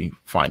pretty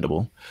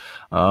findable.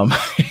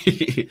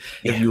 If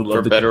you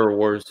love for better or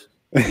worse.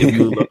 If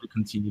you would love to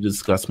continue to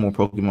discuss more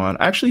Pokemon,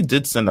 I actually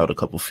did send out a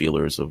couple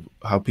feelers of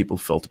how people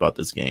felt about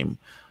this game.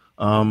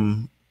 Let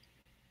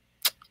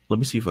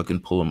me see if I can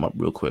pull them up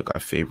real quick. I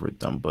favorite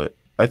them, but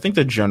I think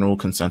the general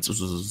consensus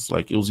was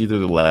like it was either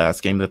the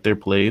last game that they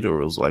played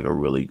or it was like a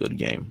really good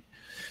game.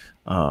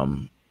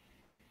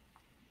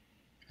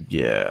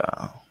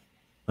 Yeah,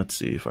 let's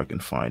see if I can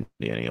find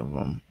any of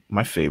them.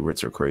 My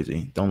favorites are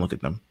crazy. Don't look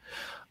at them.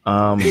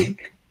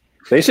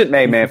 They should,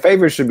 man.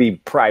 Favorites should be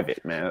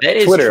private, man. That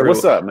is Twitter, true.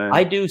 What's up, man?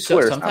 I do. So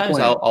Twitter, sometimes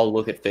I'll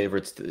look at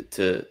favorites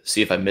to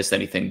see if I missed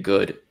anything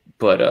good.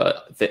 But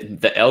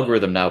the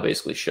algorithm now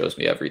basically shows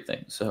me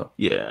everything. So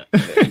yeah,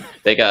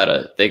 they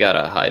gotta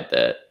hide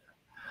that.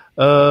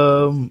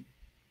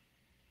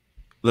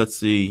 Let's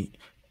see.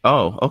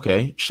 Oh,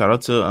 okay. Shout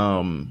out to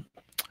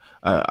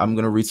I'm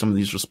gonna read some of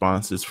these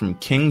responses from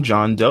King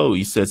John Doe.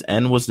 He says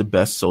N was the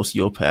best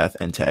sociopath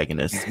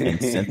antagonist, and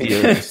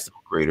Cynthia is still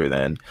greater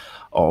than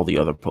all the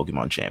other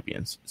Pokemon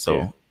champions.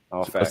 So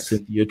a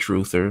Cynthia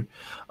truther.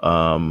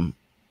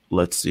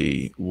 Let's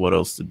see, what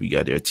else did we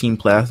get there? Team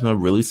Plasma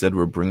really said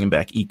we're bringing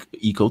back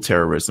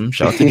eco-terrorism.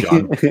 Shout out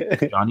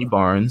to Johnny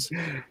Barnes.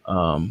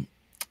 And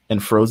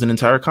froze an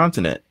entire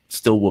continent.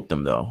 Still whooped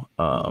them though.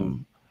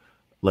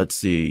 Let's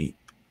see.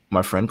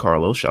 My friend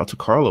Carlos, shout out to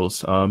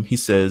Carlos. He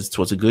says,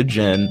 "'Twas a good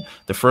gen.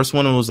 The first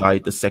one was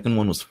the second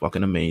one was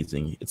fucking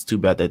amazing. It's too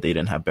bad that they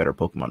didn't have better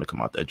Pokemon to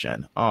come out that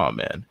gen." Oh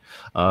man,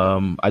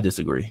 I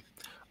disagree.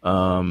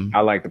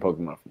 I like the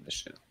Pokemon from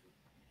this gen.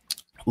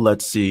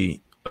 Let's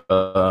see.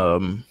 I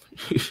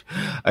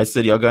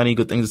said, y'all got any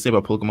good things to say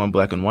about Pokemon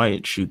Black and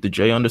White? Shoot, the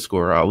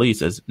J_Ali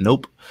says,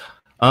 nope.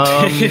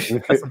 That's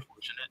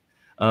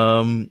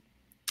unfortunate.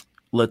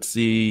 Let's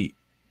see.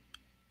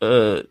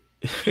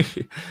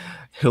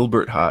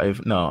 Hilbert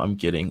Hive. No, I'm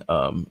kidding.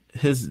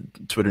 His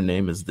Twitter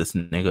name is this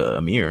nigga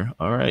Amir.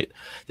 All right.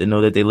 Didn't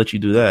know that they let you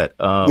do that.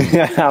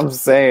 I'm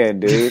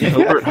saying, dude.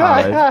 Hilbert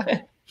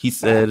Hive. He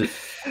said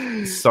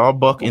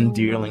Sawbuck and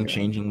Deerling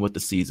changing with the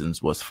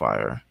seasons was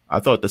fire.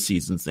 I thought the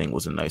seasons thing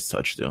was a nice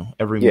touch too.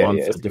 Every month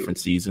a different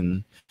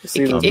season.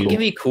 It can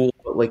be cool,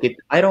 but like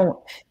I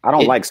don't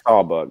like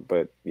Sawbuck,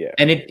 but yeah.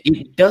 And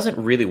it doesn't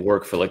really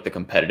work for like the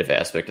competitive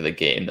aspect of the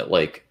game that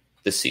like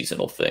the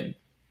seasonal thing.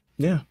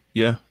 Yeah.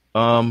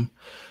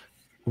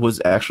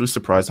 Was actually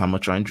surprised how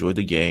much I enjoyed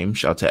the game.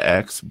 Shout out to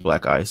X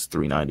Black Ice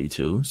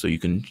 392, so you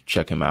can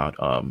check him out.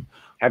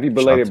 Happy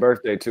belated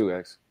birthday too,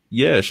 X.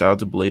 Yeah, shout out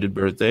to belated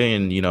birthday,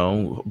 and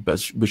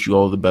wish you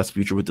all the best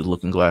future with the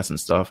Looking Glass and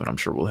stuff. And I'm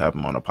sure we'll have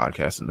him on a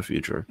podcast in the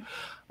future.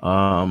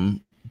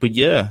 But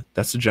yeah,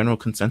 that's the general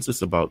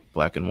consensus about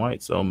Black and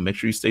White. So make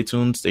sure you stay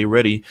tuned, stay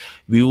ready.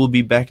 We will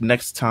be back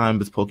next time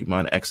with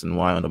Pokemon X and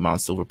Y on the Mount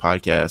Silver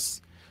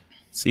podcast.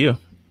 See ya.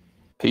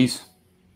 Peace.